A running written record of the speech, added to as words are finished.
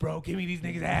bro. Give me these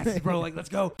niggas' asses, bro. Like, let's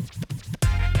go.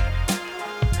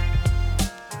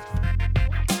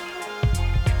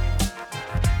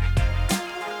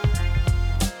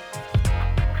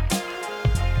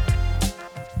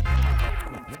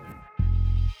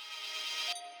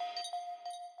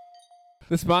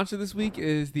 The sponsor this week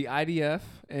is the IDF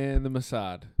and the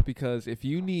Mossad, because if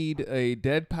you need a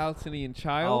dead Palestinian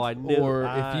child, or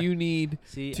if you need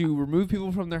to remove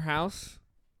people from their house,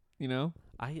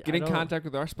 get in contact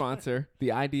with our sponsor, the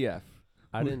IDF.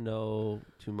 I didn't know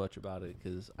too much about it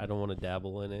because I don't want to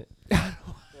dabble in it.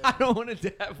 I don't want to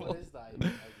dabble. What is the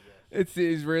IDF? It's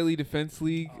the Israeli Defense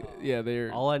League. Yeah,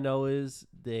 they're. All I know is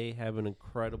they have an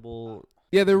incredible.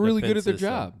 Yeah, they're really good at their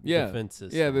job. Yeah, defense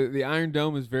system. Yeah. The Iron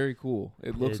Dome is very cool.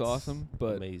 It looks awesome,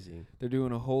 but amazing. They're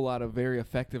doing a whole lot of very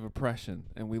effective oppression,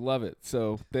 and we love it.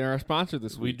 So they're our sponsor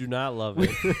this week. We do not love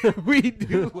it. We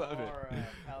do love it. Our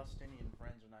Palestinian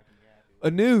friends are not going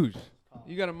to be happy. Anuj,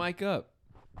 you got to mic up.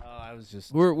 I was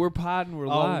just. We're podding. We're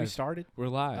live. We started. We're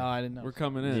live. Oh, I didn't know. We're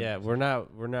coming in. Yeah, we're not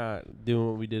doing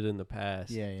what we did in the past.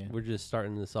 Yeah. We're just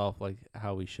starting this off like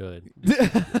how we should.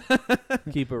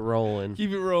 Keep it rolling.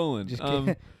 Keep it rolling. Just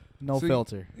no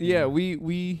filter. Yeah, we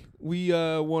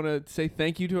want to say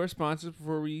thank you to our sponsors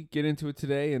before we get into it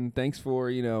today, and thanks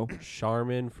for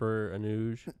Charmin for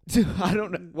Anuj. I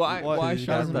don't know why. Why It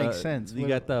doesn't make sense. You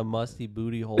got the musty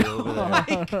booty hole over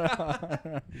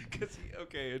there.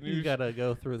 Okay, Anuj. You gotta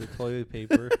go through the toilet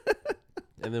paper.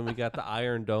 And then we got the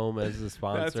Iron Dome as the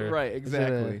sponsor. That's right,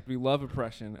 exactly. We love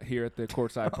oppression here at the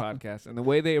Courtside Podcast, and the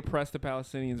way they oppress the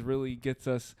Palestinians really gets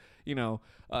us,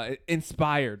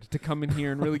 inspired to come in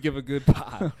here and really give a good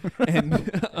pod. And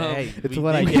hey, it's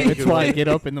what I get. It's why I get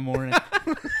up in the morning.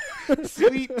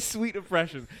 sweet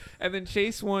oppression. And then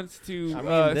Chase wants to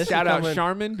this shout out coming-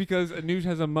 Charmin because Anuj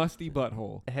has a musty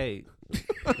butthole. Hey.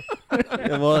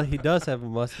 Yeah, well, he does have a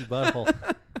musty butthole.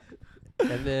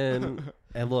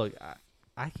 And look,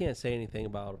 I can't say anything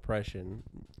about oppression.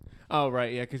 Oh,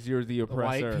 right, yeah, because you're the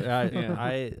oppressor.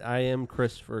 I am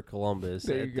Christopher Columbus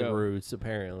There at you the go. roots,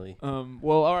 apparently.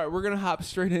 Well, all right, we're going to hop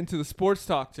straight into the sports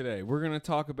talk today. We're going to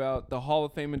talk about the Hall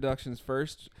of Fame inductions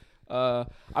first. I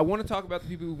want to talk about the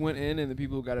people who went in and the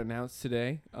people who got announced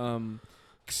today. People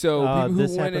who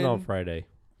this went happened in on Friday.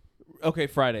 Okay,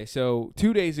 Friday. So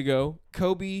 2 days ago,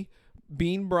 Kobe,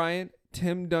 Bean Bryant,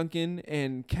 Tim Duncan,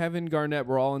 and Kevin Garnett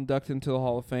were all inducted into the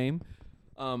Hall of Fame.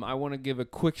 I want to give a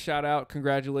quick shout out.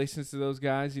 Congratulations to those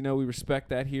guys. We respect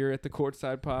that here at the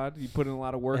Courtside Pod. You put in a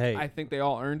lot of work. Hey, I think they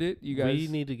all earned it. You guys. We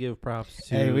need to give props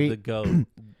to the GOAT,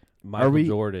 Michael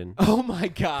Jordan. Oh my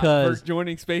God! For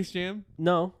joining Space Jam.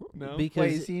 No, because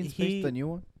Wait, is he in Space, the new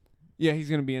one? Yeah, he's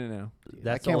gonna be in it now.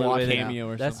 That's I can't watch the cameo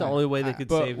or That's the something. only way they could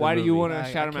but save. Why the do you movie. want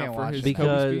to shout him out for his because,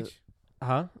 Kobe speech?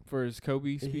 Huh? For his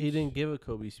Kobe speech? He didn't give a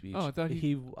Kobe speech. Oh, I thought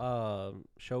he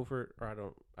chauffeured,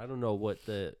 or I don't know what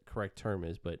the correct term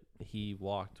is, but he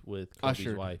walked with Kobe's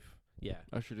Ushered. wife. Yeah,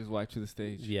 ushered his wife to the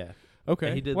stage. yeah. Okay,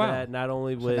 And he did wow. that not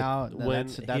only So with now when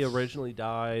that's- he originally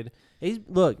died. He's Yeah,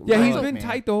 Look, he's been man.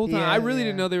 tight the whole time. Yeah, I really yeah.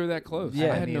 didn't know they were that close.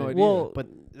 Yeah, I had no neither. idea. Well, But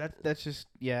that's just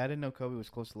I didn't know Kobe was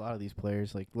close to a lot of these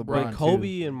players, like LeBron. Right, too.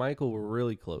 Kobe and Michael were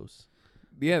really close.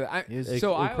 yeah,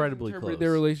 so I incredibly interpret close.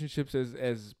 their relationships as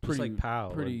Just pretty like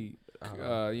Powell. pretty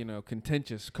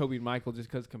contentious. Kobe and Michael just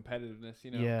because competitiveness.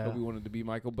 Yeah. Kobe wanted to be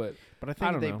Michael, but But I I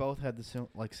think don't they know. both had the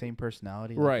same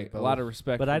personality. like right, they a lot of both-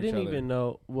 respect. But for I each didn't other. even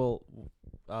know. Well,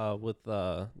 with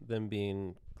them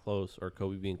being close, or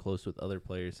Kobe being close with other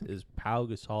players, is Pau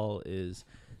Gasol is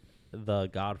the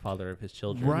godfather of his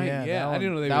children. Right? Yeah, Yeah, that I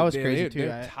didn't know they that were. was crazy, they're, too.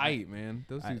 They're tight, man.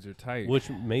 Those dudes are tight. Which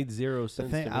made zero The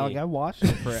sense thing, to I, me. I watched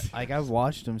him for I've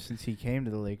watched him since he came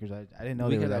to the Lakers. I didn't know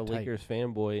we they were had that a tight. Lakers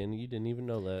fanboy, and you didn't even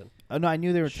know that. Oh no, I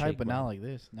knew they were tight, Shake but my- not like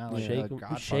this. Not like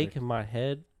You shaking my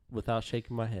head without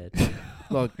shaking my head.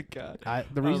 Look, God.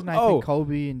 the reason I think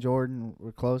Kobe and Jordan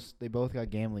were close, they both got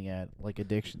gambling like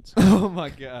addictions. Oh my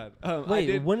God.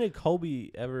 Wait, when did Kobe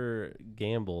ever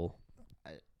gamble?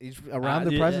 He's around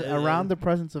the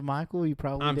presence of Michael. He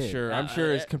probably I'm did. sure. I'm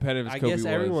sure as competitive as I Kobe guess was.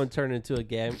 everyone turned into a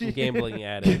gambling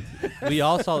addict. We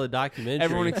all saw the documentary.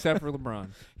 Everyone except for LeBron.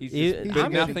 He's He- just he's been a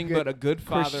nothing good but a good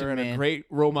father Christian and a man. great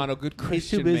role model, good He's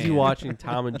Christian too busy man. watching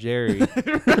Tom and Jerry.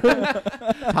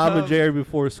 Tom and Jerry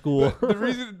before school.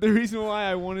 the reason why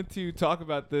I wanted to talk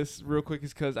about this real quick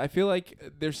is because I feel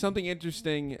like there's something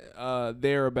interesting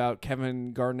there about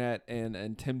Kevin Garnett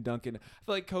and Tim Duncan. I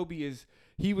feel like Kobe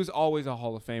he was always a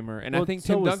Hall of Famer, and I Well, think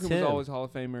so Tim was Duncan Tim. was always a Hall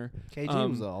of Famer. KG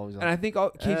was always. And I think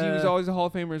KG was always a Hall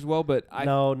of Famer as well. But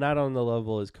No, not on the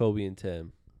level as Kobe and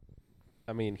Tim.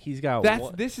 I mean, he's got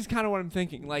This is kind of what I'm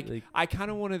thinking. Like I kind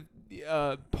of want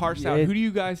to parse Yeah, out who do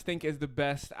you guys think is the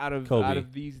best out Kobe.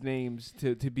 of these names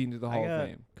to be into the Hall of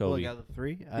Fame? Kobe. Look, out of the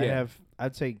three, Yeah.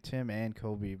 I'd say Tim and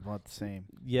Kobe about the same.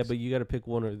 Yeah, but you got to pick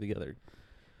one or the other.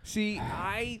 See,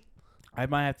 I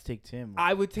might have to take Tim.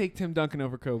 would take Tim Duncan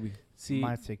over Kobe. See,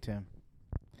 might have to take Tim.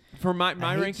 For my hate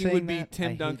ranking saying would be that. I Tim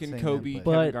hate Duncan, saying Kobe, that,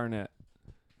 Kevin but- Garnett.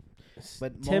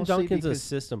 But Tim mostly Duncan's a because-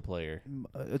 system player.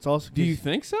 It's also Do you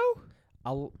think so?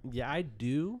 I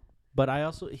do, but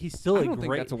he's still I a don't think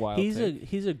great. that's a wild he's take.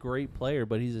 he's a great player,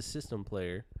 but he's a system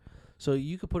player. So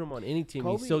you could put him on any team.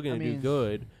 Kobe, He's still going I to do mean-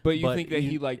 good. But you But think that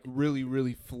you- he like really,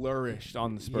 really flourished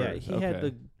on the Yeah, Spurs? he had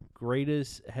the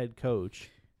greatest head coach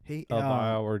he of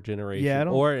our generation, I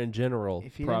don't- or in general.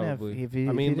 If he probably. didn't have, if he, I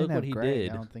if mean, he didn't look have what he Greg,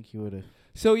 did. I don't think he would have.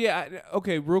 So yeah,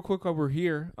 okay. Real quick while we're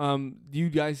here, do you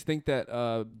guys think that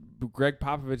Greg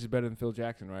Popovich is better than Phil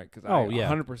Jackson? Right? Because Oh, yeah.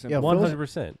 100%. Yeah,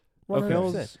 100%.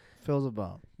 100%. Phil's a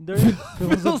bum.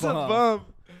 Phil's a bum.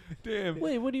 Damn.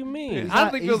 Wait, what do you mean? I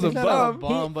don't think Phil's a not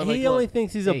bum. but he like, only look,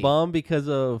 thinks he's hey, a bum because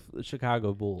of the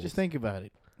Chicago Bulls. Just think about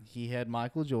it. He had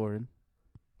Michael Jordan.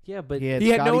 Yeah, but He had He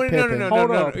had Scottie no. Pippen.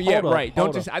 Hold up, Yeah, hold up, right. Don't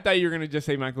hold just. I thought you were gonna just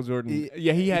say Michael Jordan.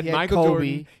 Yeah, he had had Michael Kobe.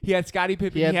 Jordan. He had Scottie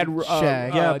Pippen. He had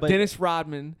Shaq. Yeah, but- Dennis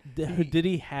Rodman. did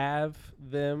he have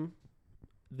them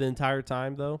the entire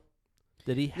time though?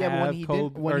 Did he have Yeah, but when he Kobe,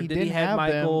 didn't, when or he did didn't he have have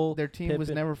Michael? them, their team was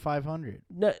Pippen? never 500.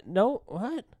 No,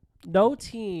 what? No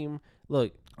team.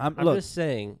 Look, I'm Look, just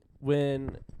saying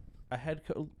when a head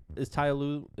coach is Ty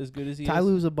Lue as good as he Ty is.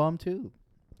 Lue's a bum too.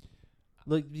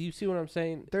 Look, do you see what I'm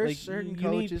saying? There's like, certain you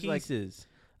need coaches, like- pieces.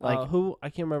 like- who I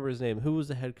can't remember his name. Who was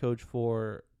the head coach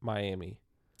for Miami?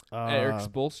 Eric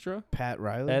Spoelstra Pat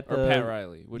Riley. At or the- Pat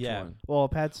Riley? Which yeah. one? Well,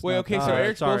 Pat's Wait, not okay. So bad.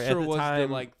 Eric sorry, at Spoelstra the was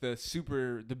time- the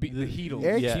super the Heatles.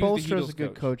 Eric Yeah. He was the Spoelstra's a Heatles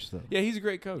good coach though. Yeah, he's a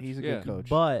great coach. He's a Yeah. good coach.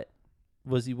 But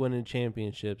was he winning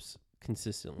championships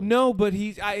consistently? No, but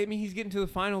I mean, he's getting to the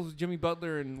finals with Jimmy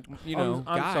Butler and I'm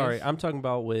guys. sorry. I'm talking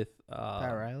about with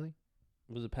Pat Riley,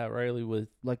 was it Pat Riley with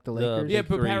like the the Lakers. Yeah, big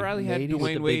but three. Pat Riley had The 80s with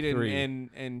Dwayne the Wade big three.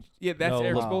 and yeah, that's No,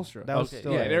 Eric no. Spoelstra. That was Okay,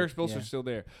 still yeah, Eric. Eric Spoelstra's Yeah. still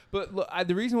there. But look,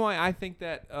 the reason why I think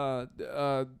that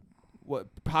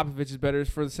what Popovich is better is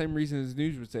for the same reason as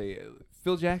News would say.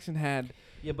 Phil Jackson had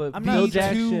Yeah, but I'm Phil not-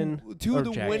 Jackson two or of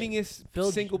the Jackson. winningest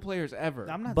Phil- single players ever.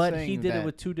 I'm not But saying he did that, it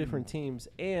with two different teams,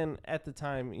 and at the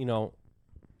time,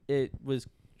 it was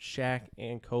Shaq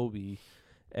and Kobe,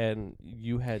 and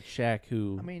you had Shaq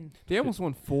who. I mean, They almost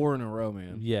won 4 in a row,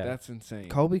 man. Yeah. That's insane.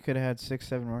 Kobe could have had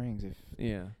 6-7 rings if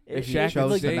Yeah. If If he Shaq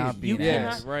chose had to stayed, not be you an yeah,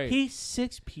 ass. right. He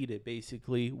six-peated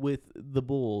basically with the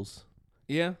Bulls,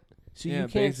 yeah. so Yeah, you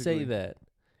can't basically. say that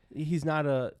he's not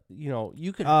a.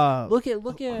 You could look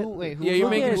look at wait, who Yeah, you're look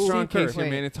making at a strong Steve case Kerr.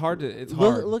 here, man. It's hard to. It's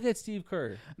hard. look at Steve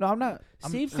Kerr. No, I'm not.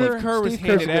 Steve Steve Kerr was Steve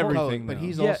handed Kerr's a good everything, coach, but though.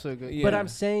 he's Yeah, also a good. yeah. But I'm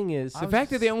saying is the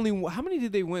fact that they only how many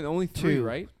did they win? Only 3, Two.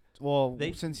 right? Well,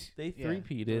 they since they yeah,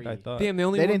 three-peated. I three. thought. Damn, they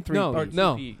only They won, didn't three-peat. no, Or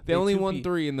no. two-peat. They only won two-peat.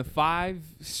 3 in the 5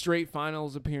 straight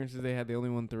finals appearances they had. They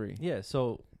only won 3 Yeah,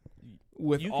 so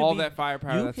with you can all be- that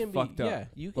firepower. you That's can fucked be, up. Yeah,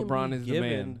 you can LeBron be is the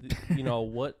given,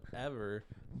 man. whatever,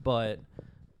 but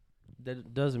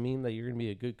that doesn't mean that you're going to be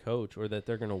a good coach or that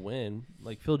they're going to win.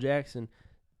 Like Phil Jackson,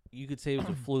 you could say it was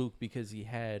a fluke because he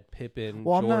had Pippen,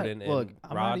 Well, I'm not- Jordan, look, and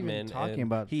I'm not Rodman. even talking and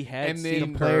about- he had And Steve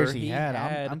then the Kerr, players he had.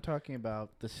 had. I'm talking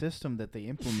about the system that they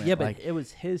implement. Yeah, but like, it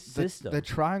was his the, system. the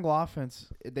triangle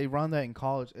offense, they run that in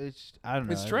college. It's I don't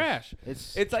know. It's trash.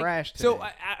 It's It's like trash. so. today.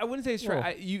 I wouldn't say it's Well-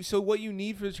 trash. So what you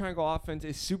need for the triangle offense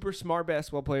is super smart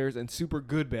basketball players and super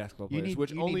good basketball You players, need-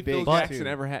 which you only need Phil bigs, Jackson too.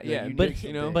 ever had. Yeah, Yeah, you but need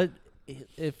you know. but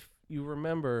if you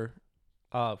remember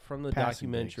from the Passing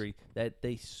documentary that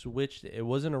they switched it. It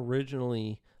wasn't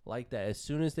originally like that. As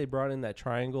soon as they brought in that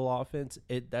triangle offense,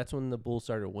 that's when the Bulls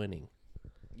started winning.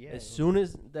 yeah, As soon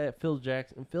as that Phil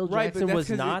Jackson Right, but Jackson that's was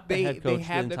 'cause not they, the head coach they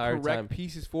had the the entire correct time.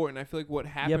 pieces for it, and I feel like what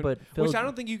happened. Yeah, but Phil, which I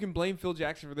don't think you can blame Phil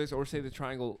Jackson for this or say the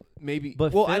triangle. Maybe.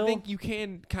 But well, I Phil- think you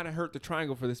can kind of hurt the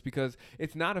triangle for this because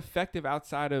it's not effective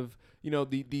outside of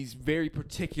these very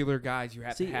particular guys you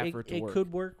have see to have for it to it work.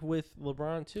 could work with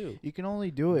LeBron too. you can only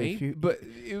do it if Maybe, you. but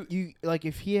you like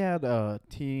if he had a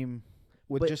team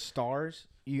with But- just stars.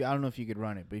 I don't know if you could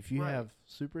run it, but if you Right. have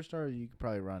superstars, you could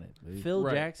probably run it. But Phil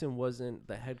Right. Jackson wasn't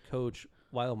the head coach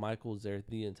while Michael was there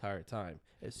the entire time.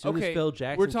 As soon okay, as Phil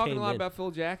Jackson we're talking came a lot in, about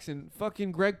Phil Jackson.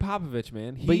 Fucking Greg Popovich,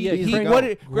 man. But yeah,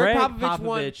 Greg Greg Popovich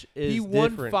won. Popovich is He won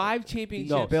different. 5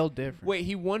 championships. No, built different. Wait,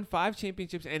 he won 5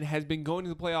 championships and has been going to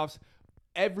the playoffs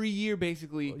every year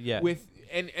basically. Yeah. With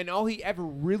and all he ever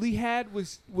really had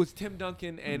was Tim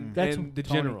Duncan and That's- and the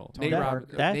Tony- general Tony Nate Parker.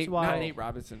 Robinson. That's Nate, why- not Nate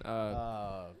Robinson.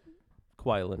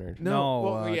 Kawhi Leonard. No,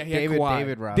 well, yeah, he had David- Kawhi.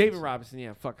 David Robinson. David Robinson,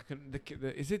 yeah. Fuck. I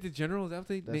couldn't- is it the general? Is that what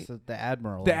they That's name? the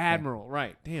Admiral. The I think. Admiral,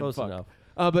 right? Damn, Close fuck. enough.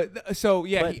 So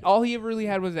yeah, But- all he ever really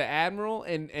had was the Admiral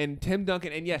and Tim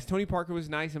Duncan, and yes, Tony Parker was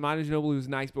nice and Manu Ginobili was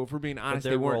nice, but if we're being honest,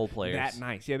 they're they weren't role players. that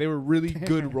nice. Yeah, they were really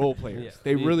good role players. Yeah.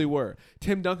 They Yeah. really were.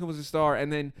 Tim Duncan was a star,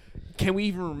 and then can we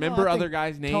even remember I other think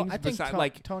guys' names I think besides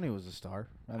like Tony was a star.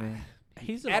 I mean,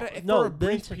 He's for a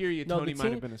brief period, Tony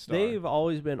might have been a star. They've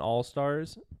always been all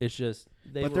stars. It's just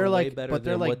they but were they're way like better but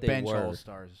they're than like what they bench were. all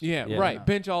stars. Yeah, Yeah. right.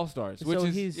 Bench all stars, which So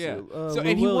is he's, yeah. Lou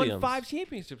and he won Williams. 5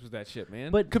 championships with that shit,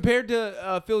 man. But- compared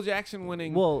to Phil Jackson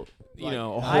winning, Well, you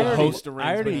know, a I whole already- host of rings.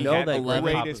 I already when he know had that the Greg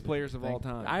greatest Popovich- players of all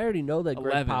time. I already know that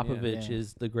Greg 11, yeah. Popovich Yeah.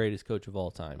 is the greatest coach of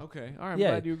all time. Okay, all right. I'm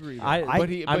Yeah, glad you agree. I- but I'm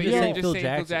he, just but you're saying just Phil saying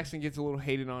Phil Jackson. Jackson gets a little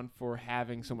hated on for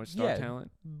having so much star Yeah.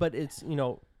 talent. But it's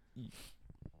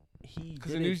he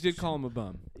Because the news did call him a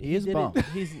bum. He is a did bum. it-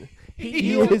 He's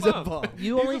He is a bum. bum.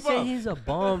 You He's only a say bum. he's a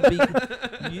bum.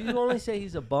 Because, you only say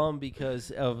he's a bum because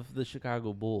of the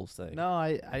Chicago Bulls thing. No,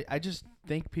 I just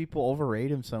think people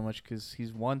overrate him so much because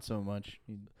he's won so much.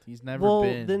 He's never well,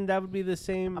 been. then that would be the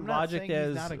same I'm not logic saying as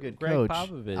he's not a good Greg coach.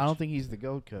 Popovich. I don't think he's the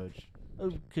GOAT coach.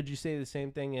 Could you say the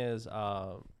same thing as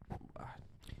I'm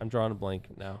drawing a blank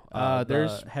now.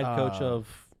 There's, the head coach of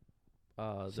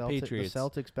the Patriots. The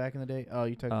Celtics back in the day. Oh,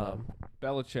 you talking about?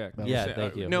 Belichick. Yeah,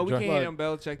 thank you. No, we Look, can't hate on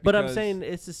Belichick. But I'm because saying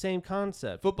it's the same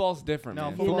concept. football's different. No,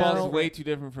 man. football Football is is way too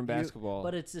different from basketball.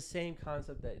 But it's the same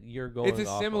concept that you're going. It's a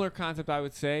off similar of. concept, I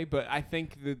would say, but I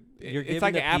think that You're it's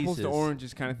like giving an the apples to pieces.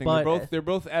 oranges kind of thing. But They're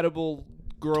both edible,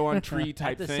 grow on tree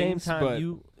type At the things. same but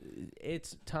time,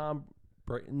 it's Tom.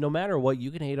 No matter what, you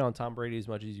can hate on Tom Brady as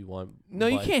much as you want. no,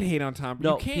 you but can't hate on Tom Brady.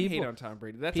 No, You can't hate people- on Tom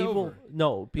Brady. That's people, over.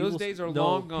 No, people, days are no,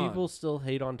 long gone. People still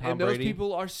hate on Tom And those Brady.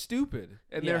 people are stupid,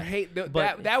 and Yeah, they're hate.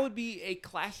 but That would be a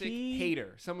classic he-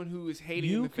 hater, someone who is hating in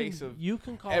you the can, face of you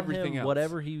can call everything him else.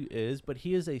 whatever he is, but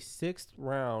he is a 6th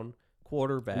round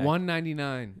quarterback.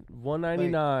 199.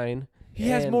 199. He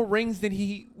has and more rings than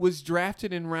he was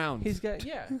drafted in rounds. He's got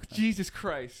Jesus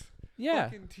Christ. yeah.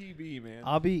 Fucking TB, man.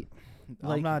 I'm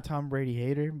Like- not a Tom Brady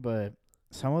hater, but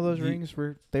some of those You- rings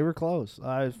were close.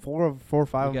 4 or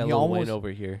 5 We of got them, he Lil Wayne almost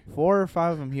over here. 4 or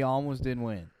 5 of them he almost didn't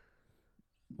win.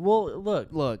 Well,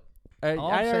 look, Look, I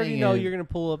all I'm already saying know is- you're gonna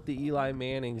pull up the Eli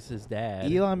Manning's his dad.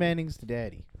 Eli Manning's the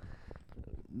daddy.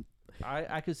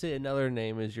 I could say another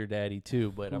name is your daddy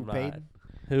too, but Who, I'm not. Peyton?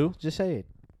 Who? Just say it.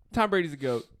 Tom Brady's a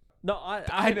goat. No,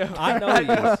 I know. I know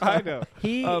he is. I know.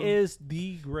 He Um, is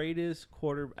the greatest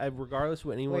quarterback, regardless of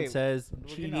what anyone Wait, says.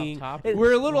 getting off Cheating. topic.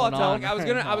 We're a little off Going on topic. I was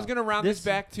right gonna now. round this This-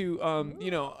 back to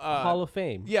Hall of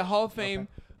Fame. yeah, Hall of Fame.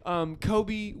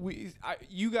 Kobe.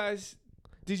 You guys,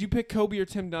 did you pick Kobe or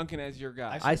Tim Duncan as your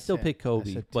guy? I still Tim. pick I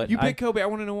Kobe, said but You I- pick Kobe. I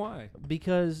want to know why.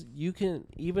 because you can,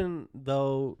 even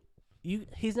though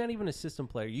he's not even a system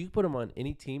player, you can put him on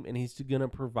any team and he's gonna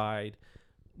provide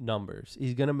numbers.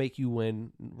 He's gonna make you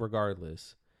win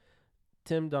regardless.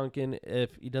 Tim Duncan,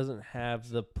 if he doesn't have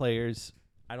the players,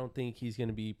 I don't think he's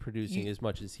gonna be producing as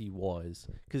much as he was,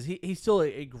 because he's still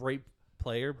a great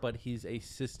player, but he's a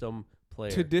system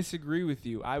player. To disagree with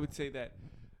you, I would say that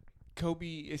Kobe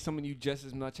is someone you just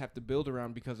as much have to build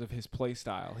around because of his play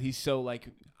style. He's so like,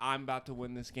 I'm about to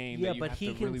win this game. Yeah, that you but have he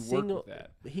to can really single. work with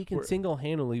that. He can Where-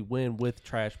 single-handedly win with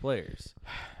trash players.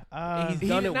 He's he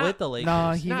done did it not- with the Lakers. No,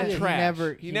 Not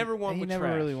trash. he He never won he with never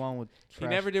trash. really won with He trash.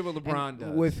 never did what And LeBron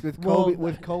does. With Well, Kobe,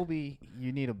 with Kobe,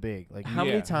 you need a big. Like How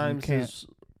Yeah. many times can't- has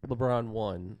LeBron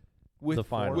won? with the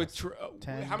finals. With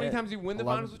 10, how many times did he win the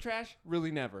 11. finals with trash? Really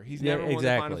never. He's Yeah, never won the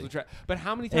exactly. finals with trash. But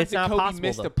how many times It's did not Kobe possible,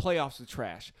 miss though. the playoffs with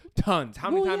trash? Tons.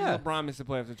 How many Well, times yeah. did LeBron miss the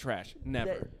playoffs with trash?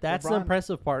 Never. That's the LeBron-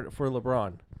 impressive part for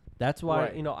LeBron. That's why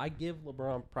Right. I give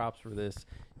LeBron props for this.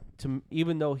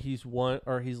 Even though he's won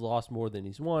or he's lost more than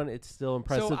he's won, it's still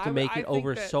impressive I to make I it think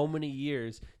over that- so many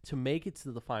years to make it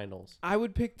to the finals. I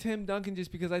would pick Tim Duncan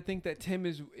just because I think that Tim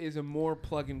is a more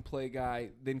plug and play guy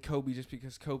than Kobe, just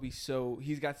because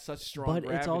he's got such strong But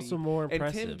gravity. it's also more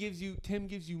impressive. And Tim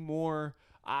gives you more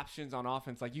options on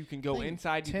offense. Like you can go Like,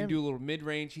 inside, you can Tim- do a little mid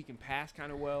range. He can pass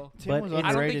kind of well. Tim But was it's- I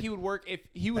don't think underrated. he would work if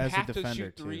he would as a have to defender,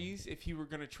 shoot too. threes if he were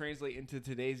going to translate into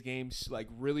today's games like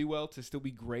really well to still be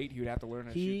great. He would have to learn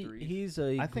how to shoot threes. He's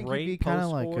a I think great he'd be kind of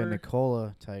post like a scorer.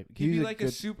 Nicola type. He'd be He's like a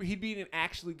good- super. He'd be an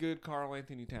actually good Karl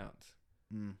Anthony Towns.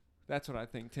 Mm. That's what I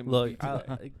think Tim would Look, be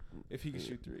today if he could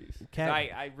shoot threes. 'Cause Cat-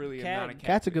 I really am not a Cat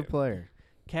Cat's a fan. good player.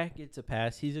 Cat gets a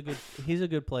pass. He's a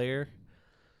good player,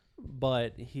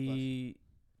 but he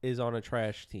is on a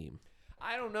trash team.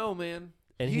 I don't know, man.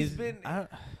 And he's been I,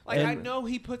 like I and- know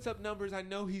he puts up numbers. I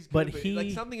know he's good, But but he-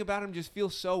 like something about him just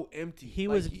feels so empty. He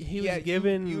Like, was yeah,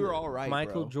 given you were all right,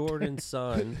 Michael bro. Jordan's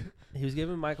son He was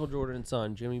giving Michael Jordan's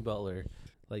son, Jimmy Butler.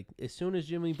 Like, as soon as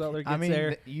Jimmy Butler gets I mean,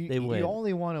 there, you, they win. You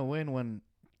only want to win when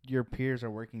your peers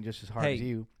are working just as hard Hey, as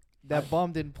you. That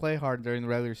bum didn't play hard during the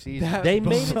regular season. That they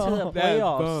made it to bum. the That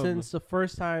playoffs bum. since the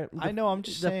first time. I know. I'm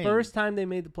just the saying. first time they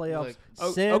made the playoffs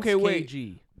Look, since okay, wait.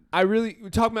 KG. We're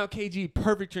talking about KG.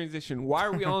 Perfect transition. Why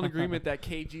are we all in agreement that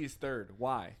KG is third?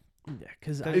 Why? Yeah,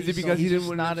 because Is Is it because he he's didn't just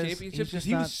win not the as- championship? he's 'Cause just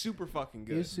he not- was super fucking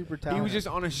good. He was super He talented. was just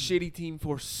on a shitty team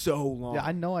for so long. Yeah,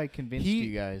 I know. I convinced He-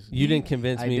 you guys. you didn't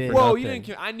convince I me did. for Whoa, nothing. you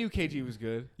didn't. I knew KG was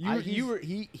good. You were.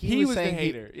 He He was the saying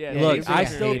hater. Yeah. he Look, was I a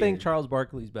still hater. think Charles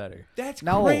Barkley's better. That's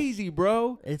No. crazy,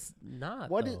 bro. It's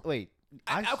not. What though. is? Wait.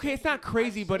 Okay, it's not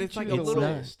crazy, but it's like a you It's the little.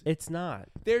 not. list. It's not.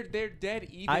 They're dead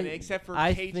even, I- except for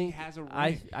I KG think- has a ring.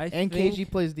 I And think KG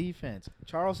plays defense.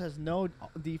 Charles has no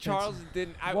defense. Charles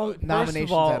didn't. well, First nominations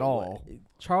first of all, at all.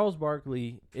 Charles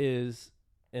Barkley is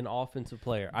an offensive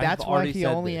player. That's I've why already he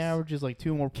said only this. averages like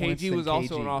 2 more points. KG than was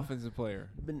also KG. an offensive player.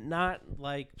 But not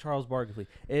like Charles Barkley.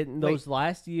 In those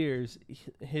last years,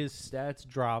 his stats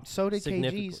dropped. So did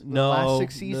significantly. KG's. The No, last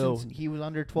 6 seasons, no, he was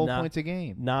under 12 Not- points a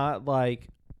game. not like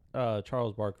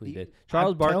Charles Barkley He- did.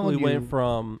 Charles I'm Barkley telling went you-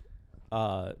 from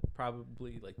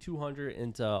probably like 200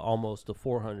 into almost the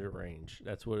 400 range.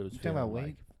 That's what it was. You talking feeling about like.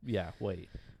 weight? Yeah, weight.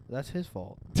 That's his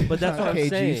fault. But that's what I'm KG's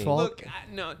saying. fault. Look,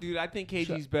 no, dude, I think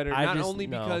KG's better. I Not just- only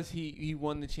no. because he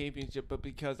won the championship, but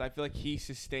because I feel like he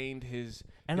sustained his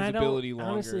And his I ability don't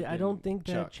longer. honestly, I than don't think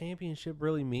that Chuck. championship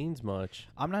really means much.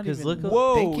 I'm not 'Cause even. look at-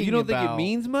 Whoa, thinking you don't think it about-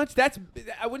 means much?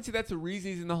 I wouldn't say that's the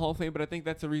reason he's in the Hall of Fame, but I think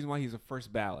that's the reason why he's a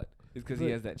first ballot. Is because he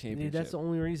But, has that championship. That's the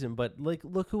only reason. But like,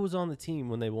 look who was on the team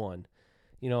when they won.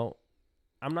 You know,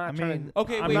 I'm not I trying. mean-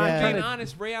 Okay, I'm wait. not yeah. trying Being to-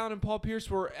 honest, Ray Allen and Paul Pierce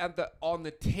were on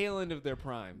the tail end of their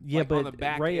prime. Yeah, like on the but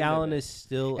back Ray end of Allen it. is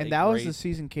still. And a that was great- the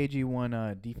season KG won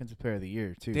Defensive Player of the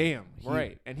Year too. Damn, He-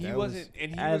 right. And he that wasn't. was-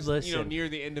 And he And was, listen, near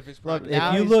the end of his prime. Look, If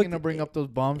now you he's look- gonna bring up those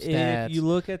bum stats. If you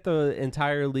look at the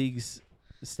entire league's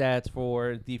stats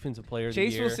for defensive player of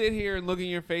Chase the year, will sit here and look in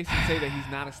your face and say that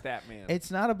he's not a stat man. it's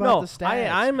not about no, the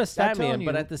stats. I'm a stat telling man,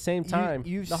 but you, at the same time,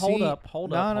 you've no, hold seen- up, hold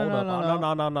no, up, no, hold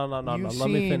no, up, no, no. You've Let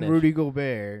me seen finish. Rudy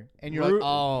Gobert, and you're like,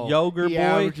 oh, Yoger he boy.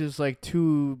 averages like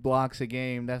 2 blocks a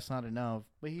game. That's not enough.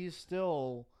 But he's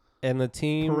still And the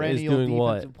team is perennial doing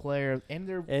what? defensive player, and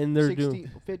they're And they're 60,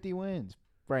 doing. 50 wins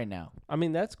right now. I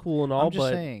mean, that's cool and all, I'm just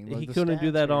but saying, like, he the couldn't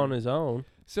do stats that are- on his own.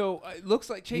 So it looks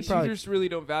like Chase, you probably- just really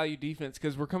don't value defense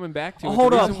because we're coming back to it.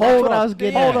 Hold The up, reason hold why- what I was up,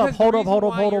 getting Yeah, at. hold up, because the hold up, reason hold up,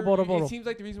 why hold up, you're- hold up, hold It up. seems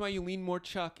like the reason why you lean more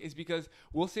Chuck is because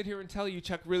we'll sit here and tell you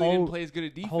Chuck really Hold- didn't play as good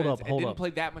at defense hold up, and hold didn't up.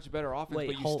 play that much better offense, but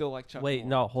you hold- still like Chuck. Wait, more.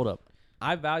 no, hold up.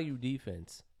 I value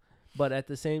defense, but at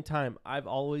the same time, I've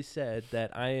always said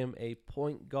that I am a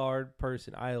point guard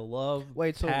person. I love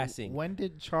Wait, so passing. when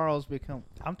did Charles become?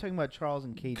 I'm talking about Charles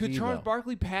and KG. Could Charles though.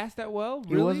 Barkley pass that well?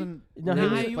 He Really? wasn't. No,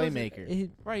 really he a wasn't- playmaker.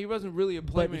 Right, he wasn't really a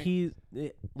But playmaker.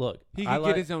 look, He I could like,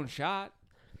 get his own shot.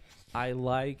 I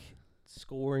like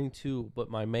scoring too, but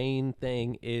my main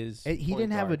thing is He point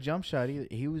didn't have a guard. jump shot either.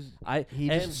 He and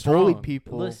just bullied strong.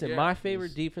 people. Listen, Yeah, my he's-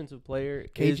 favorite defensive player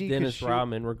KG is could Dennis shoot-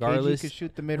 Rodman, KG regardless could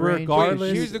shoot the mid range.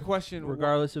 regardless- Here's the question: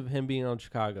 regardless of him being on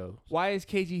Chicago. Why is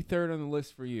KG third on the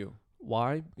list for you?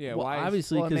 Why? Yeah, well, why is-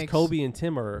 obviously well, it because makes- Kobe and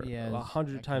Tim are Yeah,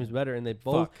 100 okay. times better, and they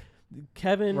both. Fuck.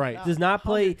 Kevin Right. does not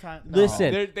play. 100 times- no.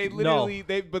 Listen, They no. literally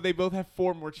but they both have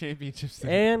 4 more championships. Than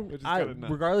him, And which is I, kinda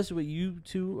nuts. regardless of what you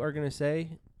two are gonna say,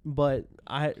 but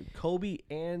Kobe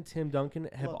and Tim Duncan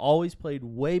have Look. always played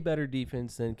way better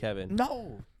defense than Kevin.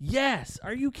 No, Yes,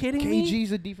 are you kidding me?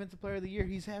 KG's a defensive player of the year.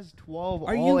 He has 12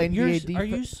 Are all you? NBA Are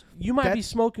you? You might be That's-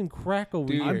 smoking crack over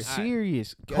Dude, here. I'm I-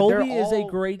 serious. Kobe They're is a all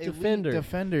great elite defender.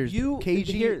 Defenders. You-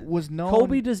 KG here- was known.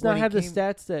 Kobe does not when he have the came-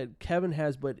 stats that Kevin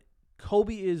has, but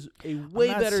Kobe is a way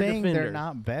I'm not better saying defender. They're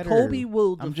not better. Kobe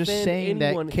will I'm defend just saying that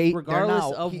anyone, they're regardless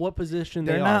not- of what position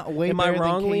They're they not are. way Am I better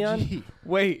wrong, than Leon? KG.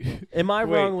 Wait, Am I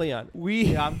Wait. wrong, Leon?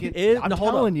 Yeah, I'm no,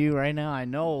 hold telling you right now. I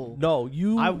know. No,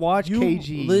 you. I watched you,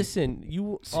 KG Listen,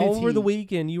 you since over the he-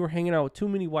 weekend you were hanging out with too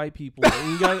many white people,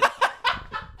 and you got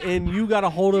and you got a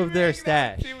hold of their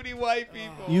stash. Too many white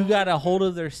people. You got a hold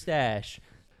of their stash.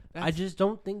 I That's- just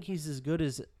don't think he's as good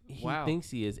as he Wow. thinks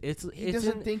he is. He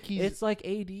doesn't think he's. It's like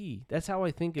AD. That's how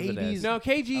I think of it as. AD's No,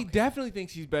 KG definitely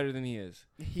thinks he's better than he is.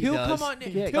 He He'll does. come on.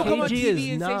 Yeah, he'll come on KG TV is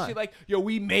and not. say shit like, "Yo,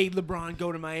 we made LeBron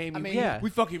go to Miami. I mean, Yeah. we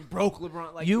fucking broke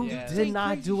LeBron." Like You yeah. did Say not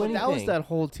crazy do shit. anything. That was that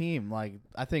whole team. Like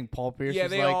I think Paul Pierce Yeah,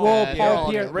 was they like all. Well, that. Paul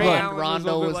All- Pierce- Ray look, Allen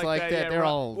Rondo was like that. yeah, They're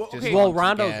all well, just okay. Well, on some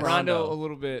Rondo's gas. Rondo a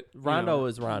little bit. you Rondo know.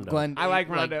 is Rondo. Glenn, I like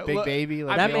Rondo. Big Look, Baby.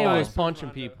 Like I that they man all- was punching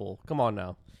Rondo. people. Come on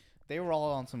now. They were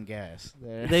all on some gas.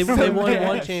 They won Yes.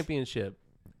 one championship,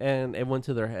 and it went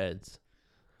to their heads,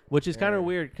 which is kind of Yeah.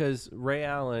 weird because Ray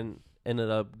Allen ended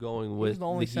up going He with was the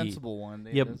only Heat. sensible one.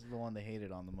 Yep. This is the one they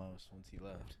hated on the most once he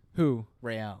left. Who?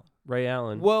 Ray Allen. Ray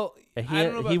Allen. Well, And I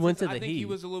don't know about he went this. to I the think he Heat.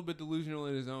 was a little bit delusional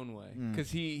in his own way Mm. because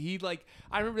he like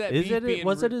I remember that. Is beef it? being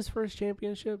Was re- it his first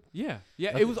championship? Yeah, yeah.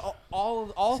 Okay. It was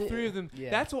all See, three of them. yeah.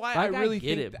 That's why Like, I I really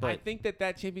get think it, I but- think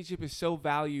that championship is so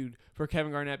valued for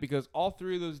Kevin Garnett because all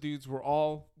three of those dudes were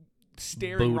all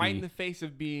staring right in Booty. the face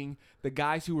of being the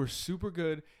guys who were super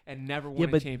good and never won Yeah,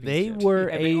 a but championship. they were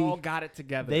and they a- all got it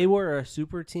together. They were a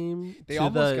super team. They to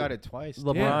almost the, got it twice.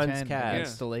 LeBron's 10 Cavs.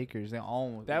 against the Lakers. They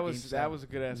almost that game was seven. a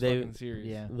good ass They- fucking series.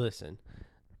 Yeah. Listen,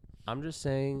 I'm just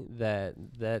saying that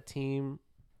that team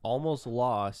almost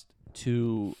lost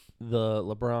to the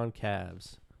LeBron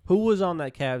Cavs. Who was on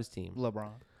that Cavs team?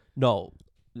 LeBron. No.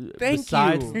 Thank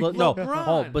besides you. no, LeBron.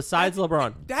 hold on, besides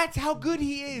LeBron. That's how good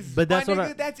he is. But that's my what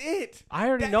nigga, that's it. I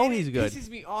already That- know and he's it good. pisses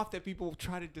me off that people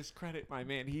try to discredit my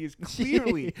man. He is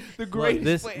clearly the Look, greatest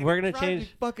this- player. we're It gonna drives me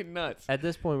change- fucking nuts. At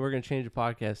this point, we're gonna change the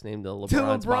podcast name to To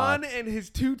LeBron's LeBron Pod. and his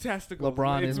two testicles.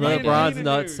 LeBron It's is me and- LeBron's me and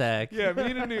Noosh. nutsack. Yeah,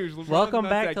 me and News. Welcome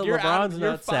back to You're out, LeBron's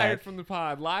You're fired nutsack. from the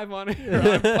pod. Live on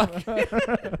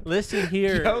air. Listen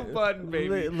here. Joe Budden,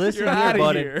 baby. Listen You're here, outta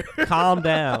buddy. here. Calm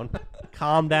down.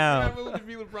 Calm I'm down. willing to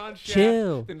be LeBron Shaft,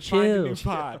 Chill. then find a new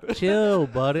Chill. pod. Chill,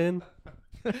 Budden.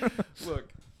 Look.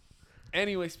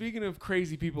 Anyway, speaking of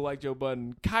crazy people like Joe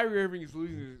Budden, Kyrie Irving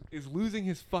is losing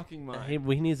his fucking mind. He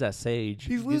needs that sage.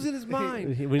 He's losing his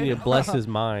mind. We need to And- bless his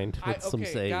mind with okay, some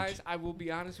sage. guys, I will be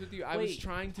honest with you. I was Wait,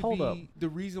 trying to hold be up. the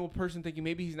reasonable person, thinking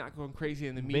maybe he's not going crazy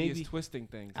and the media's Maybe- twisting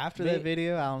things. After May- that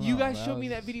video, I don't know. You guys showed was me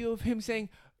that video of him saying,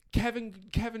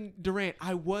 Kevin Durant,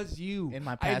 I was you In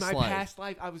my in past my life." past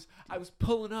life. I was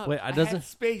pulling up. Wait, I had doesn't-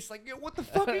 space. Like, yo, what the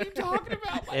fuck are you talking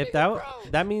about? My If nigga, that bro?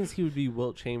 that means he would be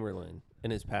Wilt Chamberlain in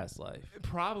his past life,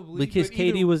 Probably because but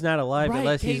either- KD was not alive right,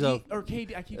 unless KD, he's a. or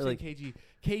KD. I keep saying like- KG.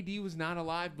 KD was not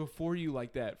alive before you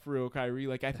like that, for real, Kyrie.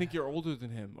 Like, I think you're older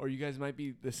than him, or you guys might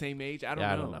be the same age. I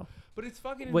Yeah, I don't don't know. know. But it's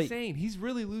fucking Wait. insane. He's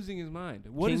really losing his mind.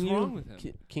 What Can is you- wrong with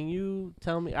him? Can you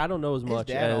tell me? I don't know as His much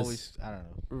dad as always, I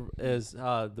don't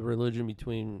know. the religion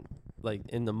between like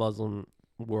in the Muslim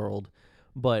world,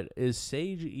 but is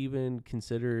sage even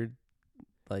considered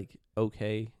like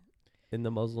okay in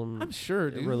the Muslim? I'm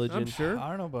sure, dude. religion. I'm sure. I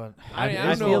don't know, but I I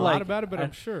don't know feel a lot like- about it, but I-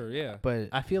 I'm sure. Yeah. but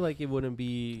I feel like it wouldn't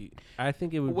be. I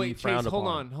think it would be Wait, frowned Chase,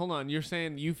 upon. hold on. You're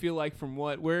saying you feel like from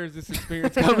what? Where is this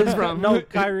experience coming from? No,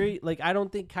 Kyrie. Like I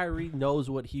don't think Kyrie knows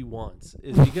what he wants.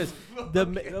 Is because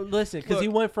listen, because he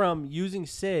Look. went from using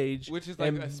sage, Which is like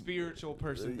and, a spiritual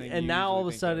person thing. and you now all of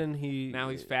a usually think sudden he now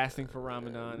he's fasting for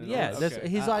Ramadan. And Yeah, all that's okay.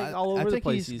 he's like all over I the think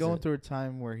place. he's going through a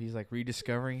time where he's like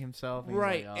rediscovering himself. And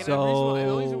Right, He's and like, the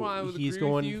so reason why I would he's agree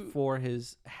with going you- for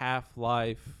his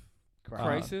Half-Life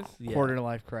Crisis? yeah. quarter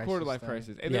life crisis. Quarter life thing.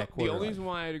 crisis. And Yeah, the quarter only life. reason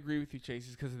why I'd agree with you, Chase,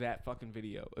 is because of that fucking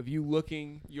video of you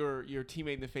looking your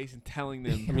teammate in the face and telling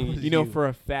them, I mean, you know, you. for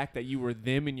a fact that you were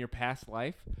them in your past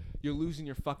life. You're losing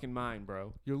your fucking mind,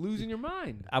 bro. You're losing your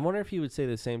mind. I wonder if he would say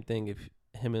the same thing if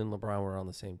him and LeBron were on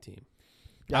the same team.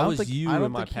 Yeah, I don't was think- you I don't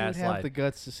in my think he past would have life. the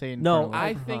guts to say. In No, front of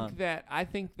I LeBron.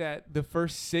 think that the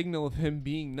first signal of him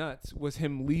being nuts was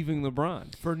him leaving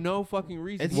LeBron for no fucking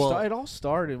reason. It all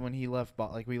started when he left.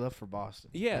 We left for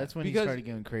Boston. Yeah, that's when he because started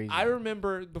getting crazy. I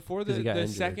remember before 'Cause the he got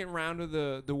injured. second round of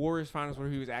the Warriors finals where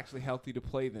he was actually healthy to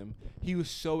play them. He was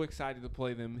so excited to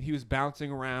play them. He was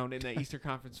bouncing around in the Eastern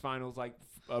Conference Finals like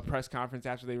press conference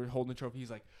after they were holding the trophy. He's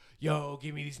like, "Yo,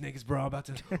 give me these niggas, bro. I'm about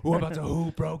to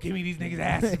hoop, bro. Give me these niggas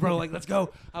asses, bro. Like, let's go."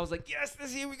 I was like, "Yes,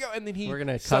 here we go." And then We're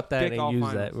gonna cut sucked that dick and all use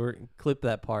finals. that. We're clip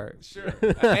that part. Sure.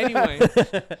 Anyway,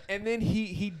 and then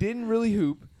he didn't really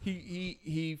hoop.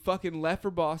 He fucking left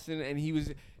for Boston, and he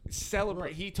was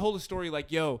celebrate. He told a story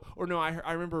like, "Yo," or no,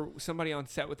 I remember somebody on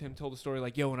set with him told a story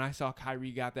like, "Yo, when I saw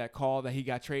Kyrie got that call that he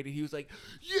got traded, he was like,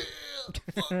 yeah,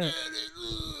 fuck it,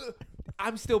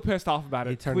 I'm still pissed off about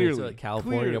it. He turned clearly, into a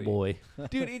California boy.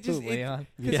 dude. It just Leon.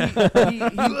 Yeah.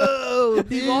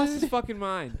 he lost his fucking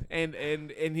mind, and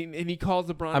he calls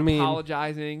LeBron I mean-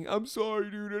 apologizing. I'm sorry,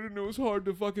 dude. I didn't know it's hard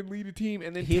to fucking lead a team,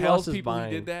 and then He tells lost his people he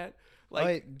mind. did that. Like,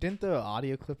 Wait, didn't the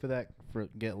audio clip of that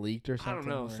get leaked or I something? don't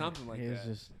know, where something like he was that.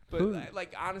 just- but Who-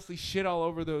 like honestly, shit all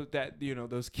over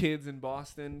those kids in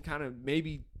Boston. Kind of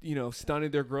maybe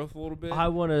stunted their growth a little bit. I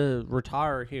want to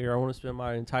retire here. I want to spend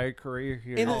my entire career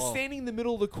here. and then standing in the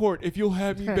middle of the court, if you'll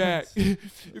have me back,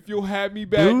 if you'll have me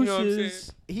back, you know what I'm saying?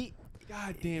 Deuces. he.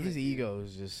 God damn His it, ego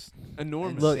is just.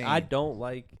 enormous. Look, insane. I don't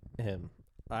like him.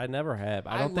 I never have.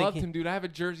 I don't loved think him, dude. I have a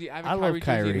jersey. I have a I love Kyrie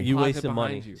jersey in Kyrie. the You closet wasted behind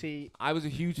money. You. See, I was a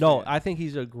huge No, fan. I think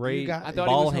he's a great got- I thought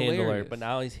he ball was handler, hilarious. but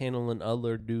now he's handling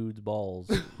other dudes' balls.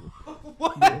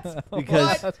 What?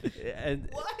 because What? and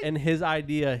What? and his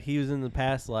idea, he was in the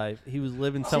past life. He was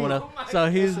living someone oh else, my so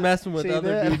he was God. messing with See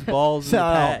other that? dudes' balls in the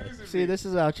past. See, this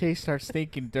is how Chase starts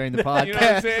thinking during the podcast. You know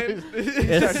what I'm saying?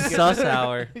 It's sus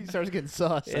hour. He starts getting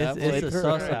sus. It's halfway a through.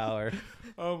 sus hour.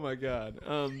 Oh my God.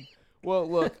 Well,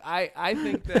 look, I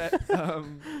think that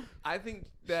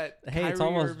Hey, it's Kyrie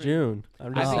almost Irving, June.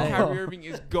 I'm I just think saying. Kyrie Irving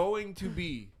is going to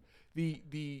be the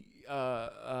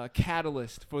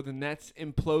catalyst for the Nets'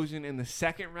 implosion in the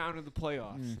second round of the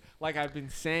playoffs. Like I've been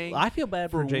saying, I feel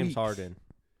bad for for James weeks. Harden.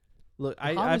 Look,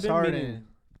 I've James been Harden, meaning.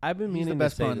 I've been He's meaning the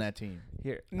best to say player on this. that team.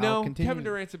 Here, no, continue. Kevin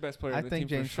Durant's the best player I on the think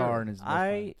team James for sure. Harden is the best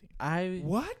player on the team. I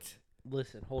What?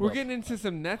 listen. Hold We're up. getting into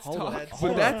some Nets Hold talk, up. but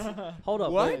Hold that's up. Hold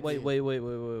up. What?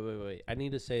 Wait. I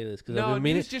need to say this because I've no. been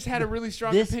meaning. News just had a really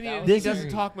strong This- opinion. And this he doesn't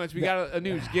is- talk much. We got a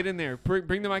news. Get in there.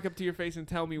 Bring the mic up to your face and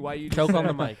tell me why you just Choke said on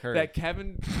the mic. Hurry. that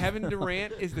Kevin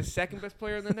Durant is the second best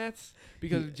player in the Nets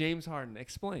because of James Harden.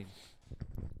 Explain.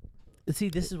 See,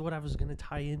 this is what I was gonna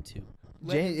tie into. He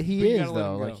but you is gotta let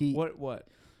him though. go. Like he. What?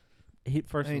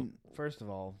 First, I mean, first of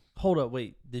all, hold up.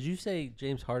 Wait, did you say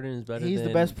James Harden is better he's than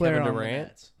the best player Kevin on the Durant?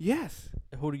 Nets. Yes,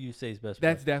 Who do you say is best?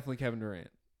 that's definitely Kevin Durant.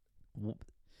 player?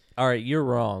 All right, you're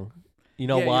wrong. You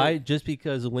know Yeah, why? you're- Just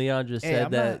because Leon just Hey, said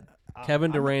I'm that not-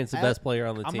 Kevin I'm not- Durant's the best player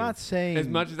on the I'm team. not saying As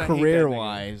much as I hate that career nigga.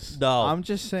 wise. No, I'm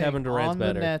just saying Kevin Durant's on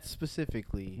better. the Nets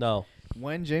specifically. No.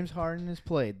 When James Harden has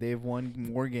played, they've won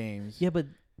more games. Yeah, but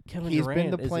Kevin He's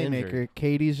Durant been the is playmaker. injured.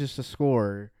 KD's just a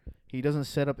scorer. He doesn't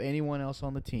set up anyone else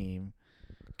on the team.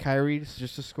 Kyrie's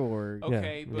just a scorer.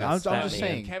 Okay, Yeah, but I'm stat just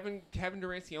man. saying. Kevin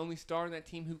Durant's the only star in that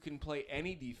team who can play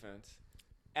any defense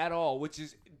at all, which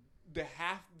is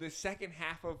the second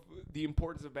half of the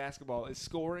importance of basketball is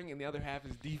scoring, and the other half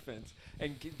is defense.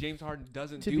 And James Harden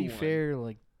doesn't To do be one. fair,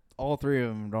 like all three of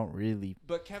them don't really.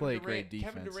 But Kevin play Durant, great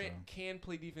defense, Kevin Durant so. can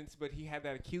play defense, but he had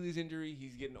that Achilles injury.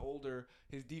 He's getting older.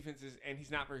 His defense is, and he's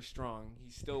not very strong.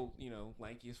 He's still,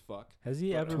 lanky as fuck. Has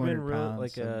he ever 200 been real pounds,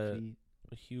 like 7 feet.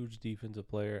 a huge defensive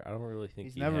player? I don't really think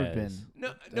He's he never has.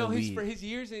 been. No, elite. for his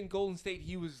years in Golden State,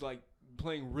 he was like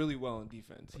playing really well in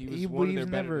defense. He was He one of was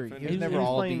their better never. defenders. He was never He was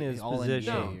all playing D- his all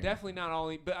position. No, NBA or- definitely not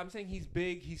only. But I'm saying he's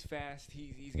big, he's fast,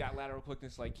 he's got lateral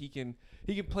quickness. Like he can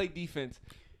play defense.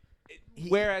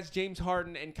 Whereas James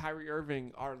Harden and Kyrie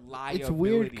Irving are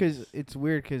liabilities. It's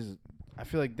weird because I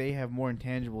feel like they have more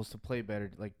intangibles to play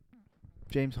better. Like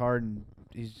James Harden,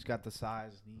 he's just got the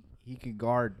size. He can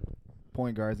guard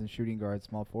point guards and shooting guards,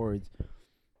 small forwards.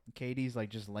 KD's like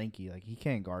just lanky. Like he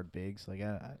can't guard bigs. Like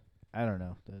I don't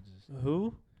know. That's just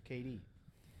Who? KD.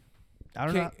 I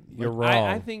don't know. You're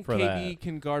I wrong think for KD that.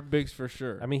 can guard bigs for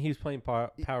sure. I mean, he's playing power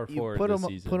You forward put this him,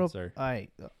 season, put him, sir. all right,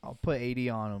 I'll put 80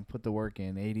 on him. Put the work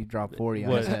in. 80 drop 40 on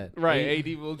What? his head. right,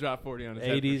 AD will drop 40 on his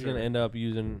head. AD's for gonna sure. end up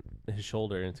using his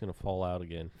shoulder and it's gonna fall out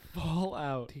again. fall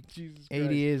out. Jesus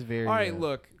 80 is very. All right,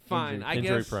 look, fine. I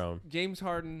Injury guess prone. James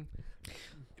Harden.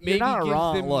 You're not gives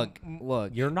wrong. them-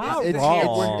 Look. You're not It's-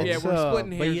 wrong. Yeah, we're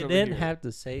splitting But hairs you over didn't here. have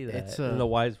to say that It's in the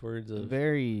wise words of.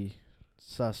 Very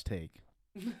sus take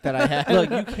that I had. Look,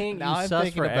 you can't now use I'm sus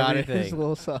thinking for about it. It's a everything.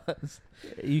 little sus.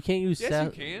 You can't use Yes,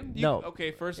 sus. you can. No.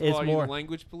 Okay, first of It's all, are you more- the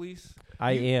language police?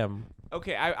 I am.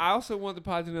 Okay, I also want the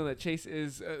pod to know that Chase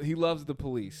is he loves the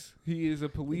police. He is a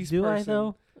police Do person. I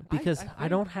though? Because I I think-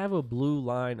 don't have a blue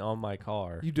line on my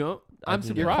car. You don't? I I'm do.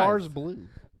 surprised. Your car's blue.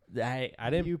 I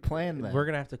didn't. You planned that. We're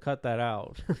gonna have to cut that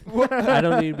out. What? I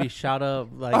don't need to be shot up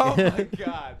like. Oh my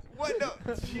god! What? No,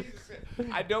 Jesus.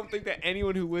 I don't think that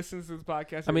anyone who listens to this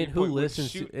podcast. I mean, at any who point would listens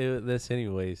shoot- to this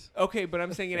anyways? Okay, but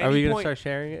I'm saying at Are we any gonna point. start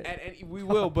sharing it? At any, we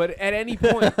will, but at any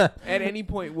point,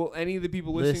 will any of the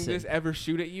people listening to Listen. this ever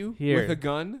shoot at you Here. with a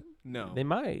gun? No. They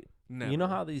might. Never. You know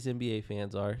how these NBA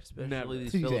fans are, especially Never.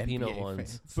 these These Filipino NBA ones.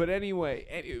 fans. But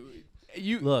anyway,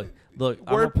 you Look. We're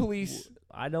I'm a- police.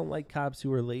 I don't like cops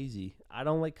who are lazy. I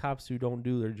don't like cops who don't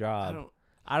do their I job. don't.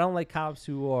 I don't like cops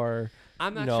who are,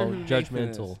 I'm you not know, sure who Nathan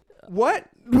judgmental. is. What?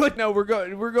 Look, no, we're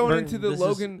going into the This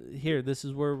Logan. This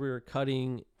is where we're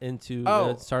cutting into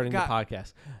Oh, starting got- the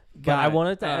podcast. But got I it.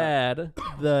 wanted to add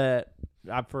that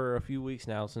for a few weeks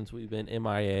now, since we've been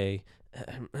MIA,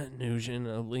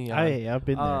 Nugent, Leon. Hey, I've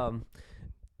been there.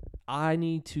 I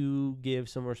need to give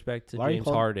some respect to Why are you James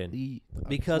holding Harden the-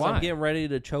 because Why? I'm getting ready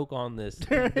to choke on this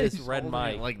He's red holding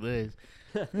it mic. like this.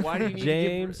 Why do you need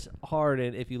James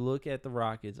Harden, if you look at the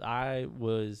Rockets, I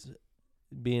was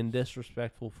being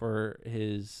disrespectful for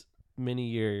his many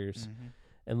years,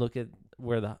 and look at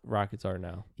where the Rockets are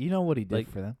now. You know what he did Like,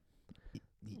 for them.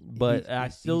 But I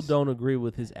still he's- don't agree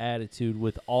with his attitude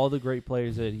with all the great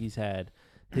players that he's had.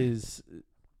 His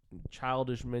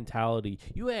childish mentality.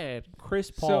 You had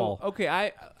Chris Paul. So okay,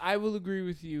 I will agree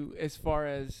with you as far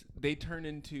as they turn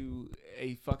into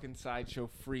a fucking sideshow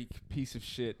freak piece of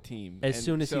shit team As And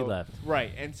soon as he so- left.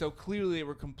 right? And so clearly they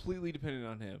were completely dependent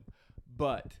on him,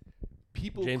 but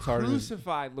people James Harden is-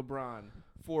 crucified LeBron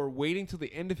for waiting till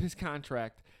the end of his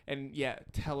contract and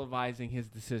televising his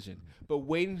decision, but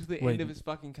waiting to the Wait. end of his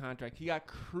fucking contract. He got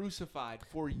crucified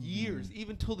for years,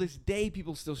 even till this day.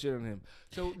 People still shit on him.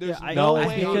 So there's I- no No, it's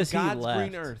way on because he God's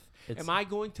green left. earth It's- am I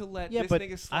going to let Yeah, this but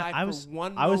nigga slide I was- for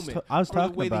one I was moment I was for the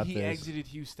talking way about that he this. exited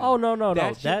Houston? Oh no, no, no.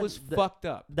 that shit was fucked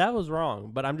up. That was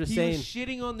wrong. But I'm just He saying was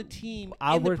shitting on the team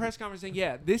I in the would- press conference saying,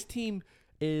 "Yeah, this team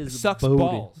is sucks booted.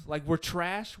 balls. Like we're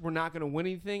trash. We're not going to win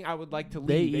anything. I would like to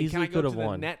They leave. And can easily I go could to have the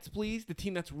won. Nets, please? The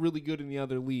team that's really good in the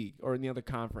other league or in the other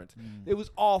conference. It was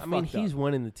all. I mean, fucked up. he's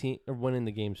winning the team or winning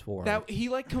the games for him. That he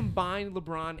like combined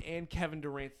LeBron and Kevin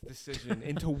Durant's decision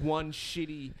into one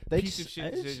shitty They piece of just- shit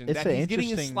it's- decision it's that a he's getting a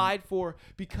interesting- slide for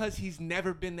because he's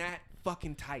never been that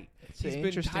fucking tight. It's He's an been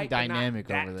interesting tight, but not dynamic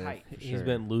that over there. tight. for He's sure.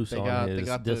 been loose They on got- they his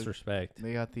got the- disrespect.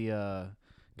 They got the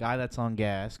guy that's on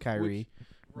gas, Kyrie.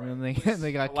 And they, Which-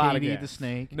 they got a lot of KD the gas.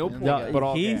 snake. No and point, they got- but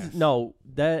all he's gas. no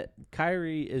that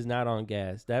Kyrie is not on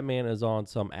gas. That man is on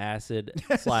some acid /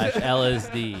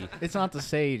 LSD. It's not the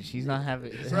sage. He's not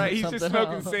having. That's right. He's just something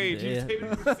smoking else. sage. He's Yeah. hitting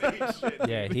the sage shit.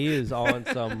 Yeah, he is on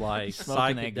some like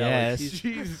Smoking that psychedelics. gas. Jesus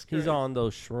He's Christ. on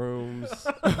those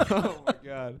shrooms. Oh my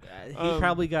god. He Um,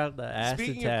 probably got the acid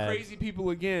Speaking tab. of crazy people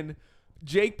again,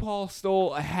 Jake Paul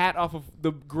stole a hat off of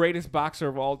the greatest boxer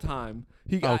of all time.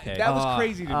 He got Okay. that was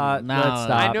crazy to me. no, let's stop.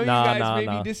 I know you no, guys no, maybe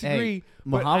no. disagree,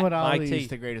 but Muhammad Mike Ali T- is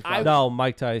the greatest. I- boxer. No,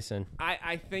 Mike Tyson.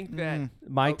 I think that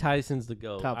Mike Tyson's the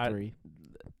GOAT. top I- three.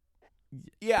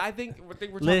 I think we're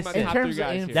talking Listen, about the in top terms three of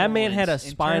guys here. That man had a influence- in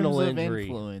spinal terms of injury.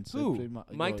 influence, Who? it's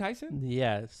pretty Mike Tyson?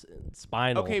 Yes,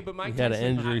 spinal. Okay, but Mike he had Tyson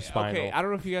an injury I, spinal. Okay, I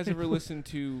don't know if you guys ever listened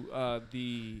to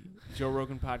the Joe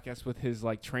Rogan podcast with his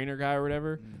like trainer guy or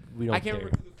whatever. we don't I can't care.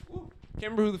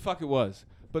 remember who the fuck it was,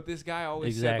 but this guy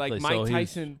always said Exactly, like so Mike he's-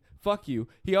 Tyson. Fuck you.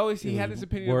 He had was this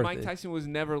opinion that worth Mike it. Tyson was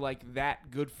never like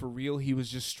that good for real. He was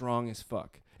just strong as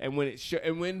fuck. And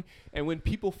when when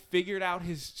people figured out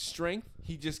his strength,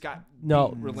 he just got No,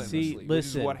 beat relentlessly. see, which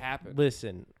listen, is what happened.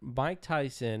 Listen, Mike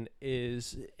Tyson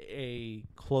is a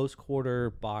close quarter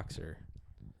boxer.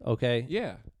 Okay,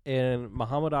 Yeah, and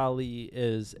Muhammad Ali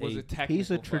is was a a technical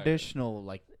He's a fighter. traditional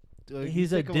like.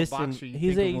 he's a think of distant boxer, you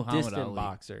he's think a of Muhammad distant Ali.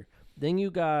 boxer. Then you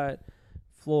got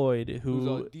Floyd, Who's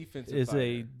who a defensive is a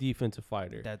fighter. defensive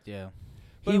fighter. That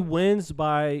He But- wins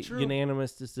by True.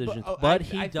 unanimous decisions, oh, but I he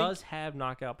think- does have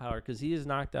knockout power because he has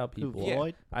knocked out Who, people. Yeah.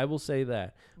 Floyd? I will say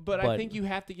that. But I But- think you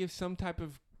have to give some type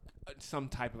of.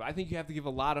 I think you have to give a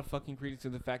lot of fucking credence to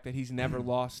the fact that he's never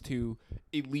lost to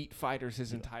elite fighters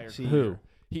his entire See, career. Who?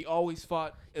 He always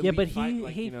fought. Elite Yeah, but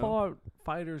he fought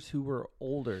fighters who were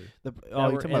older. The, that oh,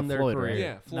 you're were talking in about their Floyd, career. right?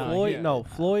 Yeah, Floyd. Floyd, yeah. no,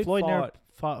 Floyd never fought.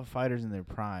 fought fighters in their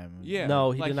prime. Yeah.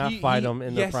 No, he Like, did not he- fight he- them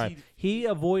in their yes, prime. He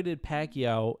avoided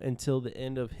Pacquiao until the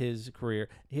end of his career.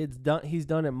 He's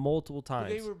done it multiple But times.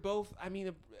 they were both. I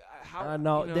mean, how?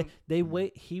 No, you know, they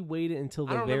wait. He waited until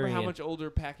I the don't very remember how end. much older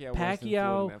Pacquiao was. than Floyd in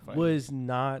Pacquiao that fight. was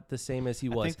not the same as he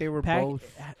was. I think they were Pac- both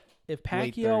If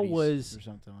late Pacquiao 30s was or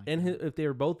something like in that. his, if they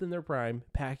were both in their prime,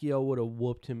 Pacquiao would have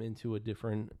whooped him into a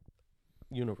different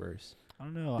universe. I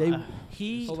don't know. They I-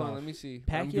 he Hold on, let me see.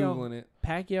 I'm Pacquiao- googling it.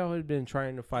 Pacquiao had been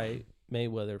trying to fight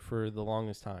Mayweather for the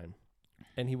longest time,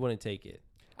 and he wouldn't take it.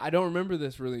 I don't remember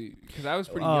this really because I was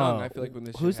pretty young. Oh, I feel like when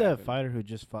this. Who's shit that happened. fighter who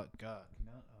just fought? God,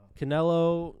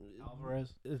 Canelo,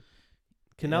 Alvarez.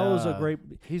 Canelo's a Yeah. great.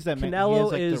 He's that man. Canelo He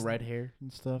has like is- the red hair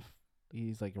and stuff.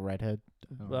 He's like a redhead.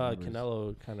 I don't remember his-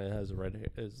 Canelo kind of has a red hair.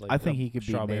 Is like I think a he could beat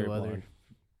strawberry Mayweather. blonde.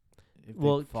 if they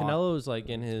Well, fought. Canelo's like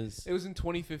in his. It was in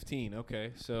 2015.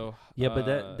 Okay, so Yeah, but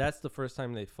uh, that's the first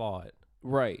time they fought,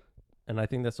 right. and I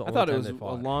think that's the I only thought it time was they a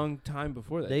fought. long time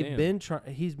before that. They've Damn. been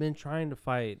trying. He's been trying to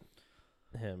fight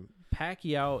him.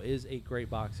 Pacquiao is a great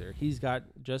boxer. He's got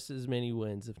just as many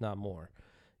wins, if not more.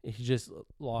 He just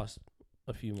lost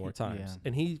a few more times, Yeah.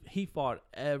 and he fought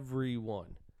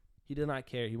everyone. He did not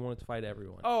care. He wanted to fight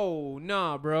everyone. Oh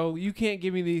nah, bro! You can't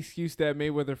give me the excuse that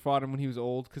Mayweather fought him when he was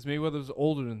old because Mayweather was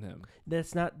older than them.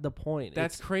 That's not the point.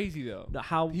 That's It's crazy though.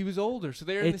 how He was older, so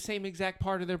they're in the It's- same exact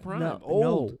part of their prime. no,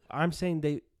 old. no. I'm saying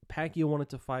Pacquiao wanted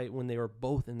to fight when they were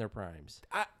both in their primes.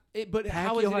 But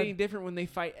how is Pacquiao it had- any different when they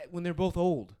fight when they're both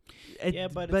old? Yeah,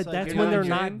 but it's like that's you're when not they're in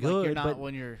not gym, good. Like you're not but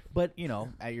when you're, but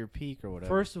at your peak or whatever.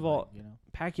 First of all, like,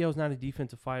 Pacquiao's not a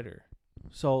defensive fighter,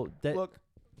 so Look,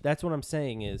 that's what I'm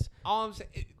saying is. all I'm saying,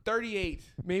 38.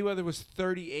 Mayweather was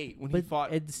 38 when he But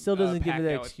fought. it still doesn't give you the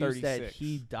Pacquiao at excuse that 36.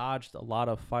 he dodged a lot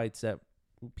of fights that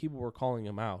people were calling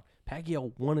him out.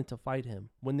 Pacquiao wanted to fight him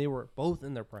when they were both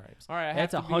in their primes. All right, I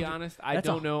That's have to be 100 honest. I that's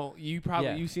don't know. You probably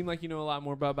Yeah. you seem like you know a lot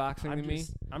more about boxing than me.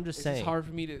 I'm just It's saying. just hard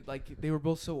for me to like. They were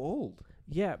both so old.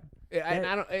 Yeah, And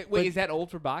I don't. but- Wait, is that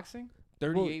old for boxing?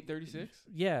 38, 36?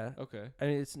 yeah. Okay. I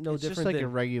mean, it's no it's different just like than a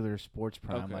regular sports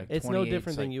prime. Okay. Like it's no 28 's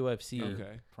different than like UFC.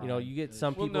 Okay. You know, you get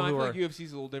some Well, people no, I who feel are like UFC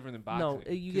is a little different than boxing.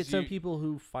 no. You get 'cause some people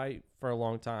who fight for a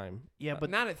long time. Yeah, but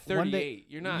not at one 38.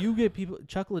 You're not. You get people.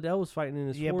 Chuck Liddell was fighting in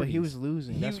his 40s. yeah, but he was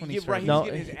losing. That's when he right. started. He No, was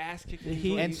getting his ass kicked. in his he-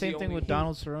 leg. and He's same the thing only- with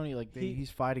Donald Cerrone. Like he- he's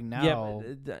fighting now.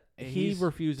 Yeah, but and he he's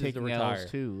refuses to taking retire.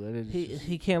 L's too. That is He just-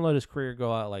 he can't let his career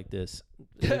go out like this.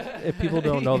 If people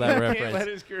don't know that He can't reference, let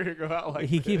his career go out like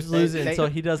he this. keeps losing, they- so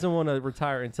he doesn't want to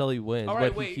retire until he wins. All right,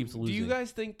 but wait. he keeps Do losing. you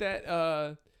guys think that?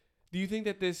 Do you think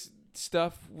that this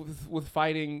stuff with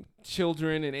fighting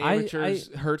children and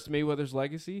amateurs hurts Mayweather's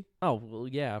legacy? Oh well,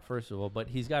 yeah. First of all, but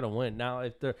he's got to win. Now,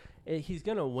 he's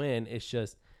gonna win, it's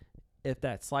just if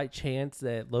that slight chance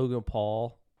that Logan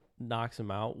Paul knocks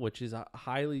him out, which is a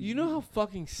highly. You know how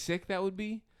fucking sick that would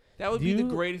be. That would be the You-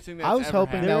 greatest thing that's I was ever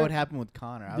hoping happened. that would happen with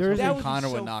Connor. I was there's- That hoping would Connor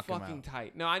be would so knock him fucking out.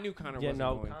 tight. No, I knew Connor Yeah, wasn't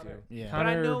no, going Connor- to. Yeah. But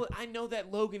I Connor- know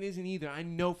that Logan isn't either. I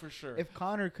know for sure. If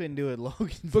Connor couldn't do it,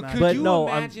 Logan's But not. could But you no,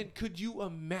 I'm- imagine? Could you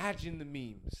imagine the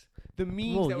memes? The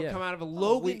memes Well, that would yeah. come out of a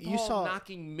Logan wait, you Paul saw-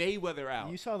 knocking Mayweather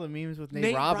out. You saw the memes with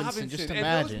Nate Robinson. Just and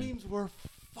imagine. those memes were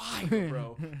fire,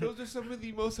 bro. Those are some of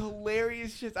the most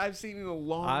hilarious shit I've seen in a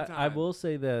long time. I will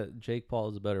say that Jake Paul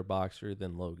is a better boxer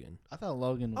than Logan. I thought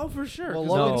Logan. Oh, for sure. Well, 'cause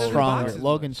Logan's Logan stronger. boxes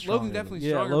Logan's much. stronger. Logan's definitely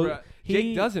Yeah, stronger. but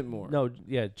Jake doesn't more. No,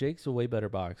 yeah, Jake's a way better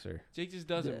boxer. Jake just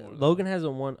doesn't more. though. Logan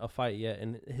hasn't won a fight yet,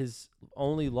 and his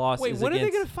only loss Wait, is when are they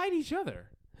against gonna fight each other?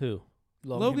 who?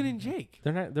 Logan and Jake.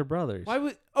 They're not. They're brothers. Why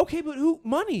would? Okay, but who?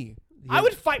 Money. Yeah. I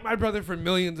would fight my brother for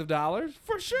millions of dollars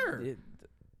for sure.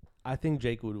 I think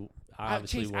Jake would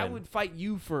obviously Chase, win. I would fight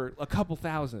you for a couple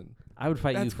thousand. I would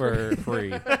fight you That's for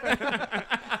free.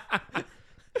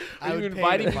 Are you would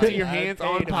inviting pay me to to your fight. hands I'd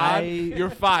on pay to pod? fight. You're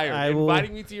fired. I will-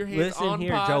 Inviting me to your hands Listen on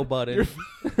here, pod. Joe Budden.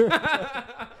 You're-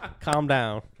 Calm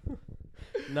down.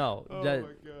 No, Oh that- my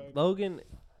God. Logan.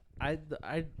 I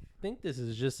think this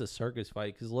is just a circus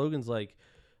fight because Logan's like,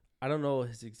 I don't know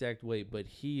his exact weight, but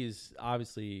he is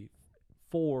obviously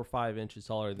 4 or 5 inches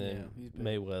taller than Yeah, he's big.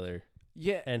 Mayweather,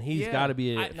 Yeah, and he's yeah. got to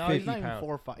be I- at No, 50 he's not even pounds.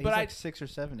 4 or 5. He's But like 6 or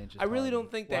 7 inches. I really taller.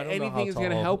 don't think Well, I that don't know anything how is going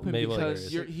to tall help him Mayweather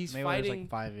because is. he's Mayweather's fighting like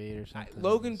 5'8" or something.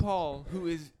 Logan Paul, who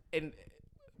is and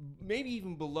maybe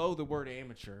even below the word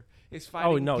amateur, is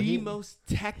fighting no, the he- most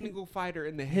technical fighter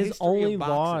in the His history only of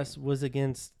boxing. loss was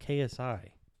against KSI.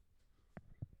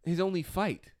 His only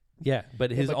fight. Yeah, but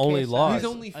his but only KSI loss. His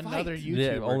only fight. Another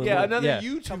Yeah, YouTuber. only Yeah, one. another Yeah.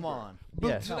 YouTuber. Come on. But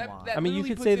Yeah. so Come that, on. that I mean, you really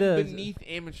could puts say him the- beneath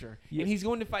amateur, Yeah. and he's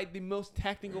going to fight the most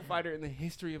technical fighter in the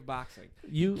history of boxing.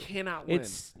 You He cannot win.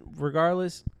 It's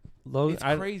regardless. Logan, It's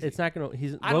crazy. It's not gonna.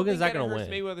 He's I don't Logan's think not that gonna hurts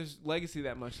win. Mayweather's legacy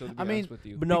that much, though. To be I mean, honest with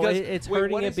you, But no, Because- it's wait,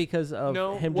 hurting what it is- because of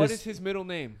no. him What just is his middle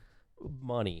name?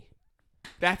 money.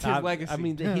 That's his I legacy.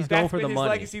 mean, he's That's going for been the his money.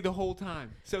 legacy the whole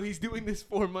time. So he's doing this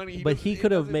for money. But doesn't- he it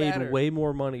could have doesn't made matter. way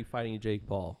more money fighting Jake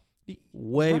Paul. He-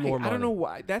 Way Right, more money. I don't know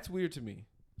why. That's weird to me.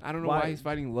 I don't know why, Why- he's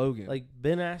fighting Logan. Like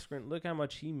Ben Askren, look how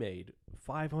much he made.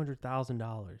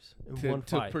 $500,000 in one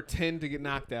to fight. pretend to get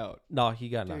knocked out. No, he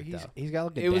got Dude, knocked out. he's got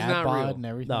like a It was dad not bod real. and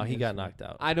everything. No, he got It's- knocked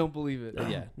out. I don't believe it.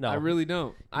 Yeah, no. I really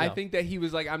don't. I No. think that he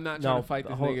was like, I'm not trying No, to fight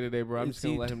this hold- nigga today, bro. I'm just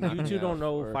gonna See, let him knock You me two out don't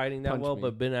know or fighting that punch well, me.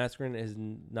 but Ben Askren is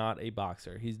not a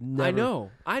boxer. He's never. I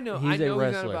know. He's I a know he's not a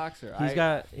wrestler.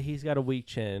 boxer. He's got a weak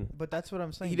chin. But that's what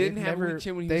I'm saying. He didn't They've have a never, weak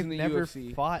chin when he was they've in the never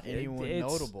UFC. fought anyone It's-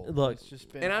 notable. look, It's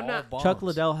just been and I'm all not- bums. Chuck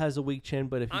Liddell has a weak chin,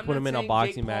 but if you I'm put not him in a saying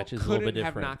boxing Jake match, Paul it's a little bit couldn't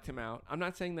have different. knocked him out. I'm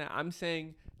not saying that. I'm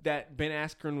saying that Ben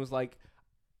Askren was like,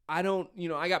 I don't,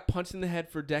 I got punched in the head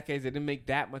for decades. I didn't make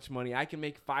that much money. I can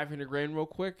make 500 grand real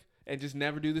quick and just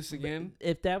never do this again.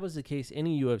 If that was the case,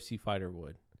 any UFC fighter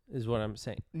would, is what I'm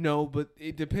saying. No, but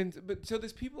it depends. But so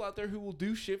there's people out there who will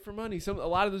do shit for money. A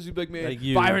lot of those would be like, man, Like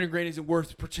you. 500 grand isn't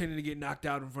worth pretending to get knocked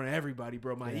out in front of everybody,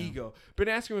 bro. My Yeah. ego. Ben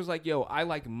Askren was like, yo, I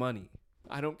like money.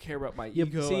 I don't care about my Yeah,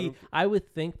 ego. see, I would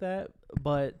think that,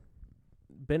 but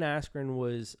Ben Askren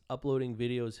was uploading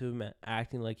videos of him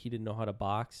acting like he didn't know how to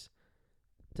box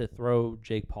to throw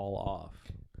Jake Paul off.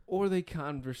 Or they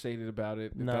conversated about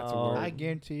it. If that's a No. word. I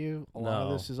guarantee you, a lot of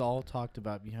No. this is all talked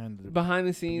about behind the. Behind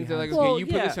the scenes, they're like, Behind okay, the- you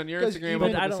put Well, this on your 'cause Instagram,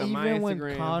 even, I I put this don't- on my even when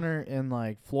Instagram. Connor and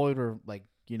like Floyd were like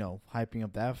hyping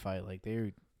up that fight, like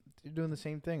they're doing the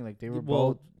same thing. Like they were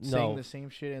Well, both saying no. the same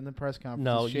shit in the press conference.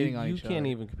 No, shitting on you each can't other.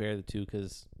 even compare the two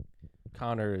because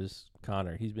Connor is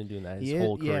Connor. He's been doing that his He is-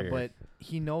 whole career. Yeah, but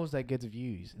he knows that gets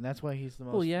views, and that's why he's the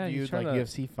most Well, yeah, he's viewed trying like to-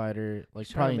 UFC fighter, like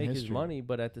he's trying probably to in make history. his money,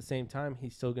 but at the same time,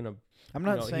 he's still gonna. I'm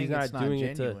not know, saying he's not it's not doing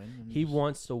it to- genuine. I'm He just-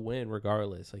 wants to win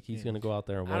regardless. Like he's Yeah. gonna go out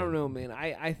there and win. I don't know, man.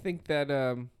 I think that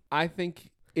I think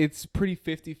it's pretty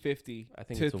 50-50 I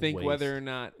think to it's a think whether waste. or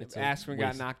not It's a Askren got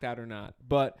waste. knocked out or not.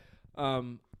 But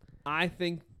I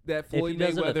think that If Floyd he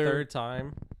does it a Mayweather. third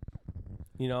time,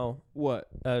 What?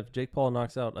 if Jake Paul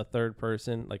knocks out a third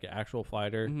person, like an actual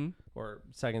fighter, Mm-hmm. or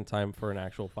second time for an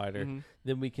actual fighter, Mm-hmm.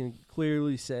 then we can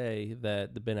clearly say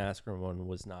that the Ben Askren one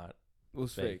was not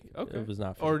Was fake. Okay. It was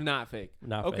not fake. Or not fake.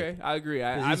 not Okay, fake. I agree.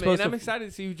 'Cause he's I'm supposed to- excited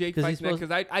to see who Jake 'cause he's fights next supposed-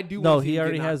 because I do. No, wanna see he him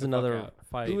already get has knocked the fuck another out.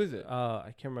 fight. Who is it?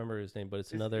 I can't remember his name, but it's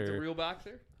It's another. a real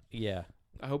boxer. Yeah,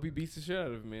 I hope he beats the shit out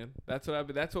of him, man. That's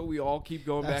what we all keep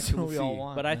going That's back to what we see. all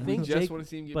want. but I man. think We just Jake. want to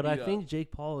see him get But beat I up. think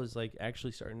Jake Paul is like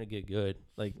actually starting to get good.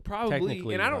 Like Probably,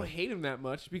 technically, and I don't like- hate him that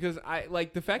much because I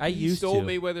like the fact I that he used stole to.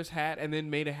 Mayweather's hat and then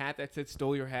made a hat that said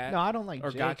 "Stole your hat." No, I don't like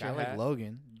Or Jake. got your I like hat.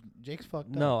 Logan. Jake's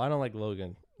fucked up. No, I don't like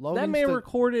Logan. that Logan's man the-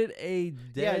 recorded a Yeah,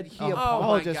 dead. he Oh my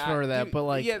apologized God, for that, dude. but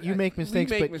like Yeah, you make mistakes,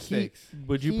 we make but mistakes.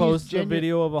 Would you he's post a genu-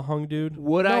 video of a hung dude?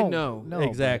 Would I No, know? no,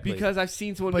 Exactly. Because I've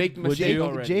seen someone But make the would mistake you?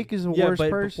 already. Jake is the Yeah, worst but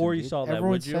person. before you dude. saw that,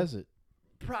 everyone would you? says it.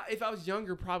 If I was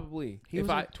younger, probably. He if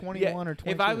was I like 21 or 22.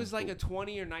 If I was like a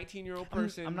 20 or 19-year-old I'm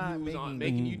person not who was on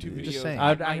making- making YouTube just videos, saying.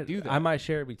 I might do that. I might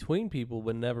share it between people,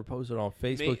 but never post it on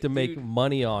Facebook May- to make dude,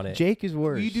 money on it. Jake is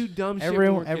worse. You do dumb shit.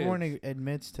 Everyone, when we're everyone kids.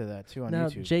 admits to that too on Now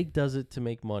YouTube. Jake does it to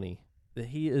make money. That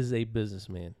he is a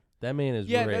businessman. That man is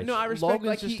Yeah, rich. no, I respect. Logan's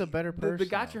like just he, a better The person,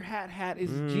 got though. your hat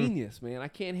is Mm. genius, man. I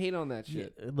can't hate on that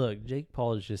shit. Yeah, look, Jake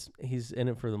Paul is he's in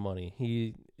it for the money.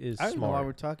 He is I don't know why smart.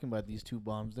 we're talking about these two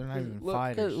bums. They're not Dude, even look,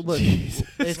 fighters. Look, Jesus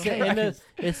it's the end of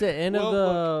Christ. the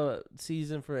Well,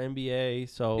 season for NBA,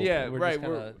 so Yeah, we're right, just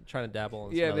kind we're- of trying to dabble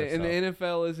in Yeah, some other and the stuff.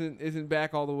 NFL isn't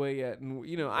back all the way yet, and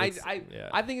Yeah.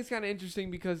 I think it's kind of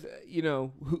interesting because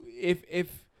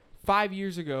if 5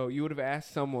 years ago you would have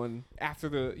asked someone after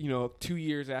the 2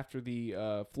 years after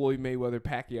the Floyd Mayweather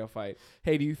Pacquiao fight,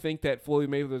 hey, do you think that Floyd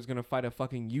Mayweather is gonna fight a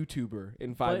fucking YouTuber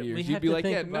in 5 But we years? have You'd be to like,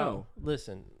 think yeah, about- no.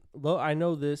 Listen, I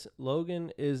know this.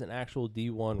 Logan is an actual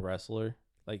D1 wrestler.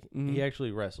 Like Mhm. he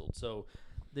actually wrestled. So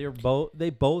they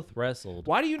both wrestled.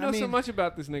 Why do you know I so mean, much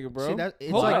about this nigga, bro? See, that,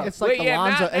 it's Hold like up. it's like Wait, the yeah,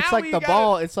 Lonzo. now It's like we the gotta-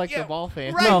 ball. It's like yeah, the ball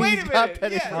fan. Right, No, wait he's a got minute.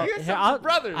 better Yeah, stuff. you're some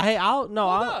brothers. Hold Hold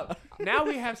up. Now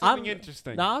we have something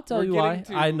interesting. No, I'll tell We're you why.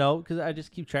 getting to- I know because I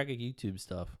just keep track of YouTube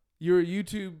stuff. You're a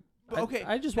YouTube. Okay,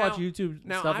 I just now- watch YouTube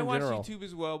Now stuff I in watch general. YouTube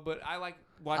as well, but I like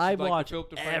watching I like watch the Philip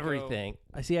DeFranco. everything.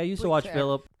 I see. I used to Look watch at-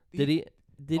 Philip. Did he?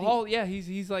 Oh yeah,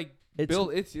 he's like It's-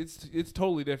 built. It's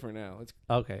totally different now. It's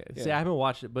Okay. See, Yeah. I haven't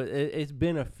watched it, but it's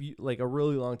been a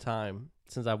really long time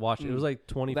since I watched it. It was like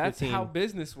that's 2015. how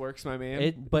business works, my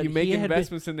man. But you make he had been-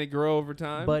 investments and they grow over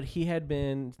time. But he had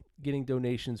been getting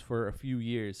donations for a few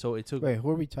years, so it took. Wait, who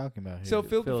are we talking about here? so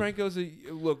Phil Philip- DeFranco's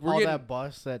look. We're all getting that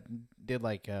bus that did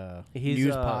like He's,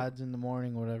 news pods in the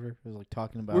morning, whatever. It was like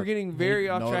talking about. we're getting very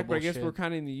off track, but I notable guess shit. we're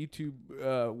kind of in the YouTube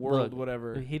world, Look,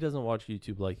 whatever. He doesn't watch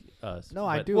YouTube like us. No,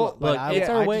 I but- do. Well, but Look, I, it's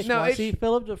I our just way. No, watch- See,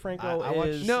 Philip DeFranco I watch-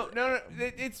 is No,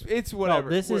 it's whatever.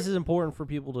 No, this We're- is important for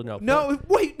people to know. no.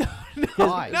 Wait, no,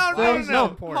 Why? no, Why no, is no, that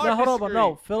important? No, hold on, but disagree.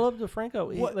 no, Philip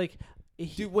DeFranco. What?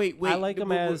 Dude, wait. I like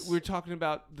him as- we're talking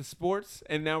about the sports,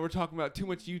 and now we're talking about too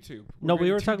much YouTube. No, we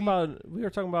going were too talking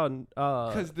deep.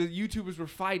 about Because the YouTubers were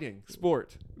fighting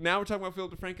sport. Now we're talking about Phil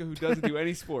DeFranco, who doesn't do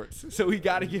any sports. So we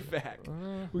got to get back.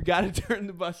 We got to turn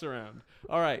the bus around.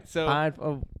 All right. So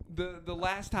the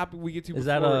last topic we get to is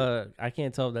before, that I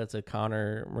can't tell if that's a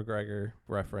Conor McGregor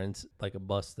reference, like a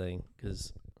bus thing,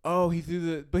 because Oh, he threw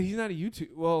the. But he's not a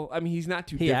YouTube. Well, I mean, he's not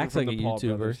too. he different acts from like a the Paul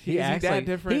YouTuber. brothers. He Is acts that like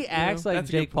different? he You know? acts like That's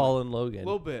a good Jake point. Paul and Logan.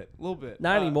 Little bit.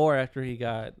 Not anymore after he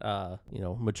got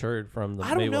matured from the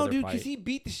I don't know, Mayweather dude, fight. because he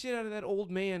beat the shit out of that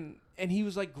old man, and he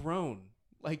was like grown.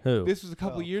 Like Who? this was a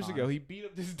couple Oh, years Conor. ago. He beat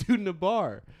up this dude in a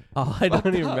bar. Oh, I don't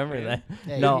Fucked even up, remember man. that.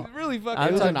 Yeah, No, It was really fucking. I'm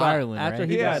It was talking in about Ireland, after right?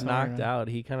 he Yeah. got knocked out.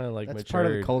 He kind of like That's matured. part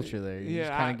of the culture there. You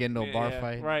just kind I- of get into a bar yeah,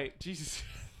 fight. Right. Jesus.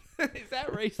 Is that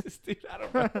racist, dude? I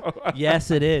don't know. Yes,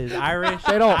 it is. Irish.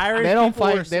 They don't. Irish They don't people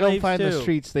were fight. They don't slaves find the too.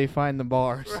 streets. They find the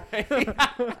bars. Right.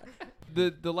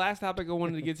 The last topic I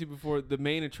wanted to get to before the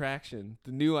main attraction,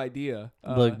 the new idea.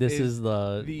 Look, this is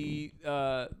the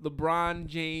LeBron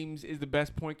James is the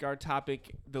best point guard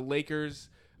topic. The Lakers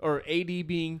or AD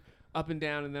being up and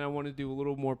down, and then I want to do a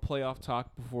little more playoff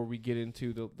talk before we get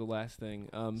into the last thing.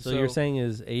 So you're saying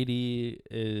is AD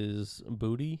is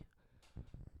booty?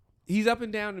 he's up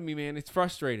and down to me, man. It's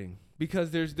frustrating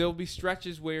because there'll be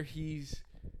stretches where he's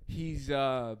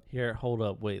Here, hold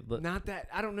up, wait. Look, not that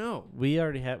I don't know. we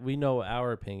know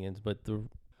our opinions, but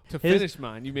to His- finish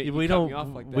mine. You we cut me off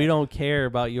don't like that. we don't care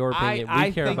about your opinion.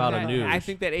 We care think about that, Anuj. I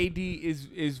think that AD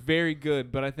is very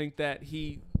good, but I think that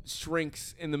he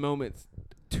shrinks in the moments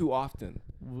too often.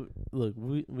 Look,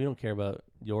 we don't care about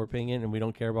your opinion, and we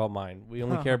don't care about mine. We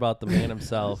only care about the man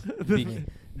himself.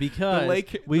 Because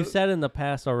we've said in the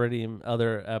past already in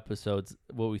other episodes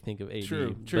what we think of AD.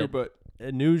 True, but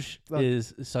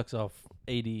Anuj sucks off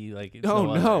AD like it's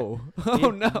oh no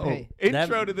other. no, Hey,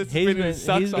 intro to this opinion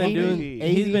sucks he's off been doing AD.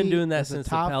 he's been AD doing that is a since the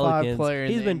top 5 Pelicans. player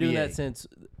in He's the been doing NBA. that since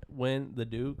when the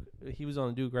Duke. He was on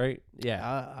the Duke, right?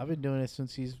 Yeah. I've been doing it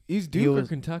since He's he Duke or was-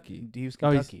 Kentucky. he was Oh,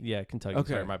 Kentucky. yeah, Kentucky.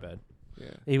 Okay. Sorry, my bad. Yeah.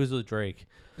 He was with Drake.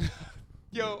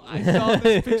 Yo, I saw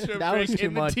this picture of That was Drake too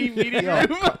in the much. team meeting Yo, room.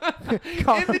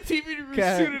 In the team meeting room,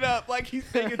 Ca- suited up like he's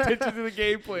paying attention to the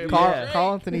gameplay.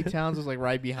 Carl Anthony Towns was like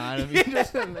right behind him. He's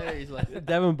just in there. He's like,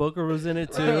 Devin Booker was in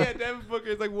it too. Yeah, Devin Booker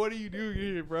is like, "What are you doing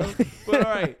here, bro?" But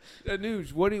all right,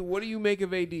 Anuj, what do you make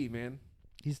of AD, man?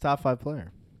 he's top 5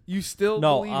 player. You still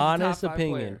No, believe he's a honest top 5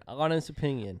 opinion. player? Honest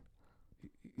opinion.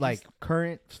 Like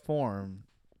current form,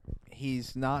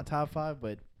 he's not top 5,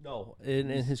 but No, in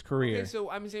his career. Okay, so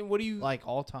I'm saying, what do you like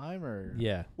all time or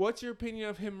Yeah. What's your opinion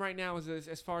of him right now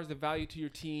as far as the value to your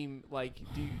team? Like,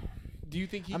 do you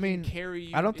think he I mean, can carry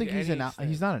you? I don't think to he's any he's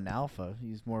extent? not an alpha.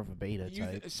 He's more of a beta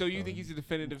type. So you think he's a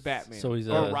definitive Batman? So he's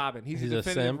or a- Robin. He's he's a a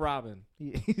definitive simp? Robin.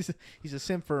 He's a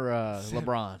simp for Simp.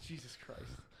 LeBron. Jesus Christ.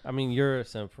 I mean, you're a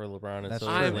simp for LeBron, and That's so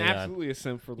true. I is am Leon. absolutely a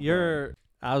simp for LeBron. You're.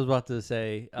 I was about to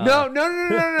say. No.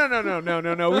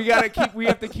 We gotta keep. We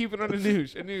have to keep it on the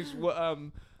news.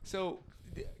 So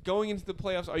going into the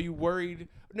playoffs, are you worried?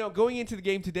 No, going into the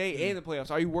game today and the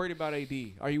playoffs, are you worried about AD?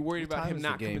 Are you worried What about time him is the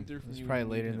not coming game? through? From It's you probably and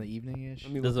later in him? the evening-ish.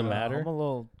 Let me Doesn't look it up. matter. I'm a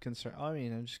little concerned. I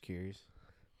mean, I'm just curious.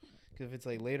 Because if it's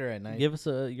like later at night, Give us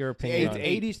your opinion. it's on it.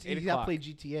 80s. 8 He's got to o'clock. play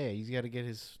GTA. He's got to get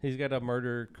his. He's got to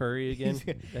murder Curry again.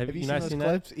 Have you seen not those seen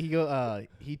clips?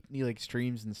 He like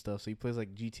streams and stuff, so he plays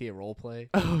like GTA role play.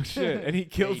 Oh shit! And he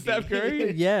killed AD. Steph Curry.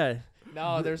 that? Yeah.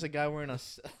 No, there's a guy wearing a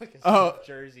like a Oh. Steph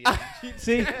jersey.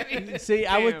 See,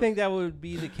 I would Damn. think that would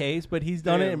be the case, but he's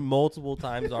done it Damn. multiple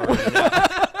times already.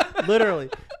 now. Literally,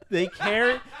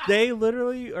 they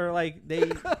literally are like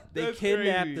they That's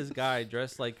kidnap crazy. this guy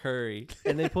dressed like Curry,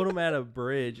 and they put him at a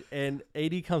bridge, and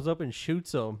AD comes up and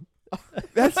shoots him.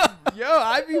 That's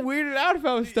I'd be weirded out if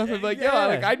I was stuff like Yeah.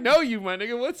 like I know you, my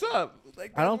nigga. What's up?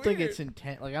 Like I don't that's think weird. it's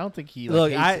intent. Like I don't think he.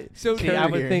 Look, hates I it. So see, I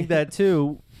would Curry. think that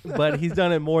too, but he's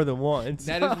done it more than once.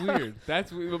 That is weird.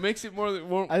 That's what makes it more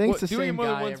than. I think it's the doing it same more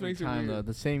than guy once every makes it time weird. though.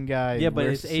 The same guy. Yeah, but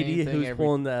wears it's the AD same thing who's every-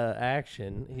 pulling the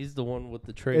action. He's the one with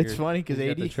the trigger. It's funny because He's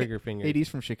got the AD trigger finger. AD's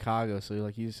from Chicago, so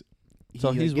like he's.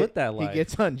 So he's with that He life.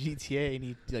 gets on GTA and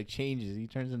he like changes. He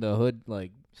turns into a hood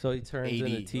like. So he turns AD.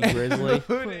 into T Grizzly.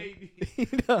 Hood AD. He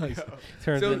does.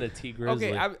 Turns So, into T Grizzly.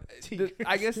 Okay,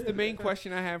 I guess the main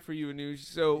question I have for you, Anuj.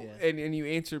 So, Yeah. and you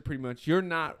answered pretty much. You're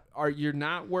not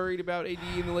worried about AD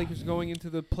and the Lakers going into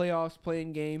the playoffs,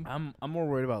 playing game. I'm more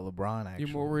worried about LeBron actually.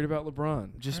 You're more worried about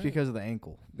LeBron. just because of the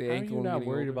ankle. The How are ankle you not getting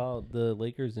worried older. about the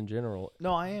Lakers in general?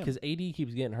 No, I am. Because AD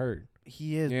keeps getting hurt.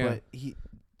 He is, Yeah. but he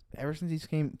ever since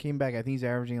he came back, I think he's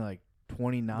averaging like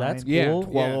 29. That's Yeah. cool.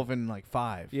 12 and like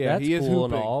 5. Yeah, That's he is cool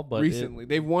and hooping all, but it- recently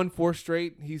they've won 4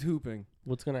 straight. He's hooping.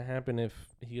 What's gonna happen if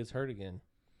he gets hurt again?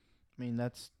 I mean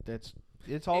that's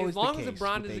it's always As long the as case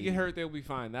LeBron with doesn't AD. get hurt, they'll be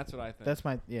fine. That's what I think. That's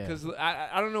my yeah. Because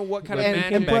I don't know what kind But of he magic.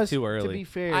 came back plus, too To early. be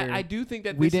fair, I do think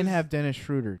that we this didn't is- have Dennis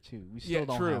Schroeder too. We still Yeah,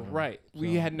 don't true. have him. Right.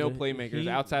 We So- had no But playmakers he-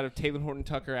 outside of Taylor Horton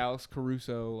Tucker, Alex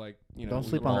Caruso. Like Don't we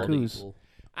sleep were on all- Kuz. Equal.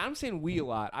 I'm saying we a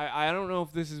lot. I don't know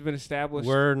if this has been established.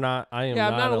 We're not. I am yeah,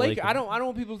 I'm not a Laker. Laker. I don't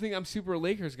want people to think I'm super a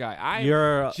Lakers guy.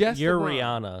 You're just you're LeBron.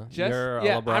 Rihanna. just You're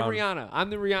yeah. LeBron. I'm Rihanna. I'm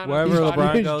the Rihanna. Wherever He's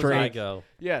LeBron Drake. goes, I Drake. go.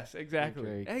 Yes, exactly.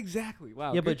 Drake. Exactly.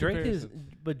 Wow. Yeah, good but Drake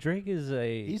comparison. is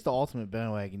a. He's the ultimate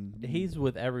bandwagon. He's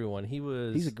with everyone. He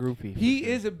was. He's a groupie. He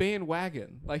is a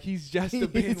bandwagon. Like he's just a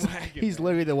bandwagon. He's man.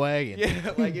 literally the wagon.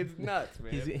 Yeah, like it's nuts,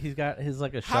 man. He's got his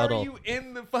like a How shuttle. are you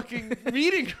in the fucking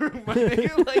meeting room, my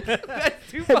nigga? Like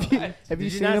that's too Have you, much. have you Did you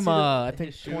seen not him? see the- I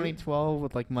think his shoe? 2012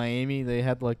 with like Miami. They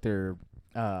had like their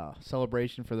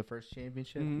celebration for the first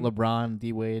championship. Mhm. LeBron,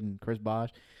 D Wade, and Chris Bosh,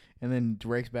 and then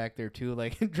Drake's back there too,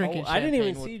 like drinking. I didn't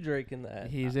even champagne see Drake in that.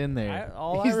 with- He's in there.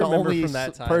 all I He's the remember only from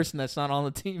that time- person that's not on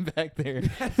the team back there.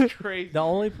 That's crazy. The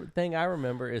only thing I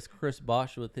remember is Chris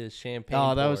Bosh with his champagne.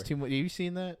 Oh, that was pour. too much. Have you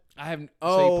seen that? I have. So he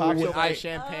Oh, pops open I,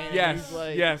 champagne. and yes, he's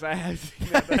like, yes, I have seen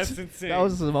that. That's insane. That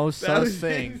was the most That sus was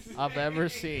thing insane. I've ever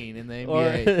seen in the Or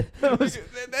NBA.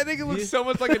 that nigga looks so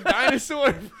much like a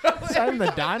dinosaur. Bro. It's not even the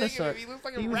Every time I think of dinosaur. him, He looks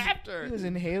like a He was- raptor. He was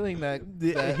inhaling that.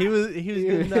 he was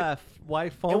getting that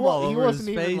white foam all he over his wasn't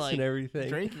even, face like, and everything.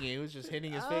 drinking it. He was just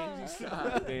hitting his face.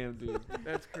 God damn, dude.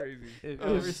 That's crazy. Have It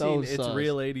you was ever so seen It's sus.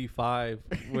 Real 85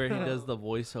 where he does the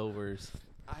voiceovers?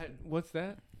 What's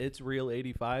that? It's Real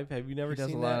 85. Have you never He does a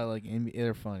seen lot that? of like NBA.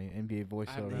 They're funny NBA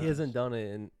voiceovers. He hasn't done it,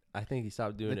 and I think he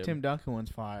stopped doing The it. Tim Duncan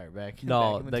one's fire back.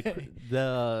 No, back in the day.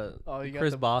 the you got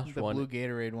Chris the, Bosh the one. blue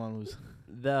Gatorade one was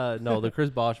The Chris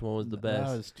Bosh one was the That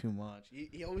best. was too much.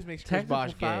 He always makes Chris Technical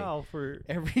Bosh gay. foul for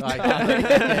Every I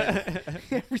time.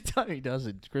 Every time he does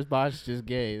it, Chris Bosh is just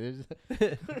gay.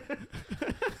 There's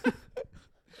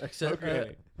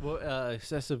Okay.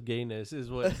 Excessive gayness is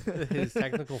what his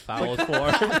technical foul is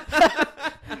for.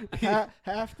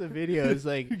 half the video is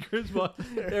like Chris Bosh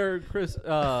or Chris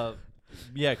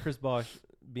Chris Bosh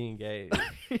being gay.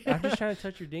 I'm just trying to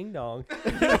touch your ding dong.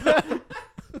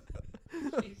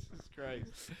 Jesus Christ.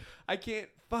 I can't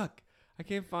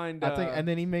find. I think, and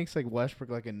then he makes like Westbrook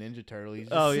like a Ninja Turtle. He's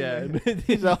just Oh yeah.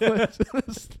 he's always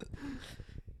he's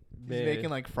Man. making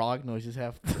like frog noises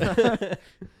half the time.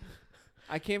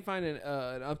 I can't find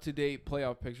an up-to-date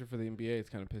playoff picture for the NBA. It's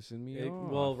kind of pissing me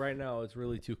off. Well, right now it's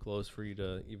really too close for you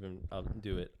to even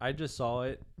do it. I just saw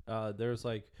it. There's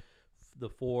like the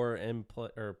four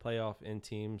playoff end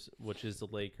teams, which is the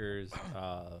Lakers,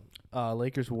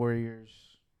 Lakers, Warriors.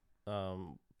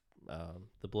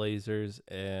 the Blazers,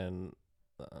 and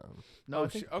No, I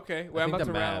think okay. I Well, I'm think about to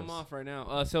the rattle them Mavs. off right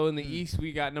now. So in the East,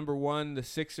 we got number 1, the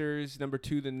Sixers. Number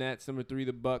 2, the Nets. Number 3,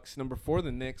 the Bucks. Number 4,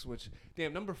 the Knicks. Which,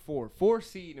 damn, number 4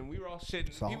 seed, and we were all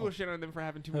shitting. Solid. People were shitting on them for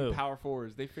having too many Who? power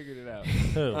forwards. They figured it out.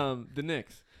 who? The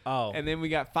Knicks. Oh, And then we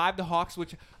got 5, the Hawks,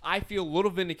 which I feel a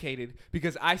little vindicated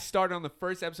because I started on the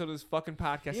first episode of this fucking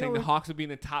podcast saying the Hawks would be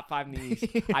in the top 5 in the East.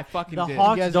 I fucking the did.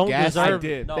 Hawks You guys don't gassed deserve. I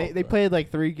did. No, they played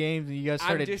like 3 games and you guys I'm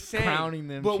started just saying, crowning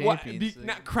them but champions.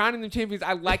 not crowning them champions.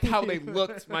 I liked how they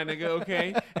looked, my nigga.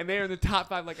 Okay, and they are in the top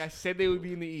 5, like I said they would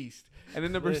be in the East. And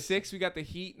then number Listen. 6, we got the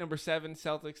Heat. Number 7,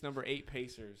 Celtics. Number 8,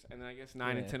 Pacers. And then I guess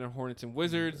 9 and Yeah. 10 are Hornets and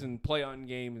Wizards and play on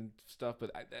game and stuff.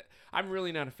 But I'm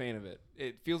really not a fan of it.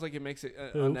 It feels like it makes it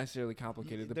Who? unnecessarily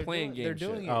complicated. The They're playing doing, game. They're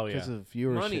doing shit. Oh, it because yeah. of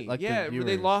viewership. Money, Like yeah, the they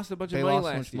viewers. lost a bunch of They money lost so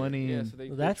last much year. money Yeah, and- so Well,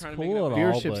 they're that's trying cool to make and it all,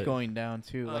 up. Viewership's but- going down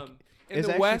too. Like In it's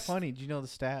the actually West, funny. Did you know the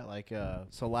stat? Like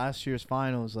so last year's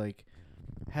finals like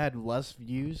had less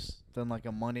views than like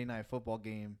a Monday Night Football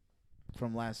game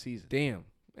from last season. damn.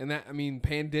 And that, I mean,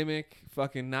 pandemic,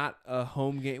 fucking not a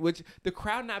home game, which the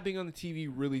crowd not being on the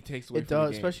TV really takes away It from does,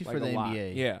 the game. especially Like, for the a lot.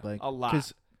 NBA. Yeah, like a lot.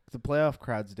 because the playoff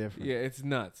crowd's different. Yeah, it's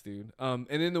nuts, dude. And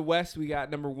in the West, we got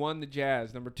number 1, the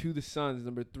Jazz. Number 2, the Suns.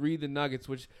 Number 3, the Nuggets,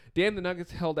 which, damn, the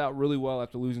Nuggets held out really well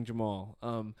after losing Jamal.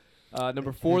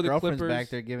 Number 4, His the girlfriend's Clippers. back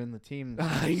there giving the team.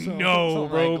 I some- know, some,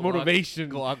 bro. like,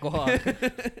 Motivation. Guac,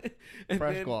 guac. And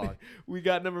Fresh then guac. we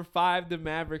got number 5, the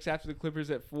Mavericks. After the Clippers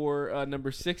at 4.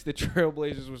 Number 6, the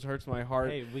Trailblazers, which hurts my heart.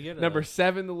 Hey, we get Number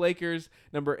 7, the Lakers.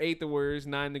 Number 8, the Warriors.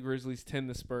 9, the Grizzlies. 10,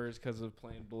 the Spurs, because of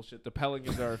playing bullshit. The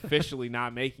Pelicans are officially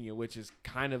not making it, which is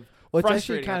kind of Well, it's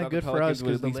actually frustrating. I kind thought of the good for us Pelicans would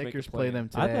because at the least make Lakers the play play-in. them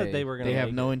today. I thought they were gonna They have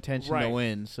make no it. intention Right. to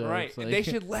win. So Right. it's like, They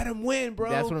should let him win, bro.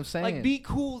 That's what I'm saying. Like, be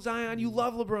cool, Zion. You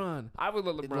love LeBron. I would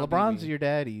let LeBron. LeBron's beat me. your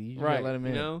daddy. You just right. gotta let him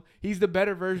in. You know, he's the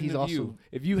better version He's of also- you.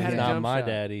 If you had He's a not jump my shot.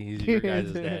 daddy. He's your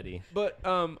guys' daddy. But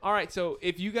all right. So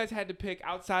if you guys had to pick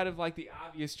outside of like the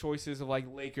obvious choices of like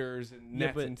Lakers and Yeah,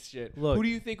 Nets but and shit, look- who do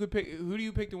you think would pick? Who do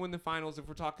you pick to win the finals? If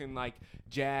we're talking like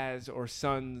Jazz or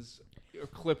Suns or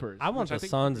Clippers, I want which the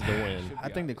think Suns to should win. be I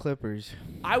think the Clippers.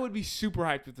 I would be super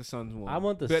hyped if the Suns won. I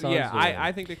want the but Suns yeah, to win.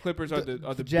 I think the Clippers are the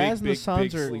Jazz big, and the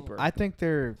Suns big are. sleeper. I think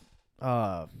they're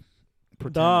Duh.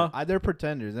 pretenders. They're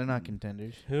pretenders. They're not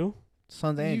contenders. Who?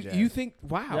 Suns and Jazz. you think?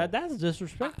 Wow. That's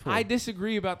disrespectful. I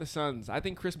disagree about the Suns. I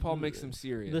think Chris Paul makes them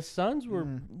serious. The Suns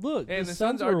were look. and the the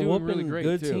Suns were are doing whooping really great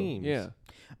good too. teams. Yeah.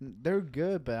 They're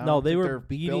good, but I No, don't they think were they're built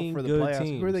beating for the good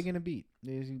playoffs. Who are they teams. going to beat?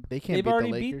 They can't They've beat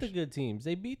already the beat Lakers. the good teams.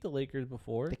 They beat the Lakers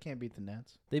before. They can't beat the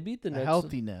Nets. They beat the The Nets.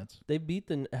 healthy Nets. They beat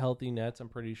the healthy Nets. I'm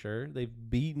pretty sure they've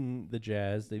beaten the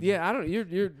Jazz. They've Yeah, I don't.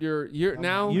 You're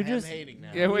now. You just- hating now.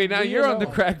 Yeah, wait. Now you you're on the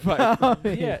know. crack pipe.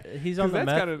 yeah. He's on 'Cause the that's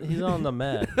meth. gotta- He's on the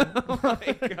meth. Oh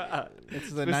my god.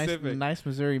 It's the Specific. nice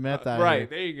Missouri meth out Right here.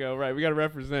 there you go. Right, we got to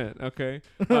represent. Okay,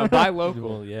 buy local.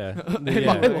 Well, yeah.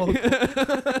 Anyway.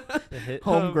 Hit-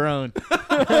 Homegrown.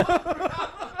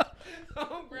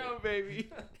 Homegrown, baby.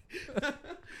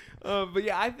 But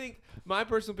yeah, I think my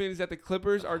personal opinion is that the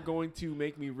Clippers are going to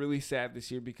make me really sad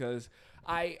this year because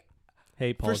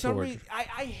Hey, Paul for some George. reason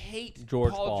I hate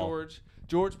George Paul Paul. George.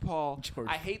 George Paul. George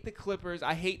I hate the Clippers.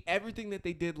 I hate everything that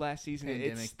they did last season. It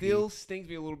Pandemic still stings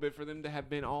me a little bit for them to have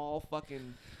been all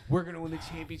fucking. We're gonna win the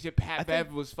championship. Pat I Bev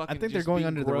think- was fucking. I think they're just going being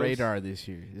under the gross. radar this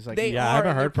year. It's like They Yeah, I are. haven't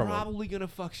and heard they're from 'em. probably gonna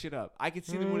fuck shit up. I could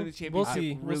see them winning the We'll championship.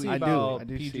 see. We'll see I do. about I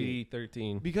do see it.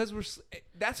 PG-13. Because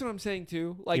that's what I'm saying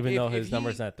too. Like Even if, though if his he,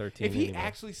 number's not 13 if he anymore.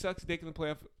 actually sucks dick in the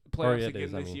playoffs yeah, it again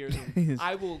is, I this mean. year, Yes. then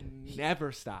I will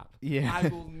never stop. Yeah. I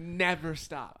will never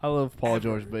stop. I love Paul Ever.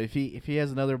 George, but if he has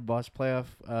another bust playoff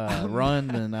run,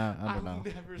 then I don't know.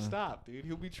 will never stop, dude.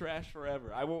 He'll be trash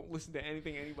forever. I won't listen to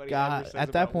anything anybody ever God, says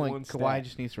at that about one point, stat. Kawhi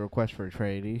just needs to request for a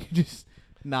trade. He just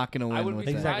not gonna win I wouldn't with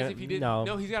be that. surprised Exactly. if he didn't. No.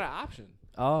 No, he's got an option.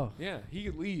 Oh, Yeah, he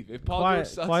could leave. If Paul Kawhi- George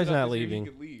sucks Kawhi's it up not this year, leaving.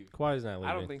 he could leave. Kawhi's not leaving.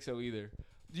 I don't think so either.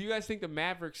 Do you guys think the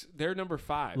Mavericks? They're number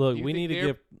 5. Look, Do you we think need to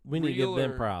they're- give real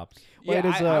them or- props. Yeah, wait,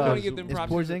 is I want to give them is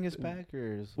props. Porzingis back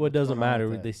or is Well, it what's doesn't going on matter.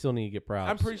 with that? They still need to get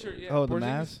props. I'm pretty sure. Yeah, Oh, the Porzingis-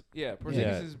 Mavs? Yeah,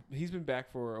 Porzingis Yeah. he's been back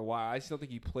for a while. I still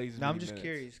think he plays. No, I'm many just minutes.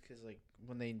 curious because like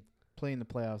when they play in the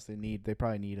playoffs, they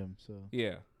probably need him. So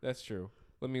Yeah, that's true.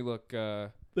 Let me look.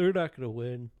 They're not going to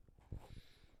win.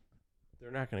 They're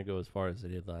not going to go as far as they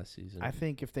did last season. I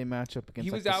think if they match up against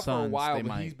He like was the out for a Suns, while, they but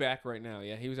might. he's back right now.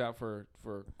 Yeah, he was out for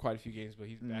quite a few games, but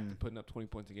he's back to putting up 20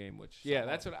 points a game. Which yeah,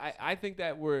 that's what I think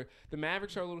that the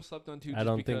Mavericks are a little slept on too. I just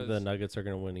don't because, think the Nuggets are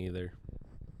going to win either.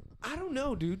 I don't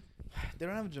know, dude. They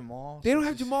don't have Jamal. They so don't it's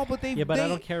have just- Jamal, but they Yeah, but they, I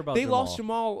don't care about They Jamal. lost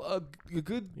Jamal a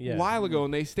good Yeah. while ago,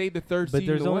 and they stayed the third But seed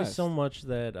there's in the only West. so much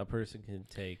that a person can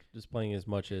take, just playing as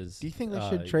much as. Do you think they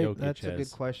should trade? Jokic That's a good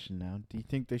has. question. Now, do you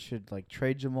think they should like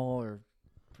trade Jamal or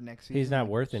for next season? He's not like,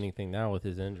 worth anything now with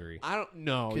his injury. I don't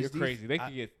know. 'Cause You're these- crazy. They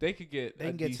could get they a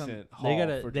can get some- decent They haul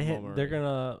gotta. for They Jamal ha- they're Murray.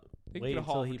 gonna They can wait get a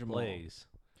haul until he for Jamal. plays.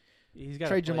 He's got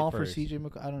Trade play Jamal first. for CJ.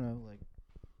 I don't know, like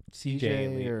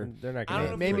CJ or they're not I gonna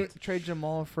don't know maybe if trade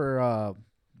Jamal for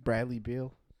Bradley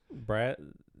Beal. Brad.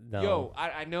 No. Yo,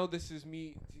 I know this is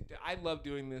me. I love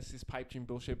doing this pipe dream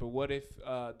bullshit. But what if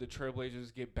the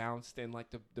Trailblazers get bounced in like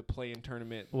the play-in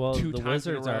tournament Well, 2 the times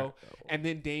Wizards in a are. row, and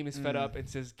then Dame is fed up and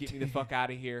says, "Get me the fuck out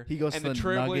of here." He goes and to the the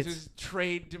Trailblazers Nuggets.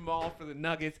 trade Jamal for the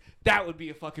Nuggets. That would be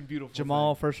a fucking beautiful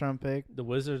Jamal, thing. first round pick. The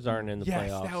Wizards aren't in the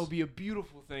Yes, playoffs. that would be a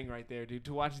beautiful thing right there, dude.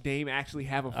 To watch Dame actually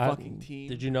have a I- fucking team.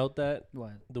 Did you note that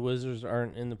What? the Wizards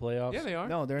aren't in the playoffs? Yeah, they are.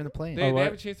 No, they're in the play-in. They, Oh, they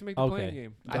have what? a chance to make the Okay. playing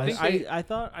game. I I think they. I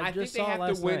thought I I think just they saw have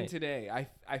last to win night. today.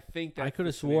 I think that's I could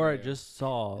have the swore I scenario. just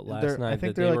saw last They're- I night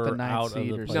think that they're they like the were ninth out of seed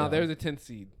the or playoffs. something. No, they're the 10th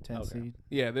seed. 10 Okay. seed.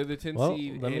 Yeah, they're the 10th Well,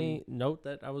 seed. let and- me note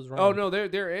that I was wrong. Oh no,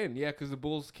 they're in. Yeah, because the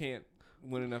Bulls can't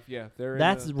win enough. Yeah, they're.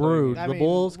 That's in the playing rude. game. I The mean,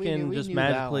 Bulls we can knew- we just knew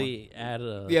that magically add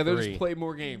a. Yeah, they'll 3. just play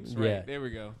more games. Right. Yeah. There we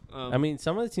go. I mean,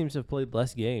 some of the teams have played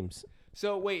less games.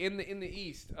 So wait, in the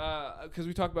East, because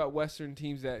we talked about Western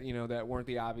teams that that weren't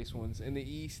the obvious ones. In the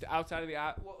East, outside of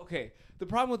well, okay. The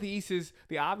problem with the East is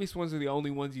the obvious ones are the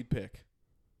only ones you'd pick.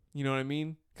 You know what I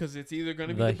mean? Because it's either going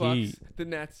to be The the Bucks, Heat. the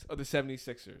Nets, or the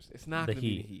 76ers. It's not The going to be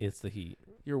Heat. the Heat. It's the Heat.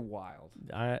 You're wild.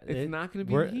 It's It's not going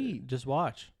to be the Heat. Just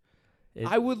watch.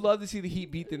 I would love to see the Heat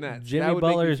beat the Nets. That Jimmy would make me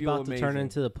Butler is feel about to turn amazing.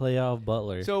 into the playoff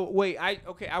Butler. So wait, I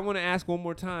want to ask one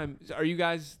more time. Are you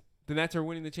guys the Nets are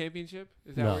winning the championship?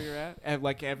 Is that No. where you're at?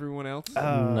 Like everyone else?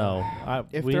 No.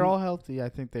 If we, they're all healthy, I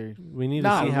think we need to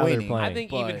not see how winning. they're playing. I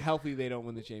think even but healthy they don't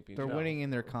win the championship. they're winning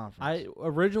in their conference.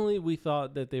 Originally we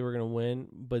thought that they were going to win,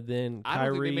 but then I don't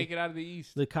think they Kyrie, make it out of the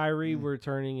East. the Kyrie were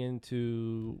turning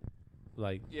into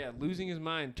like Yeah, losing his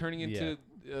mind, turning into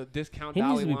discount. He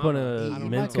needs to be Dalai put Lama. a I he don't might know.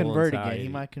 mental convert anxiety. again.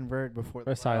 He might convert before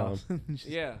the Asylum. playoffs. Just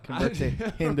Yeah. convert to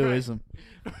Hinduism.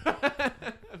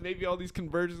 Maybe all these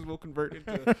conversions will convert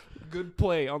into good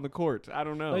play on the court. I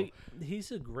don't know. like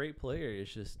he's a great player.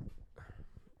 It's just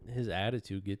his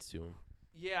attitude gets to him.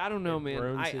 Yeah, I don't know, It man.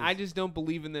 ruins I his- just don't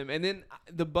believe in them. And then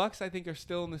the Bucks, I think, are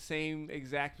still in the same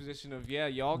exact position of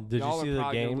y'all. Did y'all you see are the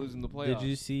probably game? gonna lose in the playoffs. Did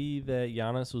you see that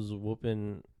Giannis was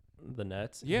whooping the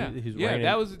Nets? Yeah, He's yeah. raining,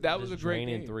 That was a just great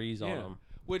raining game. threes on Yeah. him.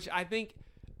 Which I think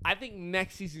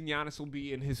next season Giannis will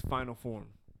be in his final form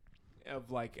of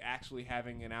like actually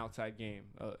having an outside game,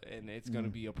 and it's going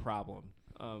to be a problem.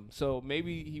 So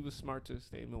maybe he was smart to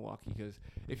stay in Milwaukee because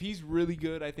if he's really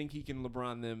good, I think he can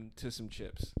LeBron them to some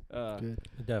chips. Good.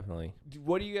 Definitely.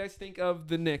 What do you guys think of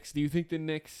the Knicks? Do you think the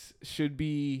Knicks should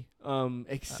be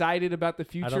excited about the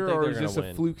future, think or they're is this gonna a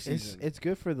win. fluke It's season? it's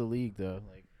good for the league though.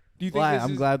 Like Do you think this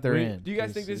I'm is, glad they're in. Do you guys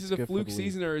 'cause think this it's is a good for fluke the league.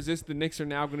 season, or is this the Knicks are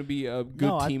now going to be a good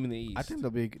No, team in the East? I think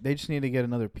they just need to get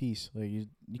another piece. Like you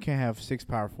can't have 6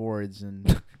 power forwards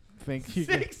and think you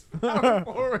can, 6 power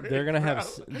forwards. They're gonna have.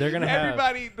 They're gonna have.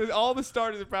 everybody. All the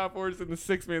starters are power forwards, and the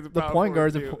 6 man's a the power point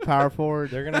forward guard's a too. power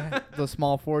forward. They're gonna. The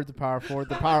small forward's a power forward.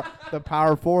 The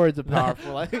power forward's a power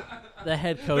forward. Like, The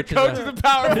head The coach. coach is a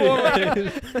power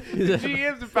forward. He's The a-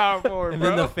 GM's a power forward, and bro.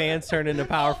 then the fans turn into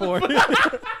power forward.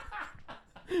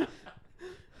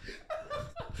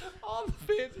 All the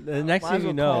fans. The next Might as thing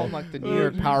you well call know, him like the New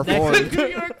York power next- forward. New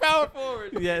York power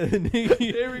forward. yeah, New,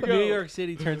 There we go. New York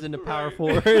City turns into power Right.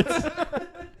 forwards.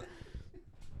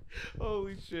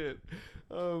 Holy shit.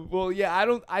 Well,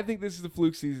 yeah, I think this is the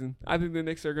fluke season. I think the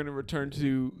Knicks are going to return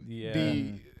to Yeah.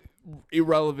 the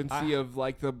irrelevancy of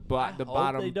like the I the hope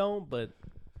bottom. they don't, but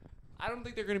I don't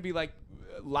think they're going to be like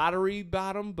lottery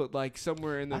bottom, but like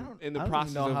somewhere in I the don't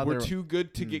process even know how of we're they're- too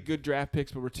good to get good draft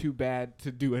picks, but we're too bad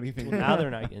to do anything. with now them.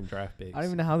 they're not getting draft picks. I don't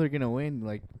even know how they're gonna win.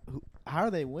 Like, how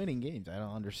are they winning games? I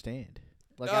don't understand.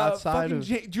 Like outside fucking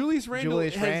of Julius Randle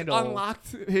Julius has Randle. unlocked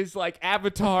his like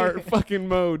avatar fucking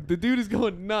mode. The dude is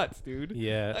going nuts, dude.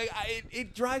 Yeah. Like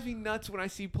it drives me nuts when I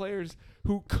see players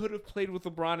who could have played with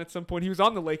LeBron at some point. He was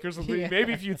on the Lakers. Yeah.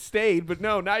 Maybe if you'd stayed, but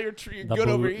no, now you're The good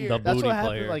over boot- here. the that's booty what happened.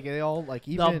 player. Like they all like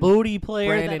The even booty player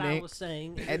Brandon that I Ingram- was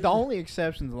saying. and the only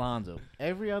exception's Lonzo.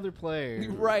 Every other player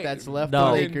Right. that's left No.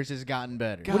 the Lakers has gotten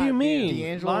better. God What do you damn. mean?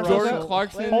 D'Angelo Lonzo Jordan Russell-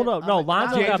 Clarkson? Hold up. No, I mean,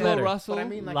 Lonzo not got D'Angelo better. Russell. But I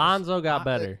mean, like, Lonzo got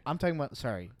better. I'm talking about.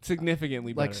 Sorry,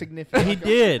 Significantly better. like significant. He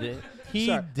did. He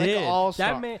Sorry, like did. an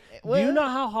all-star. That man. Do Well- you know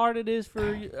how hard it is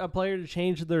for a player to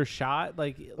change their shot?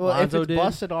 Like Well, Lonzo if it's did.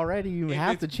 busted already, you If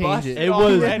have it's to change busted it. It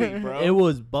was already, bro. It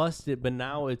was busted, but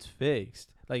now it's fixed.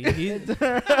 Like he's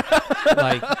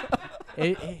like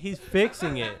he's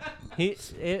fixing it.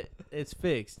 It's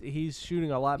fixed. He's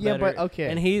shooting a lot Yeah, better. but okay.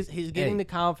 and he's getting Hey, the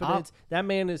confidence. That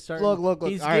man is starting. Look.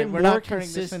 He's All right, getting we're more not turning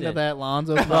consistent. this into that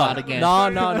Lonzo pod again. No.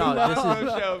 This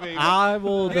This is. show, baby. I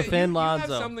will Yeah, defend you have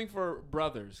Lonzo. something for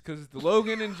brothers, because the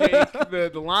Logan and Jake,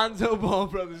 the Lonzo Ball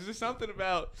brothers. There's something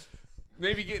about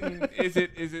maybe getting. Is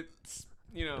it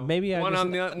you know Maybe I one just,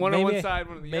 on the one on maybe, one side,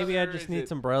 one on the maybe other? I just Is need it-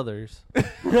 some brothers.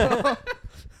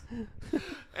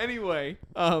 Anyway,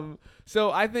 so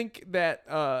I think that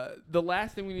the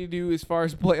last thing we need to do as far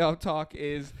as playoff talk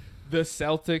is the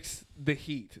Celtics, the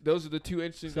Heat. Those are the two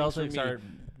interesting things for Celtics me.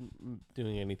 aren't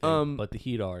doing anything, but the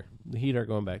Heat are. The Heat are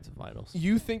going back to finals.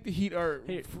 You think the Heat are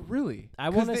Here, really? I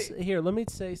 'Cause want they- to here. Let me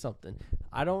say something.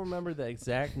 I don't remember the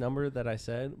exact number that I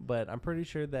said, but I'm pretty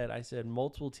sure that I said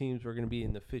multiple teams were going to be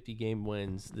in the 50-game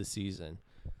wins this season.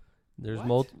 There's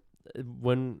What?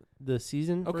 when the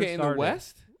season first Okay, in the started-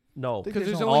 West, No, because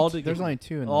there's all only together. There's only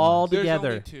two in the all West. there's together.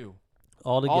 only two.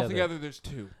 all together. Altogether, there's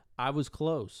two. I was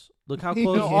close. Look how No,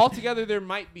 close. No, altogether there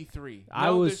might be three. I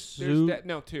No, was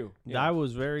no two. I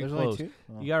was very There's close. only two.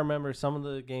 Oh. You gotta remember some of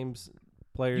the games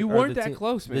players. You or weren't the that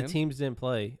close, man. The teams didn't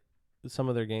play some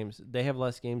of their games. They have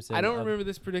less games than I don't remember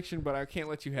this prediction, but I can't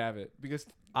let you have it because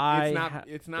I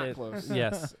it's not it- close.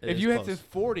 Yes. it If is you had close. to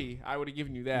 40, I would have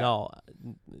given you that. No,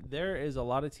 there is a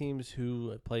lot of teams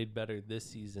who played better this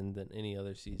season than any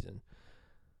other season.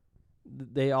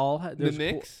 They all have The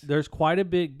Knicks? there's quite a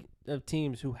bit of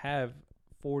teams who have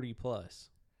 40 plus.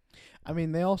 I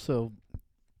mean, they also.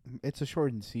 It's a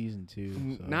shortened season too.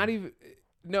 So. Not even.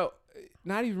 No,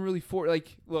 not even really four.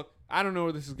 Like, look, I don't know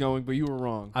where this is going, but you were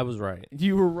wrong. I was right.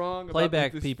 You were wrong about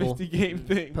Playback this people. 50-game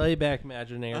thing. Playback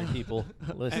imaginary people.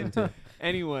 Listen to.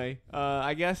 Anyway,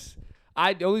 I guess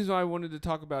the only reason I wanted to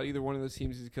talk about either one of those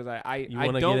teams is because I You I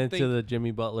want to don't get into think the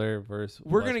Jimmy Butler versus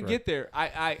we're gonna Westbrook. get there.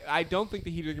 I don't think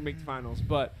the Heat are gonna make the finals,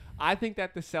 but I think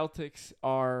that the Celtics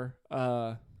are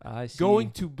I see.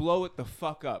 going to blow it the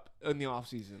fuck up in the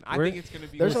offseason. I We're- think it's gonna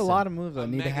be. There's a like lot of moves a that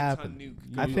need to megaton happen.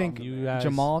 nuke I coming think off of you that. guys-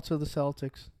 Jamal to the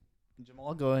Celtics.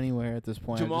 Jamal go anywhere at this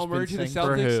point. I've Jamal just been Murray to the saying-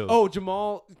 For Celtics. who? Oh,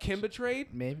 Jamal Kimba trade.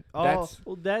 Maybe. That's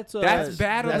Well, that's bad. that's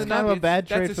on the kind of a Nuggets. bad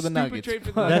That's trade a for the stupid Nuggets. trade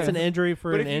for the that's an Nuggets. injury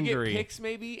for But an if you injury. get picks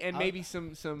maybe and maybe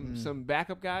some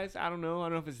backup guys, I don't know. I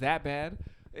don't know if it's that bad.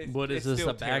 What is it's this?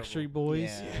 still The Backstreet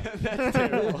Boys? Yeah. Yeah, that's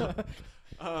terrible.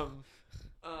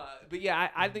 But yeah,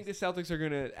 I think the Celtics are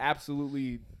gonna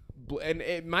absolutely, and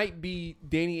it might be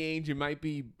Danny Ainge, it might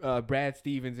be Brad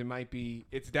Stevens,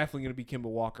 it's definitely gonna be Kemba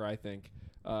Walker. I think.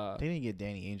 They didn't get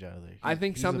Danny Ainge out of there. I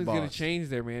think He's a something's gonna boss. change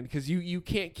there, man, because you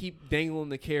can't keep dangling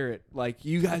the carrot like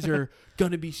you guys are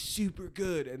gonna be super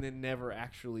good and then never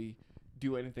actually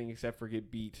do anything except for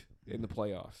get beat in the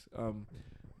playoffs.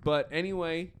 But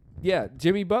anyway, yeah,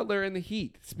 Jimmy Butler and the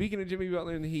Heat. Speaking of Jimmy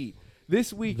Butler and the Heat,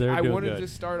 this week They're I doing wanted good. to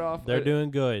start off. They're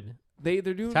doing good. They're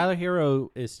doing Tyler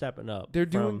Hero is stepping up. they're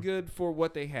doing from- good for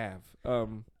what they have.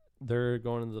 They're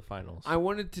going into the finals. I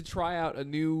wanted to try out a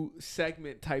new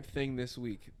segment type thing this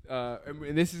week,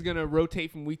 and this is gonna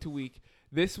rotate from week to week.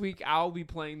 This week I'll be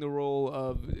playing the role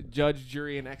of judge,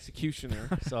 jury, and executioner.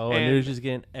 So And- Anuj is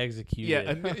getting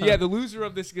executed. Yeah, the loser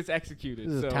of this gets executed.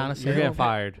 This is a so, town of You're Salem. getting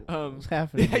fired. What's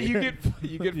happening? yeah, here?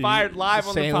 you get fired live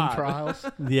on the Salem pod. trials.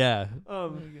 Yeah.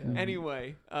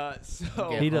 Anyway, so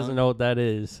Get He doesn't know what that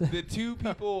is. the two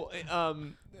people,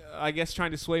 I guess,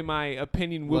 trying to sway my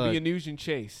opinion will be Look, Anuj and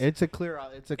Chase. It's a clear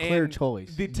And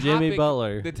choice. The Jimmy topic-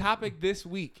 Butler. The topic this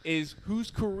week is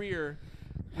whose career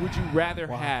would you rather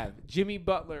Wow. have, Jimmy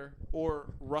Butler or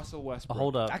Russell Westbrook?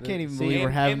 Hold up. I can't even See, believe we're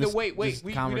having and the this, wait, this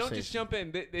we conversation. don't just jump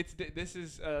in. This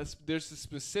is there's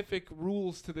specific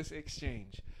rules to this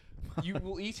exchange. You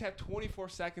will each have 24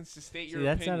 seconds to state See, your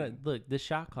that's opinion. not look. This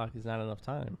shot clock is not enough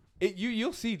time.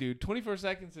 You'll see, dude. 24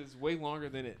 seconds is way longer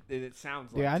than it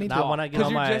sounds like. Yeah, I to need Not talk. when I get 'Cause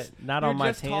on you're my just- not you're on my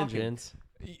just talking. tangents.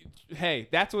 Hey,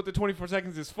 that's what the 24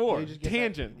 seconds is for. You just get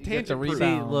Tangent. that- you get the Tangent. proof. See,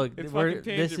 rebound. look, It's we're,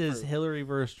 fucking this tangent is proof. Hillary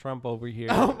versus Trump over here.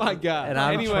 Oh my god. And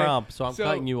I'm anyway, Trump, so I'm so-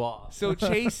 cutting you off. So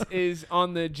Chase is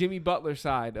on the Jimmy Butler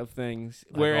side of things,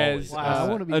 Like whereas always. Wow, I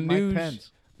want to be Mike Anuj,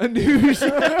 Pence.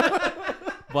 Anuj.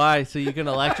 Why? So you can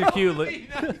electrocute?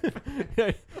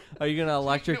 Are you gonna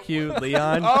electrocute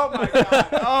Leon? Oh my god!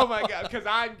 Oh my god! Because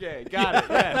I'm gay. Got it.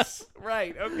 Yes.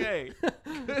 Right. Okay.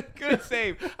 Good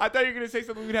save. I thought you were gonna say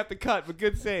something we'd have to cut, but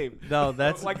good save. No,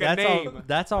 that's Like a that's name. on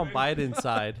that's on Biden's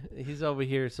side. He's over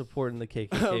here supporting the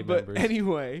KKK But members.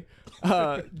 anyway,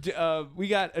 we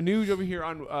got Anuj over here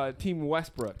on Team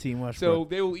Westbrook. Team So Westbrook.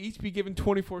 they will each be given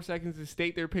 24 seconds to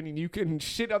state their opinion. You can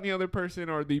shit on the other person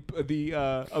or the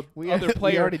other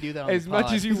player we already do that on as the much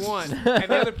pod. as you want, and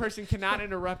the other person cannot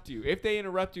interrupt you. If they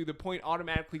interrupt you, the point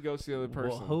automatically goes to the other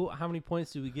person. Well, how many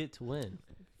points do we get to win?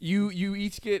 You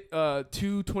each get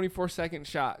two 24-second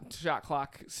shot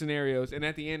clock scenarios, and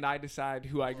at the end I decide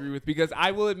who I agree with, because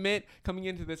I will admit, coming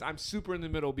into this, I'm super in the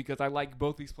middle because I like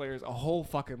both these players a whole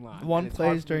fucking lot. One and it's hard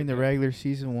plays for me during to the pick. regular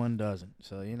season, one doesn't.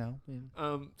 So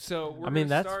So we're I mean, gonna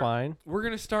that's start, fine. We're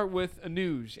gonna start with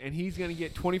Anuj, and he's gonna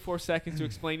get 24 seconds to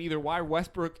explain either why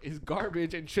Westbrook is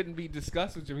garbage and shouldn't be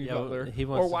discussed with Jimmy Yeah, Butler, he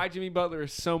wants or to- why Jimmy Butler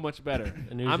is so much better.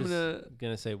 Anuj I'm is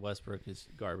gonna say Westbrook is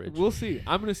garbage. We'll see.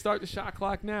 I'm gonna start the shot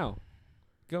clock now.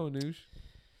 Go, Anuj.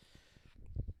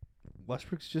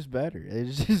 Westbrook's just better.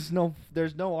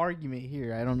 There's no argument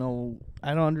here. I don't know.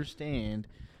 I don't understand.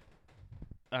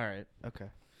 All right. Okay.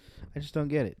 I just don't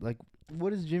get it. Like, what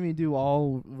does Jimmy do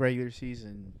all regular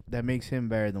season that makes him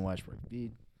better than Westbrook?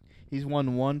 He's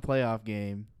won one playoff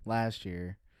game last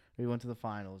year. He went to the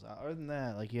finals. Other than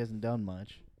that, like, he hasn't done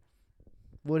much.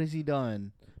 What has he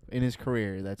done in his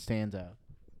career that stands out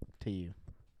to you?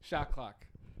 Shot clock.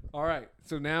 All right.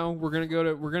 So now we're gonna go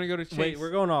to Chase. Wait,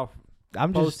 we're going off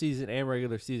I'm just postseason and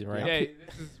regular season, right? Hey,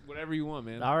 this is whatever you want,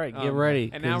 man. All right, get ready.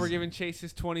 And now we're 'cause giving Chase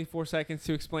his 24 seconds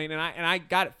to explain, and I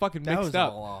got it fucking that mixed was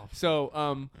up. all off.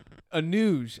 So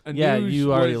Anuj Yeah,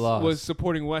 you already lost. was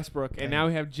supporting Westbrook, and now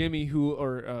we have Jimmy I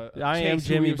am Chase,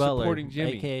 who Jimmy was Butler, supporting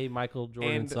Jimmy. aka Michael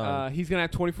Jordan's And son. he's gonna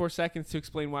have 24 seconds to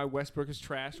explain why Westbrook is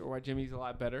trash or why Jimmy's a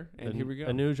lot better. And here we go.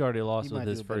 Anuj already lost He with might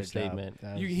his do a better first job. statement.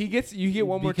 That You was- get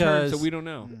one more turn, so Because- we don't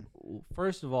know.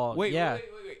 First of all, Wait, yeah,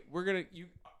 wait. We're gonna you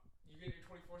get your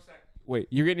 24 seconds. Wait,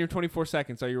 you're getting your 24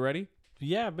 seconds. Are you ready?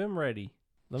 yeah, I've been ready.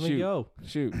 Let me Shoot. go.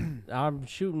 Shoot. I'm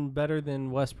shooting better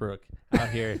than Westbrook out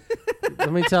here.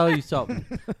 Let me tell you something.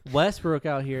 Westbrook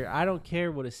out here, I don't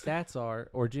care what his stats are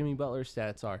or Jimmy Butler's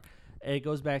stats are. It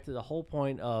goes back to the whole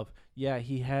point of, yeah,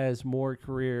 he has more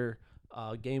career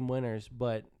game winners,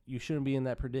 but you shouldn't be in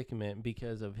that predicament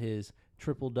because of his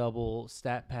triple-double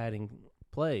stat padding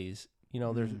plays. You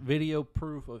know, there's video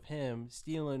proof of him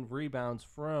stealing rebounds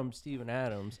from Steven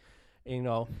Adams. You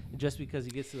know, just because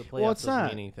he gets to the playoffs it's doesn't not.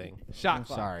 mean anything. Shot I'm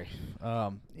clock. sorry.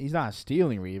 He's not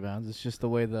stealing rebounds. It's just the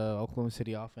way the Oklahoma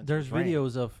City offense. There's is ran.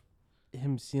 videos of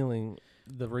him stealing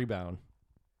the rebound.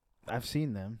 I've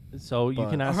seen them. So you But-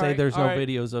 cannot All say right, there's all no right.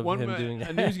 videos of him doing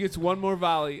that. Anuj gets one more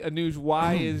volley. Anuj,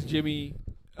 why is Jimmy,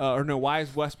 why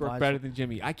is Westbrook Why is- better than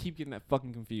Jimmy? I keep getting that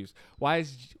fucking confused. Why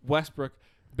is Westbrook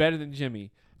better than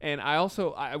Jimmy? And I want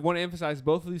to emphasize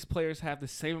both of these players have the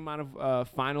same amount of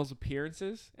finals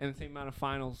appearances and the same amount of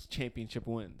finals championship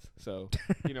wins. So,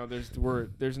 you know,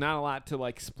 there's not a lot to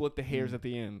like split the hairs at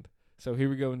the end. So here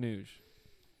we go, Anuj.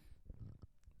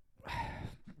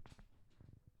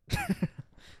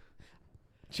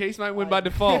 Chase might win by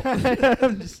default.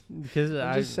 I'm just, Because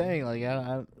I'm just saying, like,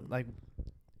 I like,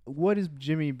 what is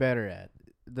Jimmy better at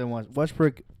than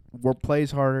Westbrook?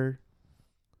 Plays harder.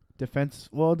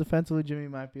 Defensively, Jimmy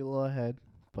might be a little ahead,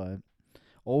 but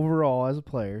overall, as a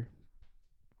player,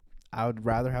 I would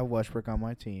rather have Westbrook on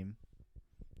my team.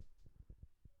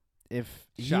 if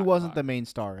he Shot wasn't clock. the main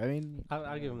star. I mean,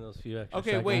 I'll give him those few extra Okay,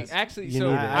 seconds. wait. Actually, You so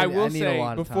need it. I will I need a say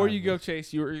lot of before time, you go, but-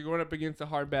 Chase, you're going up against a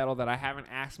hard battle that I haven't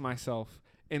asked myself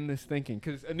in this thinking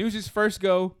because Anuz's first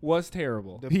go was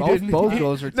terrible. The He both didn't-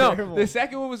 goals are No, terrible. the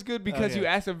second one was good because Okay. you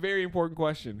asked a very important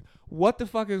question. What the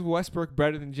fuck is Westbrook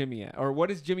better than Jimmy at, or what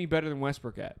is Jimmy better than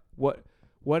Westbrook at?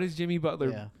 What is Jimmy Butler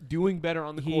Yeah. doing better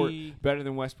on the court He- better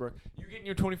than Westbrook? You're getting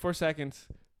your 24 seconds.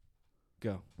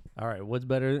 Go. All right, what's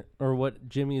better or what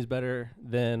Jimmy is better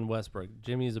than Westbrook?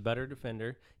 Jimmy is a better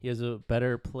defender. He has a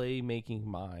better playmaking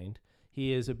mind.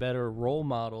 He is a better role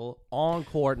model on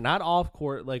court, not off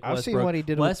court like I've Westbrook. seen what he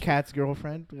did with Kat's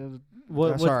girlfriend.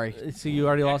 Sorry. So you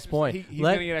already lost point. He's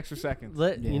Let- gonna get extra seconds.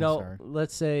 Yeah, you know, sorry.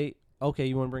 let's say, okay,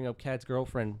 you want to bring up Kat's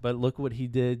girlfriend, but look what he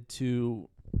did to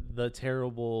the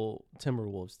terrible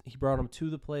Timberwolves. He brought them to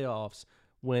the playoffs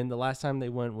when the last time they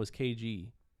went was KG.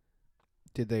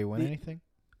 Did they win The- anything?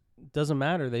 Doesn't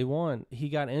matter. They won. He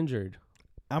got injured.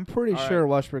 I'm pretty All sure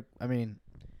Westbrook. I mean,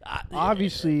 I-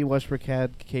 obviously Westbrook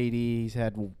had KD. He's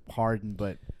had Harden,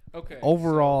 but Okay.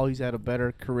 overall, he's had a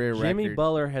better career Jimmy record.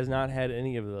 Butler has not had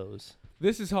any of those.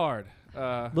 This is hard. Look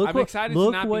I'm what- excited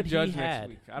look to not what be he judged had. next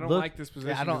week. I don't Look- like this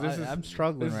position. Yeah, I don't. 'cause this is, I'm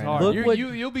struggling this is right hard. now. Look what-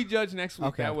 You'll be judged next week.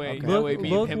 Okay, That way, okay. that way, me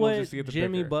Look and him will what just get the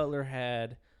Jimmy picker. Butler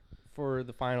had for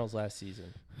the finals last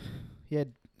season. He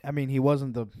had. I mean, he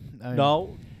wasn't the. I mean,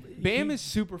 No, Bam he- is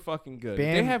super fucking good. If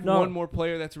Bam- they have no. one more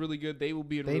player that's really good, they will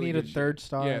be in They really need a good shape. third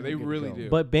star. Yeah, and they they're good to really go. do.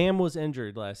 But Bam was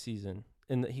injured last season,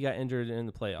 and he got injured in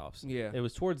the playoffs. Yeah. It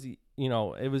was towards the,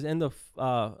 it was in the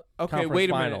Okay, conference wait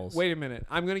a finals. minute. Wait a minute.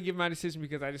 I'm gonna give my decision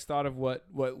because I just thought of what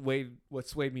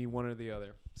swayed me one or the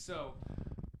other. So,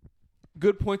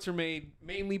 good points are made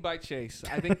mainly by Chase.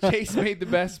 I think Chase made the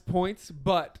best points,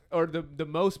 or the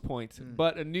most points.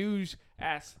 But Anuj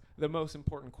asked the most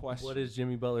important question. What does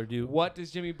Jimmy Butler do? What does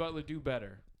Jimmy Butler do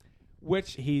better?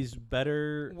 Which He's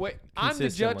better. wait, I'm the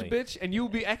judge, consistently. bitch, and you will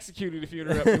be executed if you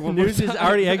interrupt me one more News is time.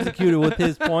 already executed with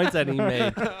his points that he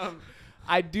made.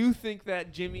 I do think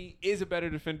that Jimmy is a better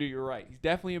defender. You're right. He's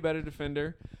definitely a better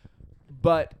defender,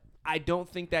 but I don't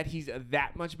think that he's a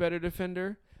that much better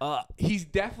defender. He's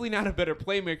definitely not a better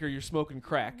playmaker. You're smoking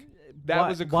crack. That Why-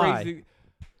 was a why? crazy.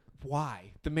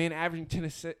 Why? The man averaging 10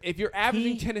 assists. If you're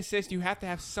averaging 10 assists, you have to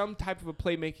have some type of a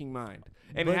playmaking mind,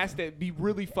 and it But has to be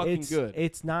really fucking good.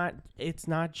 It's not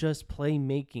just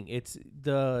playmaking. It's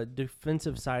the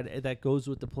defensive side that goes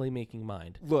with the playmaking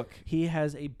mind. Look, He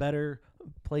has a better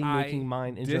playmaking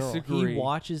mind in general. disagree. He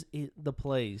watches the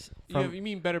plays. you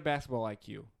mean better basketball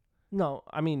IQ? No,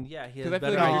 I mean, yeah, he has 'Cause I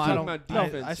feel better. like No, you're I talking don't. about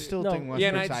defense. I still No. think Yeah,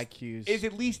 and Westbrook's I IQs Is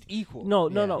at least equal. No,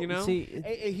 Yeah. no. You know? See,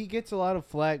 He gets a lot of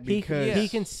flack he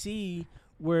because can see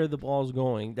where the ball's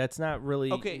going. That's not really,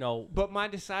 Okay, but my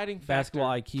deciding factor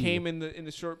basketball IQ. came in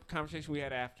the short conversation we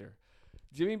had after.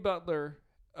 Jimmy Butler,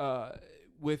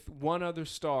 with one other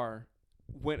star,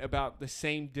 went about the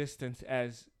same distance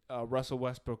as Russell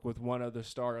Westbrook with one other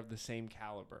star of the same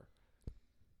caliber.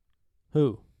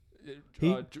 Who?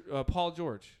 He? Paul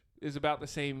George is about the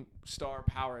same star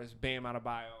power as Bam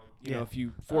Adebayo. You know, Yeah. if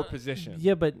you for position.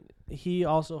 Yeah, but he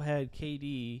also had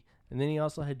KD, and then he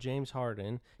also had James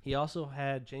Harden. He also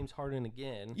had James Harden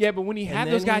again. Yeah, but when he And had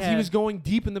then those he guys, he had- was going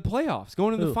deep in the playoffs,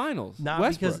 going to the Who? finals. Not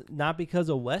Westbrook. because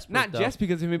of Westbrook. Not though. just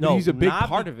because of him, but No, he's a big not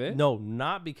part be- of it. No,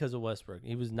 not because of Westbrook.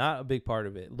 He was not a big part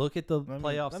of it. Look at the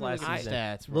playoffs last look at season.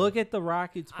 stats, bro. Look at the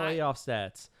Rockets playoff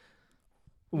stats.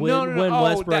 When, no. when Oh,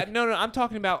 Westbrook, no. I'm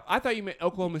talking about. I thought you meant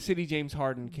Oklahoma City, James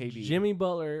Harden, KD. Jimmy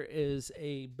Butler is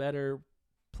a better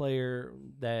player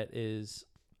that is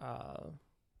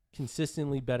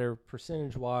consistently better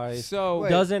percentage wise. So Wait,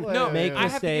 Doesn't wait, make wait, I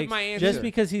have to give mistakes my answer. just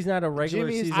because he's not a regular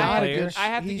Jimmy is season not a player. good. I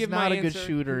have to he's give not my a good answer.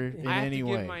 shooter in I have any to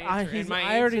way. give my answer. and my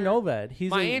I already answer- know that.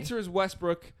 He's My a, answer is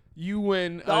Westbrook. You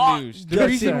win Oh, news. the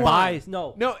reason why?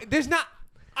 No, No, there's not.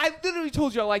 I literally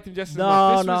told you I liked him just as No,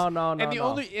 much. This no, was- no, no, And the no.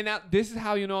 only and now, this is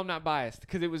how you know I'm not biased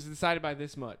because it was decided by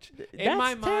this much. In that's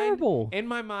my mind, terrible. in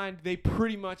my mind, they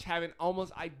pretty much have an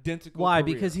almost identical. Why?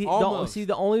 career. Because almost.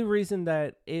 the only reason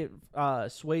that it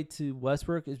swayed to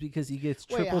Westbrook is because he gets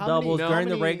Wait, triple how doubles many- during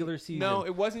how the many- regular season. No,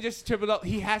 it wasn't just triple double.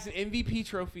 He has an MVP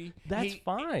trophy. That's He-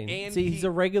 fine. and See, he's a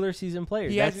regular season player.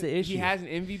 He That's has the issue. He has an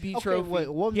MVP Okay, trophy. wait,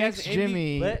 what He has makes an MVP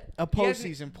Jimmy Let- a he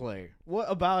hasn't- postseason player? What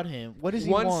about him? What does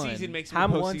he One want? season makes him How a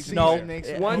one postseason season player. makes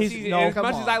him- One he's- season. no, as come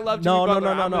much on. as I love Jimmy No, no, Butler,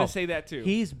 no, no, I'm no. gonna say that too.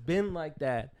 He's been like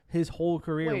that his whole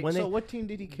career. Wait, when so they, what team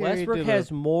did he carry? Westbrook to has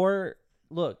the, more.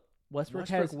 Look, Westbrook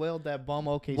has. willed that bum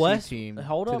OKC West- team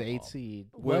hold to up. the 8th seed.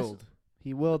 West-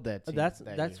 He willed that team. That's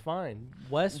that that's year. fine.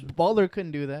 West Butler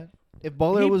couldn't do that. If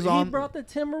Butler was he on, brought the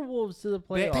Timberwolves to the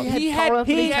They- playoffs. had he Karl had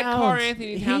Anthony Karl Towns.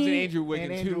 Anthony Towns and He- Andrew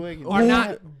Wiggins, Andrew who Wiggins. are Who-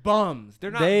 not bums.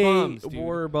 They're not they bums, dude.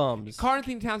 were bums. Karl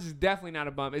Anthony Towns is definitely not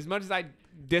a bum. As much as I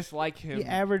dislike him, He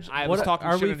averaged- I What was talking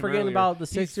are shit we on him forgetting earlier. about the He's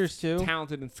Sixers too?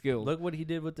 talented and skilled. Look what he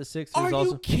did with the Sixers. Are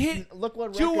also. you kidding? look what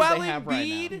record Joel they have right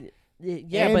now. Embiid?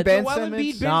 Yeah, And but Ben Joel Simmons?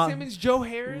 Embiid, Ben Nah. Simmons, Joe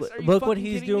Harris. Are you look what fucking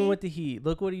he's kidding doing me? with the Heat.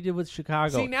 Look what he did with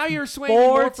Chicago. See, now you're swaying Four me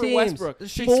more for teams. Westbrook.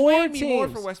 She's Four swaying me more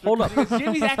for teams. Westbrook Hold up. because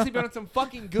Jimmy's actually been on some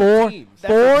fucking good teams.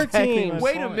 Four exactly teams. my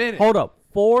Wait a point. minute. Hold up.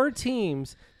 4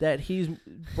 teams that he's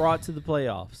brought to the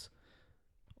playoffs.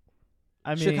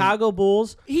 I mean, Chicago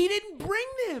Bulls. He didn't bring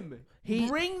them. He-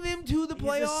 bring them to the He's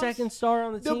playoffs. the second star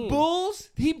on the The team. Bulls.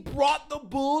 He brought the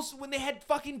Bulls when they had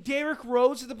fucking Derrick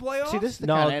Rose to the playoffs. See, this is the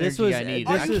No, kind of this energy was. I need.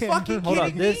 Are This you is fucking hold on.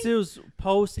 kidding This me? is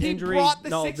post he injury. brought the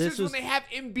No, Sixers this was when they have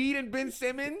Embiid and Ben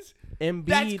Simmons. Embiid.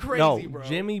 That's crazy, no, bro.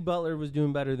 Jimmy Butler was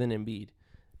doing better than Embiid.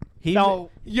 He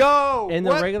No, Yo, in the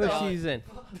what regular season.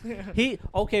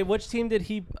 Which team did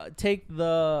he take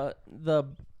the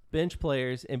bench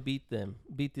players and beat the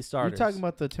you're starters? talking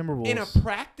about the Timberwolves in a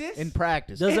practice? in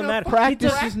practice. Doesn't in a matter.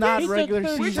 Practice He is not took regular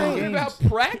 30 We're season talking games. about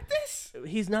practice.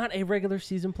 He's not a regular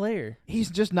season player. He's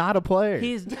just not a player.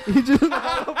 He's he just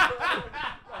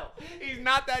He's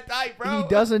not that type, bro. he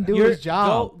doesn't do You're- his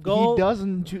job. go- He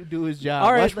doesn't do his job.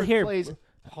 All right, Westbrook here. plays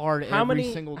hard How every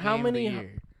many- single game how of many- the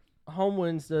year. home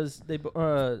wins does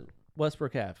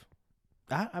Westbrook have?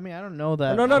 I mean, I don't know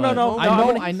that. No. but No,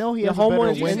 I know he The has a home better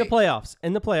wins win. in the playoffs.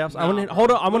 In the playoffs. I No, want to hold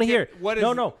on. I want look to hear. at- what is-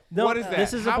 No. what is that?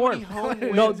 This is How important. many home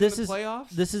wins No, in this the is playoffs?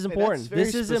 this is Hey, important. that's very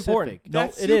This is specific. important. No,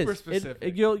 That's it super is.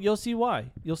 specific. You'll see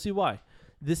why. You'll see why.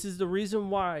 This is the reason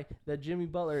why that Jimmy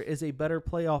Butler is a better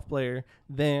playoff player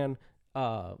than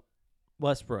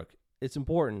Westbrook. It's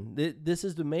important. This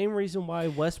is the main reason why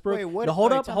Westbrook. Wait, what- No,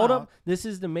 hold wait, up, time hold out. up. This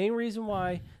is the main reason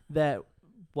why that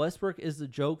Westbrook is the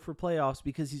joke for playoffs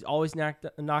because he's always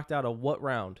knocked out of what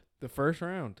round? The first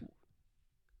round.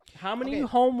 How many Okay,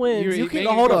 home wins? you're You can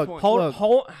making a hold good up. point.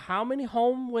 Hold. How many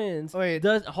home wins Wait.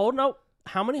 does hold no?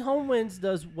 How many home wins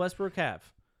does Westbrook have?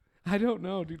 I don't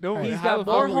know, dude. No, He's He's how got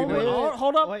the more fuck we home know wins. that?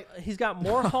 Hold up. Wait. He's got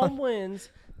more home wins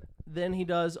than he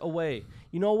does away.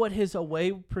 You know what his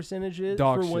away percentage is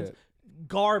Dog for wins? shit.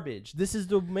 Garbage. This is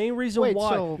the main reason Wait,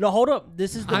 why. so- No, hold up.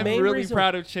 This is the I'm main really reason.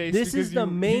 proud of Chase. This because is the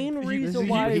main reason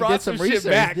why. he brought did some some shit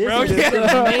research. back, This bro. is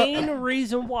Yeah. the main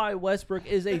reason why Westbrook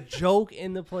is a joke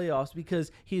in the playoffs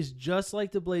because he's just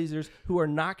like the Blazers who are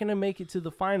not going to make it to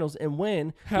the finals and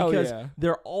win Hell because yeah.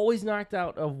 they're always knocked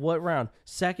out of what round?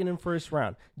 Second and first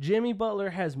round. Jimmy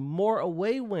Butler has more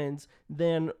away wins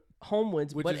than home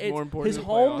wins, Which but is more important his in the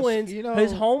home playoffs. wins. You know,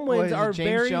 his home what wins is it, are James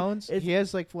very. Jones. it's- He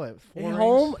has like what?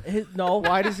 4 his rings? no.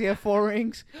 Why does he have 4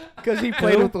 rings? Because he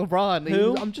played Who? with LeBron.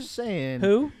 Who? I'm just saying.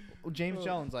 Who? James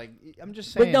Jones. Like I'm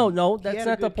just But saying. no, he that's had a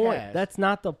not the good point. cast. That's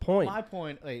not the point. My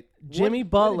point. Wait, Jimmy what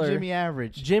Butler- did Jimmy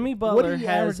average? Jimmy What Butler did he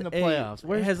average has in the playoffs?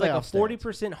 Where's has like a playoff stats?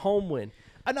 40% home win.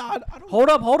 I don't. Hold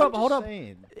up. I'm just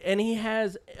saying. And he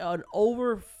has an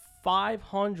over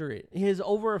 500. He has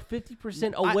over a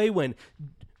 50% away win.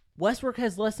 Westbrook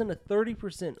has less than a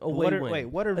 30% away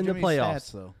win. What are in Jimmy's the playoffs?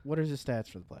 stats though? What are his stats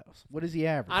for the playoffs? What is he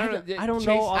average? I don't know. I don't Chase,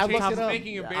 know off Chase the top is of-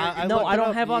 making a very I good No, looked I it don't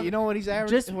up. have a- You know what he's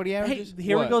average? Just What he averages? Hey,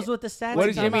 here What? he goes with the stats. What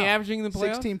is again. Jimmy averaging in the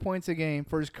playoffs? 16 points a game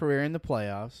for his career in the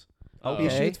playoffs. Okay. He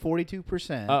shoots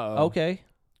 42%. Uh-oh. Okay.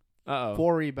 Uh-oh.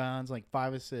 4 rebounds, like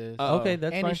 5 assists. Uh-oh. Okay,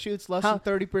 that's and fine. he shoots less How-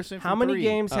 than 30% from How many 3.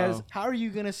 games has Uh-oh. How are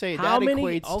you going to say how that many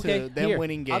equates okay, to them here,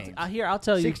 winning games? Here, I'll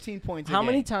tell you. 16 points a How game.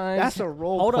 many times That's a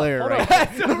role Hold up, player hold right up. there.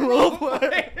 That's a role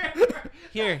player.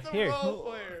 Here. Role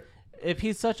player. If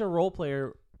he's such a role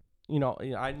player,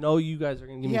 I know you guys are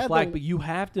going to give He me had flack, the- but you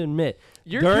have to admit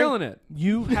You're during- killing it.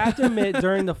 You have to admit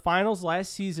during the finals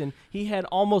last season, he had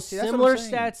almost See, that's what similar I'm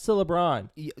saying. stats to LeBron.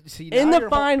 See, In now the you're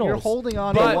finals. holding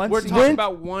on But to one we're season. talking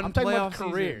about one I'm talking about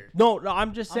playoff career. season. No,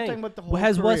 I'm just I'm saying. talking about the whole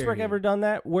has career Westbrook here. ever done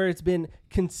that where it's been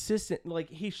consistent? Like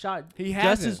he shot. He just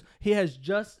hasn't. as he has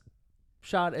just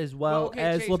shot as well, okay,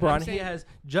 as Chase, but LeBron. I'm He saying- has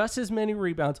just as many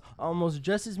rebounds, almost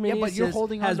just as many Yeah, but assists. you're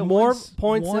holding on has to more one,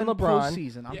 points one than LeBron.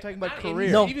 postseason. I'm Yeah, talking about not career.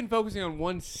 Even, No. even focusing on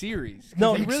one series. 'Cause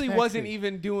No, he really exactly. wasn't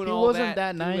even doing He all wasn't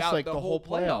that nice throughout like the whole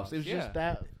playoffs. It was Yeah. just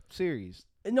that series.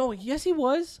 No, yes, he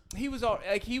was. He was all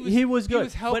like he was. He was good. He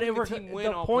was helping but it the was, team win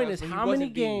the all point playoffs, is, but he how many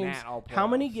wasn't being games? that all How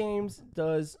many playoffs. games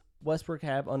does Westbrook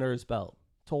have under his belt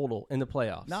total in the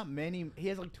playoffs? Not many. He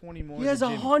has like 20 more. He has than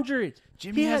Jimmy. 100.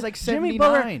 Jimmy He has like Jimmy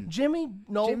Butler. 79. Jimmy,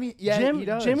 he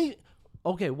does. Jimmy.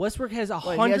 Okay, Westbrook has Like,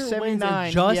 100 he has wins 79.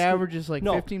 and just He averages like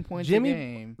no, 15 points Jimmy, a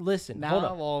game. Listen, Now hold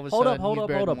up. all of a hold sudden up, hold he's up,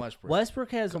 better hold than up. Westbrook.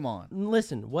 Westbrook has Come on.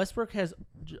 Listen, Westbrook has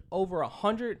over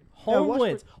 100 Yeah, home Westbrook-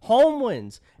 wins. Home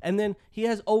wins. And then he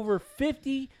has over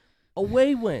 50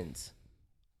 away wins.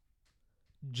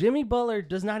 Jimmy Butler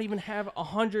does not even have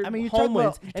 100 I mean, home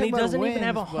wins, and he talk about doesn't even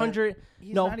have wins, but 100.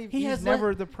 No, he's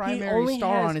never the primary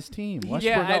star on his team.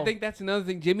 Yeah, I no. think that's another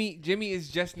thing. Jimmy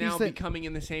is just now becoming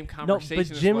in the same but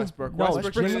conversation as Jimmy- Westbrook. no, Westbrook's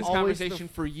in Jimmy's this always conversation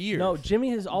for years. No, Jimmy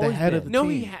has always head been. of the no,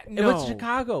 team. It was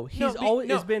Chicago. He's always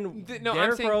no, it's been I'm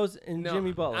Derrick saying- Rose and no,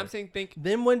 Jimmy Butler. I'm saying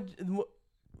Then when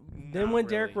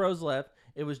Derrick really. Rose left,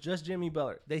 it was just Jimmy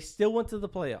Butler. They still went to the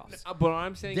playoffs. But what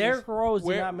I'm saying Derrick is Rose did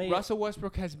where not make Russell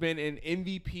Westbrook has been in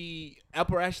MVP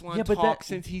upper echelon Yeah, but talk that-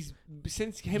 since him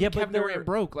Yeah, and but Kevin Durant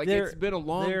broke. Like they're- it's been a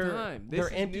long they're- time. they're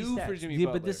This is empty new stats. for Jimmy Yeah,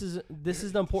 Butler. but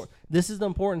this is the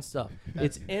important stuff.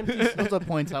 It's empty. Those are the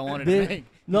points I wanted to This- make.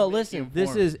 no, Make listen. you This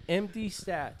informed. is empty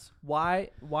stats. Why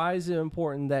is it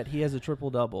important that he has a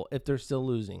triple double if they're still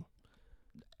losing?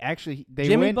 Actually, they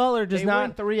Jimmy win, Butler does they not-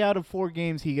 win 3 out of 4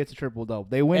 games. He gets a triple double.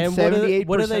 They win And 78%.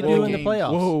 what do they of do in the games.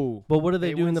 playoffs? Whoa. But what do they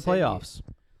They do in win the 78. playoffs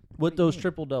with do you those mean?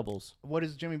 triple doubles? What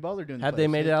is Jimmy Butler doing? in the Have they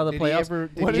playoffs? made it out of the Did he playoffs? ever-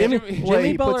 did What he- is Jimmy, Jimmy- what, Jimmy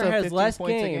he puts Butler up has 15 less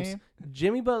points a games. game?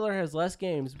 Jimmy Butler has less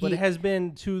games, but He- has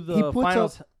been to he the puts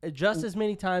finals just as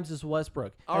many times as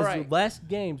Westbrook. All has right. less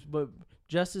games, but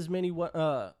just as many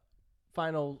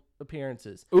final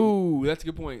appearances. Ooh, that's a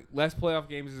good point. Less playoff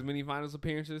games, as many finals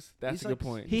appearances. That's He's a good like-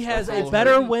 point. He has That's a all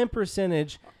better hurt. win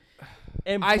percentage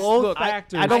in I- both look,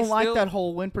 factors. I don't I like still- that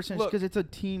whole win percentage Look, because it's a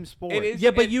team sport. it is-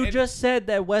 Yeah, but and- you and- just said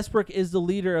that Westbrook is the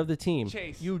leader of the team.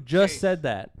 Chase, you just Chase. said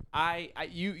that.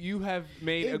 You have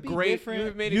made It'd a be great. different. You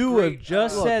have made You a great. have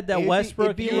just look, said that it'd be- Westbrook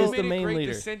it'd be you a is little- the made a main great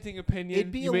leader. dissenting opinion.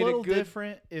 It'd be you a made little good,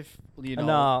 different if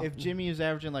No. if Jimmy is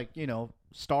averaging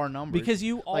star numbers. Because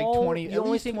you like all 20 you at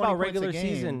only least think 20 about points a regular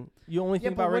game. season. You only yeah,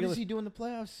 think but about what regular. does he do in the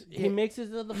playoffs? He makes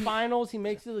it to the finals. He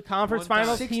makes it to the conference One time.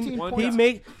 finals. 16 He points.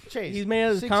 make Chase, he's made it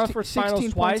to the 16 conference finals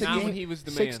 16 twice. points a Not game. when he was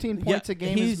the man. 16 points a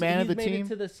game he's as man of the made team. it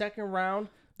to the second round,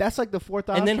 That's like the fourth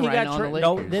option and then he right now got on the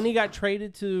no. Lakers. Then he got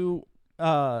traded to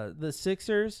the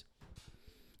Sixers,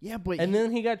 yeah, but and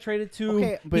then he got traded to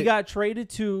Okay, he but- got traded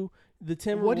to the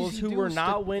what does Timberwolves, he who do were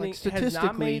not winning, has not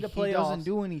statistically, made the he playoffs. doesn't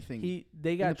do anything.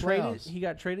 They got the traded. playoffs. He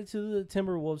got traded to the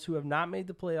Timberwolves, who have not made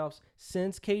the playoffs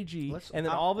since KG. Let's- and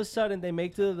then I- all of a sudden they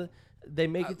make it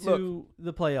Look, to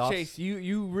the playoffs. Chase,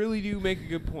 you really do make a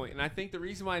good point, and I think the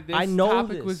reason why this I know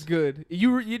topic this. was good,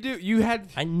 you had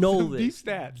I know some deep this.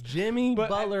 stats. Jimmy But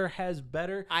Butler has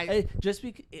better. I- Just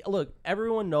because look,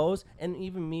 everyone knows, and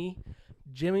even me,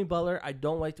 Jimmy Butler. I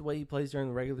don't like the way he plays during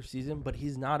the regular season, but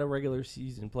he's not a regular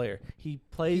season player. He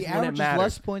plays he when it averages matters.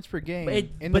 less points per game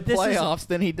in but the this is- playoffs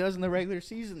than he does in the regular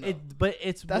season. Though. But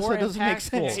it's That's more what doesn't make impactful.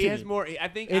 sense He to has me. more. I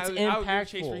think It's I would agree with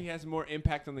Chase impactful. where he has more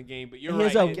impact on the game. But you're He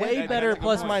has right. a It- way that's better a good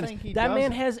plus point. minus. saying he That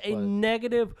man doesn't, has a but-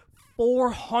 negative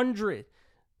 400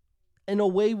 in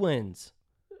away wins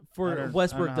I for don't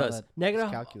Westbrook know how does.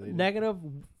 that's calculated. Negative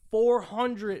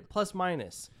 400 plus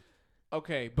minus.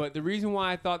 Okay, but the reason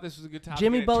why I thought this was a good topic,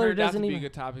 Jimmy and it Butler turned out doesn't to be a even-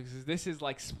 good topic, is this is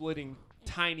like splitting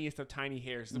tiniest of tiny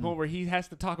hairs. The Mm. point where he has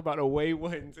to talk about away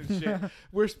wins and shit.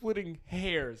 We're splitting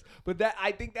hairs, but that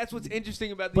I think that's what's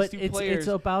interesting about these But two it's players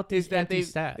about these is that empty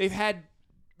stats. they've had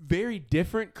very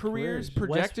different careers,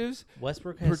 projectives.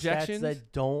 Westbrook has projections. stats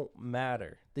that don't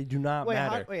matter. They do not Wait,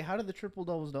 matter. how did the triple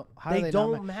doubles? How They do they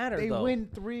don't not matter, They though. win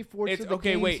 3/4 It's of the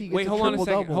okay. games. Wait, he wait. gets Hold on a second.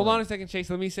 triple-double Hold in. on a second, Chase.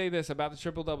 Let me say this about the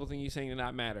triple double thing. You saying to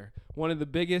not matter. One of the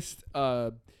biggest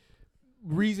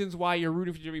reasons why you're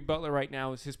rooting for Jimmy Butler right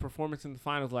now is his performance in the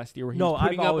finals last year, where he No, was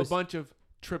putting I've up always- a bunch of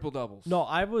triple doubles. No,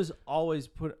 I was always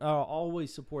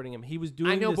always supporting him. He was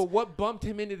doing I know, this. but what bumped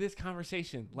him into this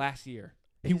conversation last year?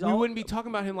 We He's al- wouldn't be talking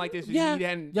about him like this if Yeah, he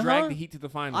hadn't uh-huh. dragged the Heat to the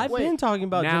finals. I've Wait, been talking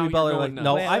about now Jimmy you're Butler going like nuts.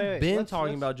 no, Wait, I've wait, been let's- talking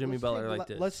let's- about Jimmy let's Butler take like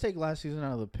this. Let's take last season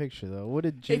out of the picture, though. What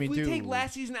did Jimmy if we do? take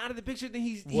last season out of the picture, then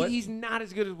What? he's not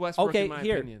as good as Westbrook Okay, in my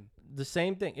here. opinion. The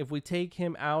same thing. If we take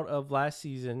him out of last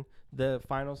season, the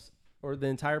finals or the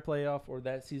entire playoff or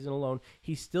that season alone,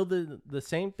 he still did the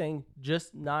same thing,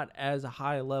 just not as a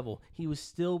high level. He was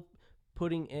still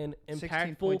putting in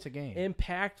 16 points a game.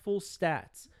 impactful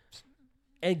stats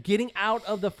and getting out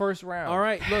of the first round. All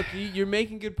right, look, you're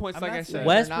making good points. I'm like not I saying said, you're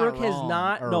Westbrook has wrong,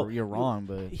 not- or no, you're wrong,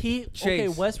 but Okay,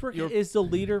 Chase, Westbrook you're- is the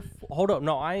leader. Hold up,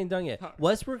 no, I ain't done yet. Huh.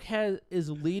 Westbrook is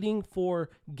leading for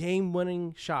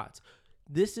game-winning shots.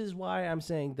 This is why I'm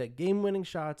saying that game-winning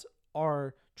shots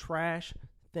are trash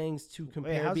things to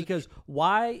compare. how's it- Because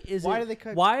why is why it? do they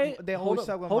cut? Why They hold always up,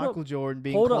 talk about hold Michael up, Jordan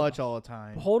being hold up. clutch all the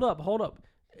time. Hold up.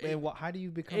 And how do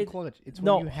you become it- clutch? It's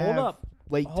no, when you hold have up.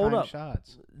 late Hold time up.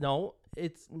 shots. No,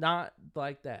 it's not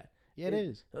like that. Yeah, it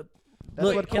is. That's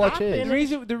Look, what can I clutch is.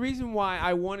 finish? The reason why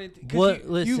I wanted to, What-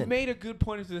 because you've listen. made a good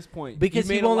point to this point. Because you've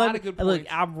made he won't a lot let of good me. Look,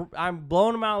 points. I'm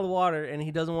blowing him out of the water, and he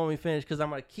doesn't want me to finish because I'm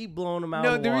gonna keep blowing him out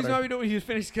No, of the the water. reason why we don't want you to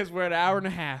finish is because we're at an hour and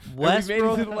a half. And Westbrook we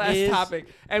made it to the last is topic,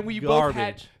 and we both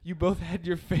had garbage.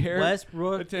 your fair.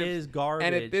 Westbrook attempts. is garbage.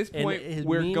 And at this point, his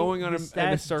we're going on his in a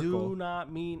stats circle. Do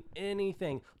not mean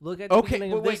anything. Look at the Okay, beginning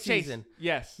well, of wait, this Chase. season.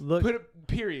 Yes. Look- Put a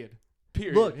period.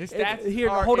 Period. Look, His stats here.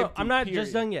 are Hold up. empty, I'm not period.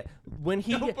 just done yet. When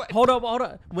he No, but- hold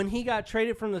up. When he got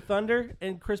traded from the Thunder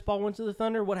and Chris Paul went to the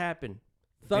Thunder, what happened?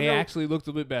 They actually looked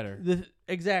a bit better.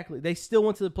 Exactly. They still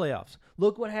went to the playoffs.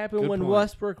 Look what happened Good when point.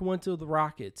 Westbrook went to the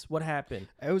Rockets. What happened?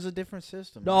 It was a different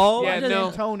system. No, Yeah, I just-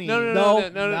 no. Tony. No.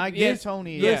 Not Yes. give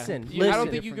Tony. Yeah. Listen, I don't listen.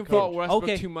 think you can Different fault coach. Westbrook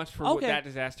Okay. too much for Okay. that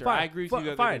disaster. Fine. I agree with you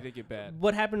that Fine. they did get bad.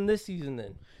 What happened this season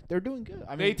then? They're doing good.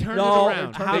 I mean, They turned No, it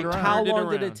around. how- They how turned long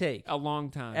did it around. take? A long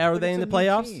time. Are But they it's in the a new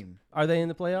playoffs? team. Are they in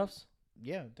the playoffs?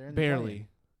 Yeah, they're in the Barely. play-in.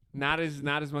 Not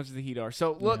as much as the Heat are.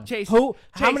 So look, Yeah. Chase. Who?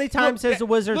 How Chase, many times look, has the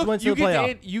Wizards look, went to you the get playoffs?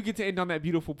 end, you get to end on that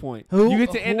beautiful point. Who? You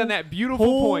get to end on that beautiful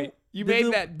Who point. You did made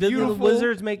the- that Did beautiful. the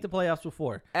Wizards make the playoffs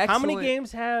before? How many Excellent-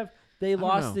 games have they don't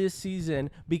lost know. this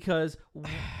season because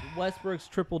Westbrook's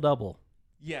triple double?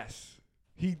 Yes,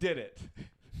 he did it.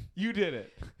 You did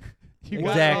it. You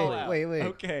Exactly. got it all out. Wait.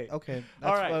 Okay. Okay.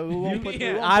 All right. We won't put, we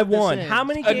Yeah. won't I put this won. in. How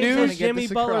many Anuj- games Trying has to get Jimmy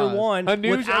this Butler across. won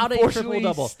Anuj without a unfortunately triple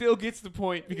double? still gets the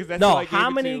point because that's No, all I gave how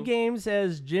it many to. games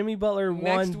has Jimmy Butler Next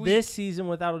won week- this season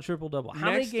without a triple double? How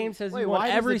many Next games has he Wait, won why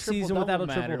does every the triple season without a double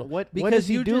triple matter? double? What Because does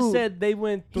he you just do? said they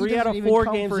win He 3 out doesn't of even 4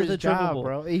 come games for with his a triple job, double.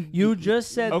 bro. You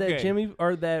just said Okay. that Jimmy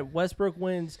or that Westbrook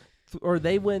wins or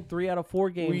they win 3 out of 4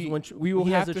 games when we will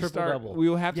he have has a to triple start. double. We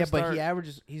will have Yeah, to start. but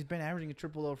he's been averaging a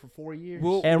triple double for 4 years.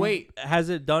 We'll And wait. has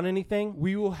it done anything?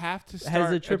 We will have to start.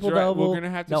 Has a triple-double- We're gonna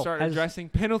have to no, start has- addressing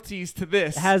penalties to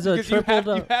this. Has a because you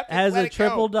triple have to has let a it go.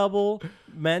 triple double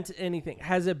meant anything?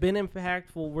 Has it been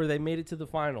impactful where they made it to the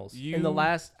finals in the You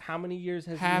last how many years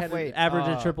has he have- had Wait, an average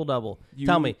a triple double? You-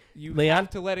 Tell me, You Leon. have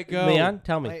to let it go. Leon,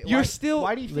 tell me. Wait, You're why- still-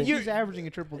 Why do you think you're- he's averaging a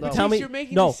triple Because double? Tell me- you're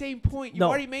making no. the same point. You No.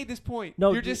 already made this point.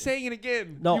 No, You're just saying it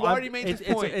again. No, you already made this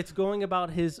point. It's going about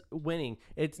his winning.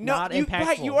 It's no, not you, impactful.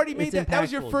 right, you already made It's that. That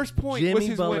was your impactful. first point. Jimmy was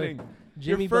his Butler, winning.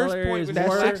 Jimmy your first Butler point is was That's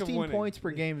more. lack of 16 winning. points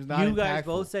per game is not You guys impactful.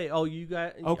 both say, "Oh, you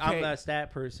got." Okay. I'm not a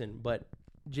stat person, but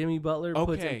Jimmy Butler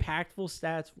puts Okay. impactful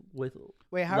stats with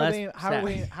Wait, how are less they?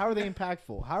 stats. How are they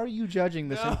impactful? How are you judging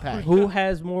this No. impact? Who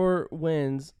has more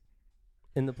wins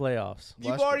in the playoffs?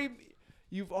 Westbrook.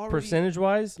 You've already Percentage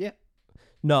wise? Yeah.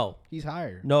 No. He's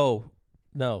higher. No.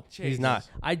 Chase. He's not.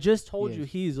 I just told He you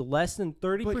is. he's less than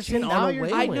 30% Now on you're-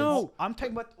 away I wins. know. I'm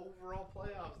talking about overall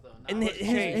playoffs though. And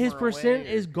his percent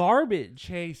is garbage.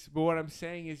 Chase, but what I'm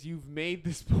saying is you've made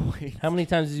this point. How many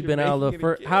times has he You're been out of the making it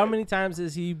first? again. How many times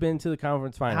has he been to the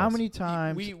conference finals? How many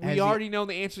times? We has he- already know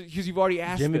the answer because you've already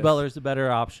asked. Jimmy this. Butler's the better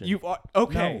option. You've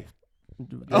okay.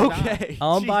 No. Okay.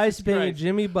 Unbiased Jesus opinion, Christ.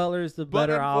 Jimmy Butler is the But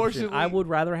better option. I unfortunately- would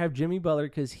rather have Jimmy Butler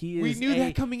because he is We knew a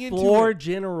that coming into floor it.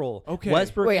 general. Okay.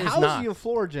 Westbrook Wait, is how not. is he a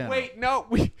floor general? Wait, no,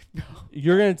 no.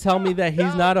 You're gonna tell me that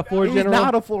he's not a floor he's general?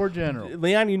 not a floor general.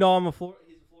 Leon, you know I'm a floor.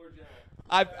 He's a floor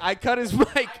general. I cut his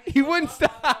mic. He wouldn't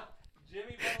stop.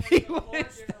 Jimmy He Butler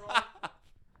is a floor wouldn't general.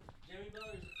 Jimmy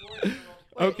Butler is a floor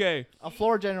general. Okay, A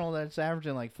floor general that's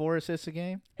averaging like 4 assists a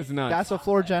game. it's not. That's a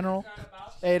floor general.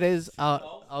 It is.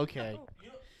 Okay.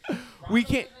 We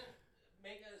can't.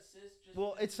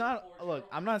 Well, it's not. Look,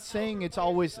 I'm not saying it's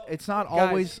always. It's not Guys,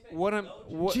 always. what I'm.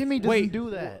 What, Jimmy doesn't wait, do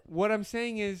that. What I'm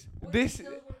saying is this.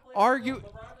 Argue.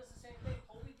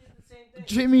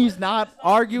 Jimmy's not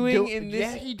Arguing do- in this.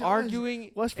 Yeah, he does.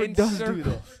 Arguing Westbrook in does do circles.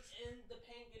 that. in the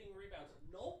paint getting rebounds.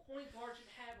 No point guard should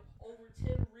have over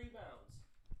 10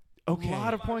 rebounds. Okay. A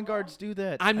lot of point guards do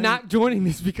that. I'm I mean, not joining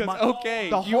this because my- okay,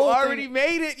 the you whole already thing-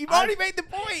 made it. You've I- already made the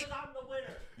point Because I'm the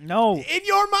winner. No. in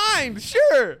your mind. Sure.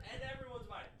 And everyone's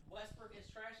mind. Westbrook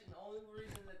is trash, and the only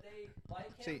reason that they like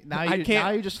him. See, now I you can't-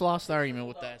 now you just lost the argument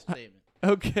with that statement.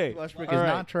 Okay. Westbrook All is right.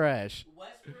 not trash.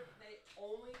 Westbrook, they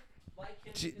only like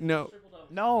him Gee, because no. of the triple-double.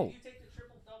 No. If you take the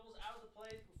triple doubles out of the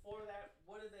plays before that,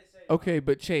 what did they say? Okay,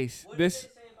 but Chase, What did this they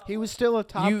say about He was still a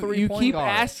top you 3 you point keep guard.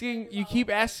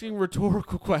 asking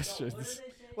retourical questions.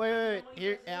 Wait.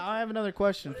 Here, I have another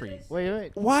question for you.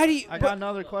 Wait. Why do you? I got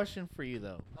another question for you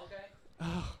though. Okay.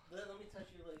 Let me touch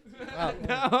your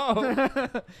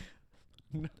leg.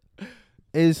 no.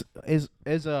 Is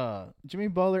Jimmy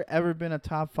Butler ever been a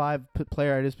top 5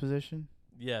 player at his position?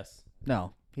 Yes.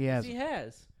 No, he Yes, hasn't. he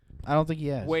has. I don't think he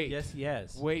has. Wait. Yes, he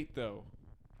has. Wait though.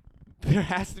 There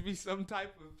has to be some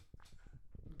type of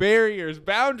barriers,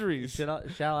 boundaries. Shall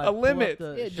I A pull up limit.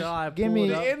 The, Yeah, shall just I give pull me it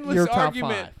The up? endless your top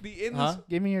argument. 5. The endless. Huh?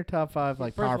 Give me your top 5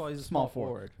 like First of power all, he's a small small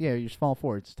forward. Yeah, your small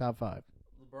forwards top 5.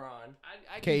 LeBron.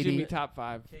 I give KD. Jimmy top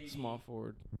 5 KD. small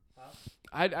forward. Huh?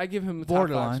 I give him the top 5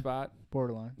 Borderline. spot.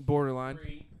 Borderline. Borderline.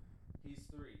 3. He's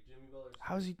 3. Jimmy Butler's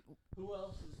How's he? Who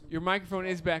else is? Your microphone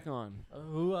is back on.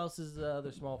 Who else is the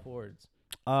other small forwards?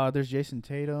 There's Jason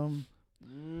Tatum.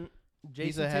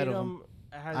 Jason ahead of Tatum.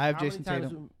 Has, I have how Jason many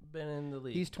times Tatum. been in the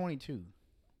league? He's 22.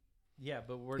 yeah,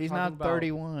 but we're He's talking not about,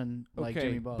 31 like Okay,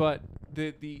 Jimmy Butler. but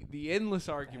the endless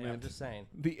Hey, I'm argument, just saying.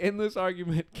 the endless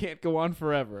argument can't go on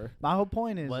forever. My whole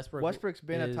point is Westbrook Westbrook's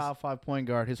been a is- top 5 point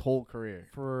guard his whole career.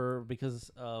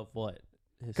 Because of what?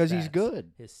 His Because he's stats.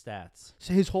 good. His stats.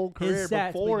 So his whole career His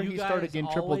stats. before but you he guys started getting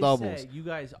triple always doubles. say- you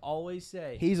guys always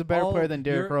say He's a better player than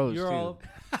Derrick you're- Rose, you're too. all-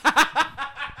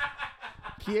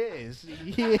 He is.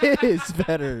 He is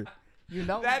better. You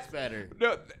know That's he's better.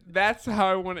 No, that's how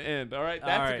I want to end. All right,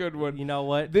 that's All a right, good one. You know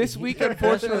what? This week, Just for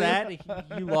unfortunately-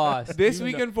 that you lost. This You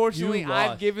week, know- unfortunately, you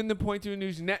I've lost. given the point to a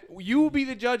news net. You will be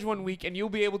the judge one week, and you'll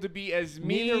be able to be as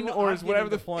Neither mean will- or I'm as whatever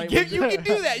giving the point. You can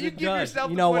do that. The You give judge. yourself.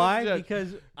 You the know point as why? the judge.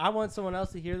 Because I want someone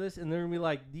else to hear this, and they're gonna be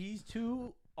like, "These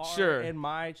two are Sure. in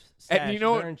my stash. And you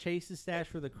know they're what- in Chase's stash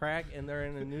for the crack, and they're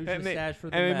in Anusha's and they, stash for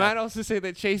the and they meth." might also say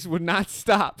that Chase would not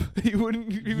stop. He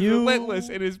wouldn't. He was You- relentless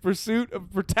in his pursuit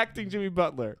of protecting Jimmy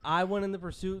Butler. I went in the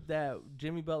pursuit that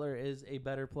Jimmy Butler is a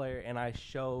better player, and I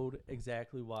showed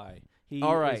exactly why. He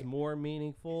All right. is more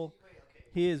meaningful.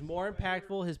 He is more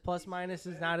impactful. His plus minus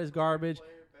is not as garbage.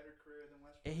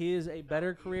 He is a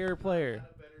better career player.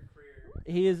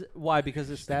 He is why? Because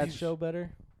his stats show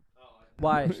better.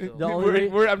 Why? The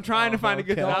only I'm trying to find a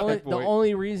good the only, topic the point.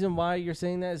 only reason why you're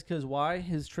saying that is because why?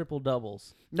 His triple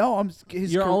doubles. No,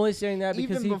 You're only saying that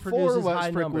because even he before produces high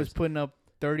Westbrook numbers. was putting up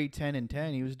 30, 10, and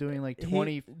 10. He was doing like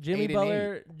 20, Jimmy 8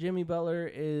 Butler. Jimmy Butler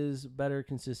is better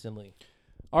consistently.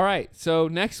 All right, so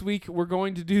next week we're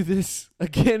going to do this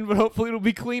again, but hopefully it'll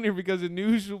be cleaner because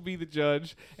Anuj will be the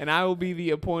judge and I will be the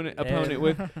opponent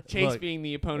with Chase Look, being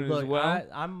the opponent Look, as well.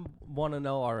 I'm want to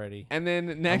know already. And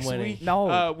then next winning. week,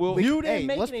 No, we'll You didn't hey,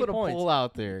 make let's any put a points. poll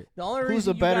out there. The only Who's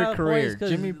reason a you better got a point career, is 'cause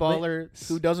Jimmy they- Butler,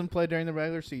 who doesn't play during the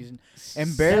regular season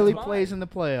and barely fine. plays in the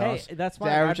playoffs? Hey, that's He's fine.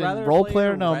 I'd averaging rather role play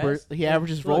player the numbers. rest. He Look,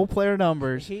 averages role player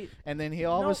numbers, He, and then he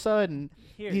all of No. a sudden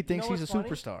here, he you thinks know he's a what's funny?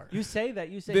 superstar. You say that.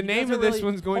 You say the he name doesn't of this really-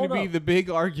 one's going to hold be up. the big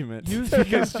argument You-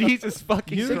 because Jesus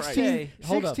fucking You- Christ. 16,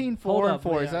 hold up, 16 hold 4 and up,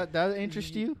 4. Is Leon. that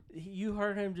interest you? You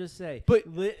heard him just say. But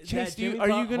that Chase, Jimmy are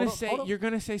you Butler- gonna hold up, say hold up. you're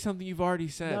gonna say something you've already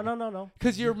said? No.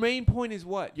 Because your main point is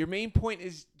what? Your main point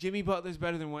is Jimmy Butler's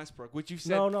better than Westbrook, which you've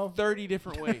said No. 30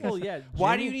 different ways. Well, yeah.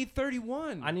 Why do Jimmy- you need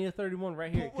 31? I need a 31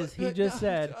 right here because he just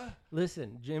said,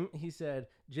 listen, he said,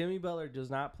 Jimmy Butler does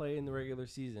not play in the regular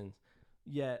season.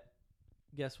 Yet,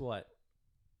 guess what?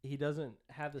 He doesn't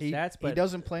have the He, stats, but he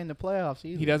doesn't play in the playoffs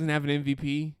either. He doesn't have an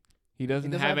MVP. He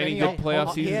doesn't doesn't have have any any good all-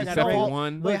 playoff he seasons has except no for all-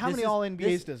 one. Wait, Look, how this many is- All NBAs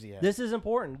this- does he have? this is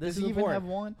important. This Does is he even important. have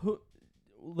one?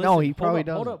 Listen, he probably hold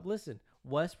doesn't. up, listen.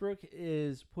 Westbrook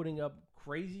is putting up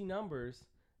crazy numbers,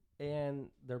 and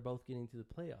they're both getting to the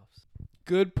playoffs.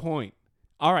 Good point.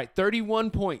 All right,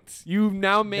 31 points. You've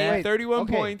now made That- 31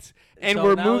 okay. points, and So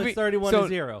we're now moving. It's 31 so to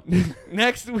 0.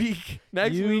 next week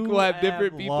we'll have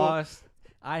different people. Lost.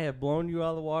 I have blown you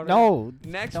out of the water. No.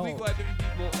 Next No. week we'll have different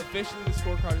people. Officially, the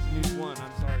scorecard is News 1.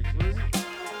 I'm sorry.